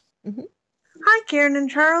always. Mm-hmm. Hi, Karen and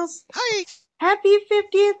Charles. Hi. Happy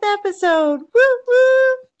 50th episode. Woo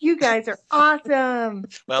woo. You guys are awesome.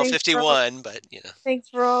 Well, 51, but Thanks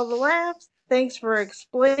for all the laughs. Thanks for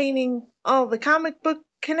explaining all the comic book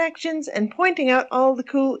connections and pointing out all the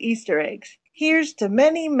cool Easter eggs. Here's to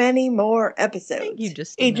many, many more episodes. Thank you,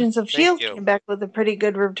 Justina. Agents of S.H.I.E.L.D. came back with a pretty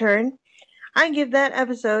good return. I give that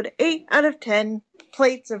episode 8 out of 10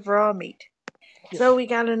 plates of raw meat. So we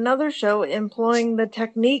got another show employing the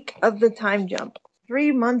technique of the time jump.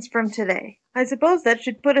 3 months from today. I suppose that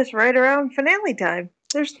should put us right around finale time.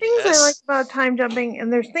 There's things I like about time jumping,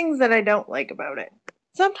 and there's things that I don't like about it.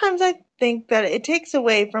 Sometimes I think that it takes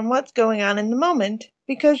away from what's going on in the moment,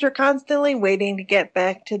 because you're constantly waiting to get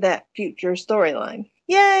back to that future storyline.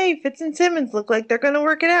 Yay! Fitz and Simmons look like they're going to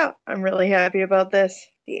work it out. I'm really happy about this.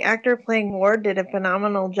 The actor playing Ward did a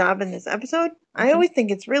phenomenal job in this episode. I always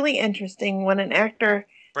think it's really interesting when an actor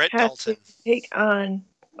has to take on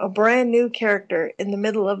a brand new character in the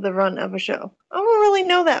middle of the run of a show. I don't really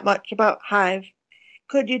know that much about Hive.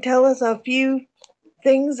 Could you tell us a few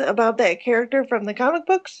things about that character from the comic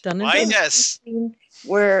books? Why, yes.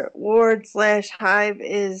 Where Ward/Hive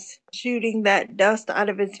is shooting that dust out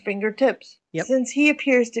of his fingertips. Yep. Since he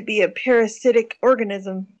appears to be a parasitic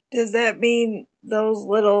organism, does that mean those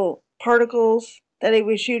little particles that he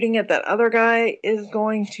was shooting at that other guy is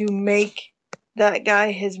going to make that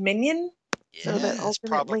guy his minion? Yes, so that ultimately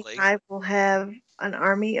probably. Hive will have an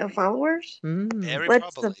army of followers? Very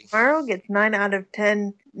Let's probably. Tomorrow gets 9 out of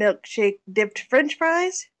 10 milkshake dipped French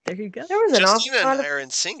fries. There you go. There was an Justina awful lot and I of are in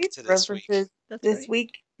sync to this week. references this right.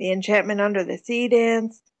 week. The enchantment under the sea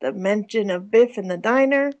dance, the mention of Biff in the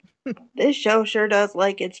diner. This show sure does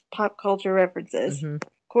like its pop culture references. Mm-hmm.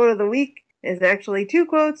 Quote of the week is actually 2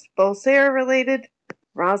 quotes, both Sarah related.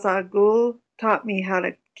 Ra's al Ghul taught me how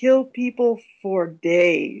to kill people for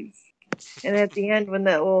days. And at the end, when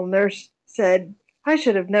that little nurse said, I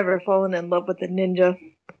should have never fallen in love with a ninja,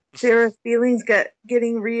 Sarah's feelings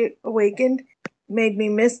getting reawakened made me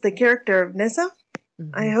miss the character of Nyssa.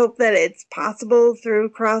 Mm-hmm. I hope that it's possible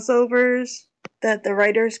through crossovers that the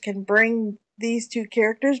writers can bring these 2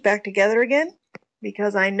 characters back together again,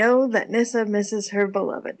 because I know that Nyssa misses her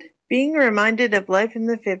beloved. Being reminded of life in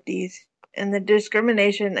the 50s and the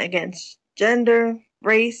discrimination against gender,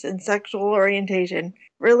 race, and sexual orientation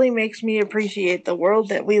really makes me appreciate the world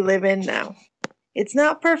that we live in now. It's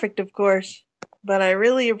not perfect, of course, but I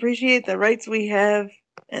really appreciate the rights we have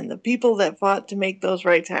and the people that fought to make those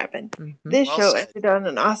rights happen. This Well show said. ended on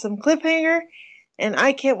an awesome cliffhanger, and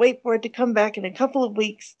I can't wait for it to come back in a couple of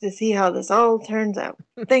weeks to see how this all turns out.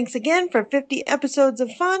 Thanks again for 50 episodes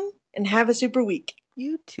of fun, and have a super week.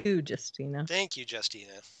 You too, Justina. Thank you,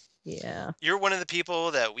 Justina. Yeah, You're one of the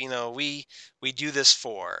people that we do this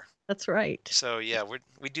for. that's right. So yeah, we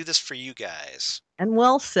do this for you guys. And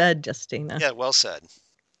well said, Justina. Yeah, well said.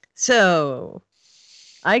 So,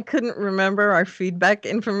 I couldn't remember our feedback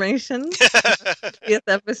information for the 50th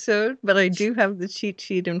episode, but I do have the cheat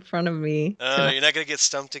sheet in front of me. You're not gonna get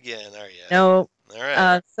stumped again, are you? No. All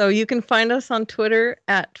right. So you can find us on Twitter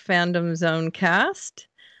at FandomZoneCast.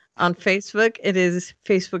 On Facebook, it is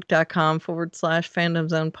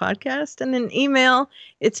facebook.com/FandomZonePodcast. And in email,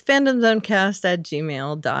 it's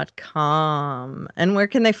fandomzonecast@gmail.com. And where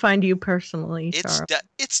can they find you personally, Charles?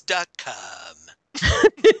 It's .com,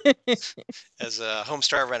 as a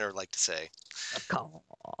Homestar Renner would like to say.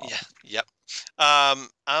 Yeah. Yep. I'm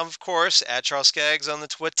of course at Charles Skaggs on the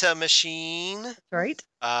Twitter machine. Right.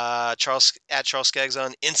 Charles Skaggs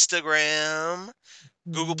on Instagram.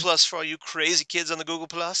 Google Plus for all you crazy kids on the Google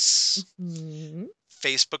Plus.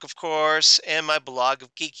 Facebook, of course, and my blog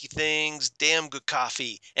of geeky things, Damn Good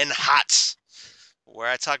Coffee, and Hot, where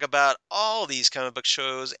I talk about all these comic book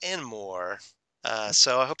shows and more.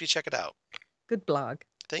 So I hope you check it out. Good blog.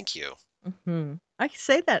 Thank you. I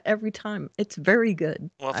say that every time. It's very good.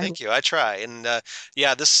 Well, thank you. I try. And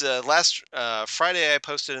this last Friday, I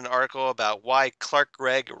posted an article about why Clark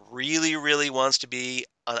Gregg really, really wants to be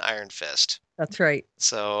on Iron Fist. That's right.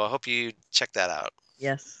 So I hope you check that out.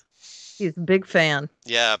 Yes. He's a big fan.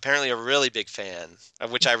 Yeah, apparently a really big fan,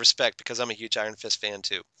 of which I respect because I'm a huge Iron Fist fan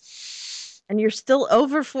too. And you're still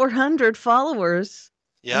over 400 followers.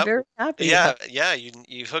 Yep. I'm very happy. Yeah,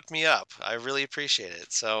 you hooked me up. I really appreciate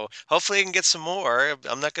it. So hopefully I can get some more.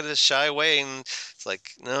 I'm not going to shy away and it's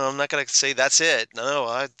like, no, I'm not going to say that's it. No,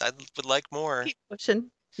 I would like more. Keep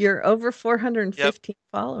pushing. You're over 415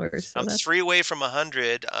 followers. So I'm 3 away from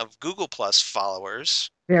 100 of Google Plus followers.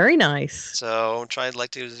 Very nice. So I'd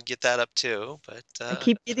like to get that up too. But I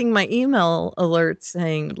keep getting my email alerts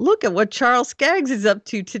saying, look at what Charles Skaggs is up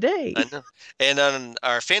to today. I know. And on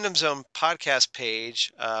our Fandom Zone podcast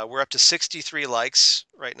page, we're up to 63 likes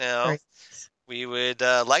right now. Right. We would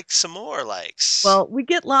like some more likes. Well, we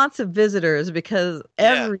get lots of visitors because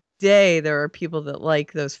every day there are people that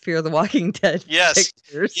like those Fear the Walking Dead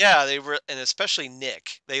pictures. Yeah, they were, and especially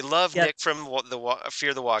Nick. They love Nick from the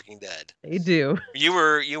Fear the Walking Dead. They do. You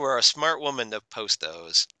were a smart woman to post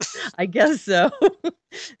those. I guess so.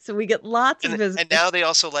 So we get lots of visitors. And now they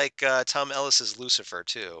also like Tom Ellis's Lucifer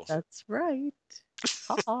too. That's right.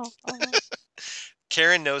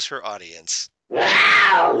 Karen knows her audience.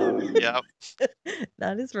 Yep.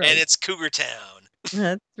 That is right. And it's Cougar Town.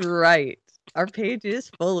 That's right. Our page is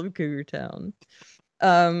full of Cougar Town.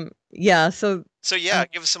 So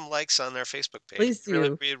give us some likes on our Facebook page. Please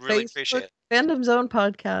do. We'd really appreciate it. Fandom Zone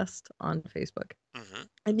Podcast on Facebook.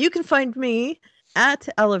 And you can find me at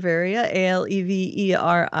Aleveria, Aleveria,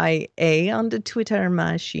 on the Twitter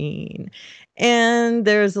machine. And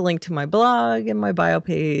there's a link to my blog and my bio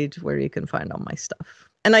page where you can find all my stuff.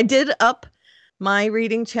 And I did up my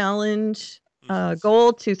reading challenge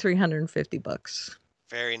goal to 350 books.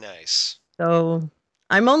 Very nice. So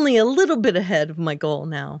I'm only a little bit ahead of my goal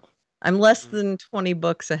now. I'm less than 20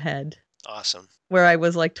 books ahead. Awesome. Where I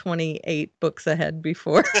was like 28 books ahead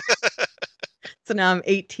before. So now I'm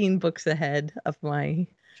 18 books ahead of my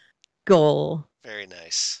goal. Very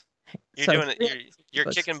nice. You're doing it. You're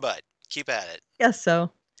kicking butt. Keep at it. Yes, so.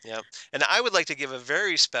 Yep. And I would like to give a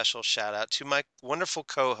very special shout out to my wonderful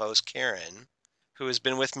co-host, Karen, who has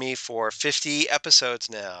been with me for 50 episodes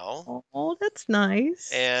now. Oh, that's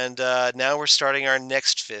nice. And now we're starting our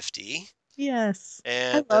next 50. Yes.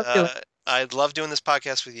 And I love doing this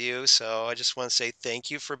podcast with you. So I just want to say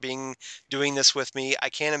thank you for doing this with me. I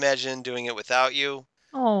can't imagine doing it without you.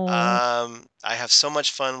 Oh. I have so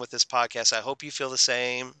much fun with this podcast. I hope you feel the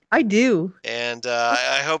same. I do. And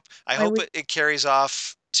I hope it carries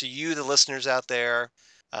off to you, the listeners out there.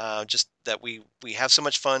 Just that we have so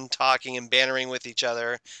much fun talking and bantering with each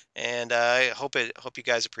other, and I hope you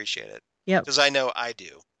guys appreciate it. Yeah, because I know I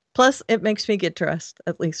do. Plus, it makes me get dressed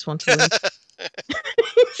at least once a week.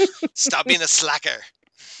 Stop being a slacker.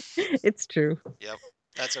 It's true. Yep,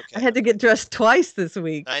 that's okay. I had to get dressed twice this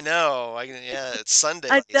week. I know. It's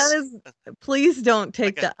Sunday. Please don't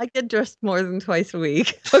take that. I get dressed more than twice a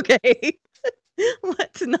week. Okay.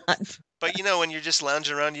 Let's not. But when you're just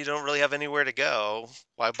lounging around, you don't really have anywhere to go.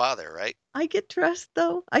 Why bother, right? I get dressed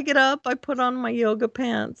though. I get up, I put on my yoga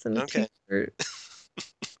pants and a Okay. t-shirt.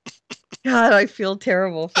 God, I feel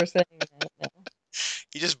terrible for saying that now.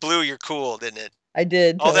 You just blew your cool, didn't it? I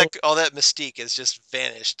did. All that mystique has just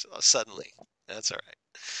vanished suddenly. That's all right.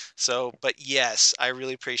 So, but yes, I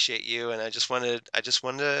really appreciate you, and I just wanted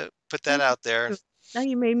to put that out there. Now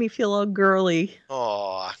you made me feel all girly.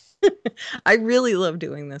 Aw. I really love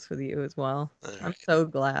doing this with you as well. All I'm right. so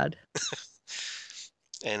glad.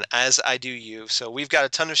 And as I do you. So we've got a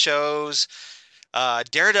ton of shows.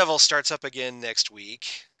 Daredevil starts up again next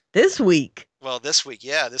week. This week. Well, this week,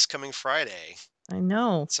 yeah, this coming Friday. I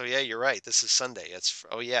know. So yeah, you're right. This is Sunday.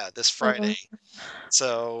 This Friday.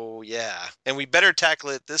 So yeah, and we better tackle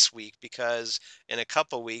it this week because in a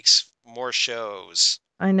couple weeks more shows.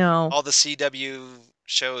 I know. All the CW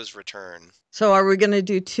shows return. So are we going to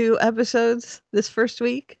do 2 episodes this first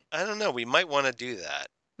week? I don't know. We might want to do that.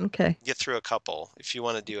 Okay. Get through a couple if you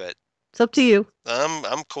want to do it. It's up to you.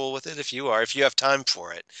 I'm cool with it if you are. If you have time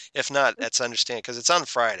for it. If not, that's understandable because it's on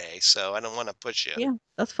Friday, so I don't want to push you. Yeah,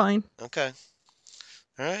 that's fine. Okay.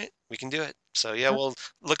 All right, we can do it. So yeah, we'll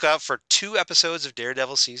look out for 2 episodes of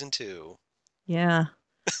Daredevil season 2. Yeah.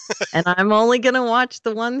 And I'm only going to watch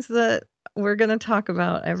the ones that we're going to talk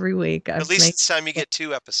about every week. At least it's time you get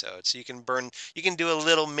 2 episodes so you can do a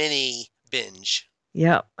little mini binge.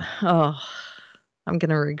 Yep. Oh, I'm going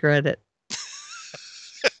to regret it.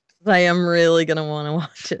 I am really going to want to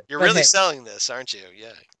watch it. You're really selling this, aren't you?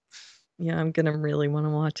 Yeah. Yeah, I'm going to really want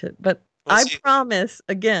to watch it. But We'll see. promise,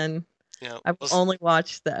 again, I will only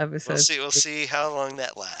watch the episodes. We'll see how long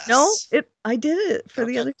that lasts. No, I did it for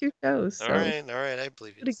the other 2 shows. So All right, I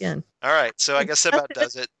believe you. do it again. All right, so I guess that about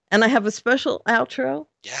does it. And I have a special outro.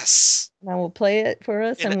 Yes. And I will play it for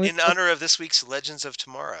us. In honor of this week's Legends of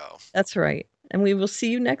Tomorrow. That's right. And we will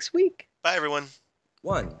see you next week. Bye, everyone.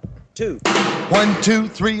 1, 2. 1, 2,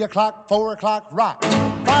 3 o'clock, 4 o'clock, rock.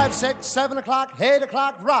 5, 6, 7 o'clock, 8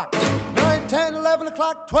 o'clock, rock. 9, 10, 11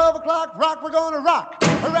 o'clock, 12 o'clock, rock. We're gonna rock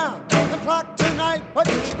around the clock tonight. Put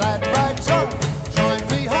your glad rags on. Join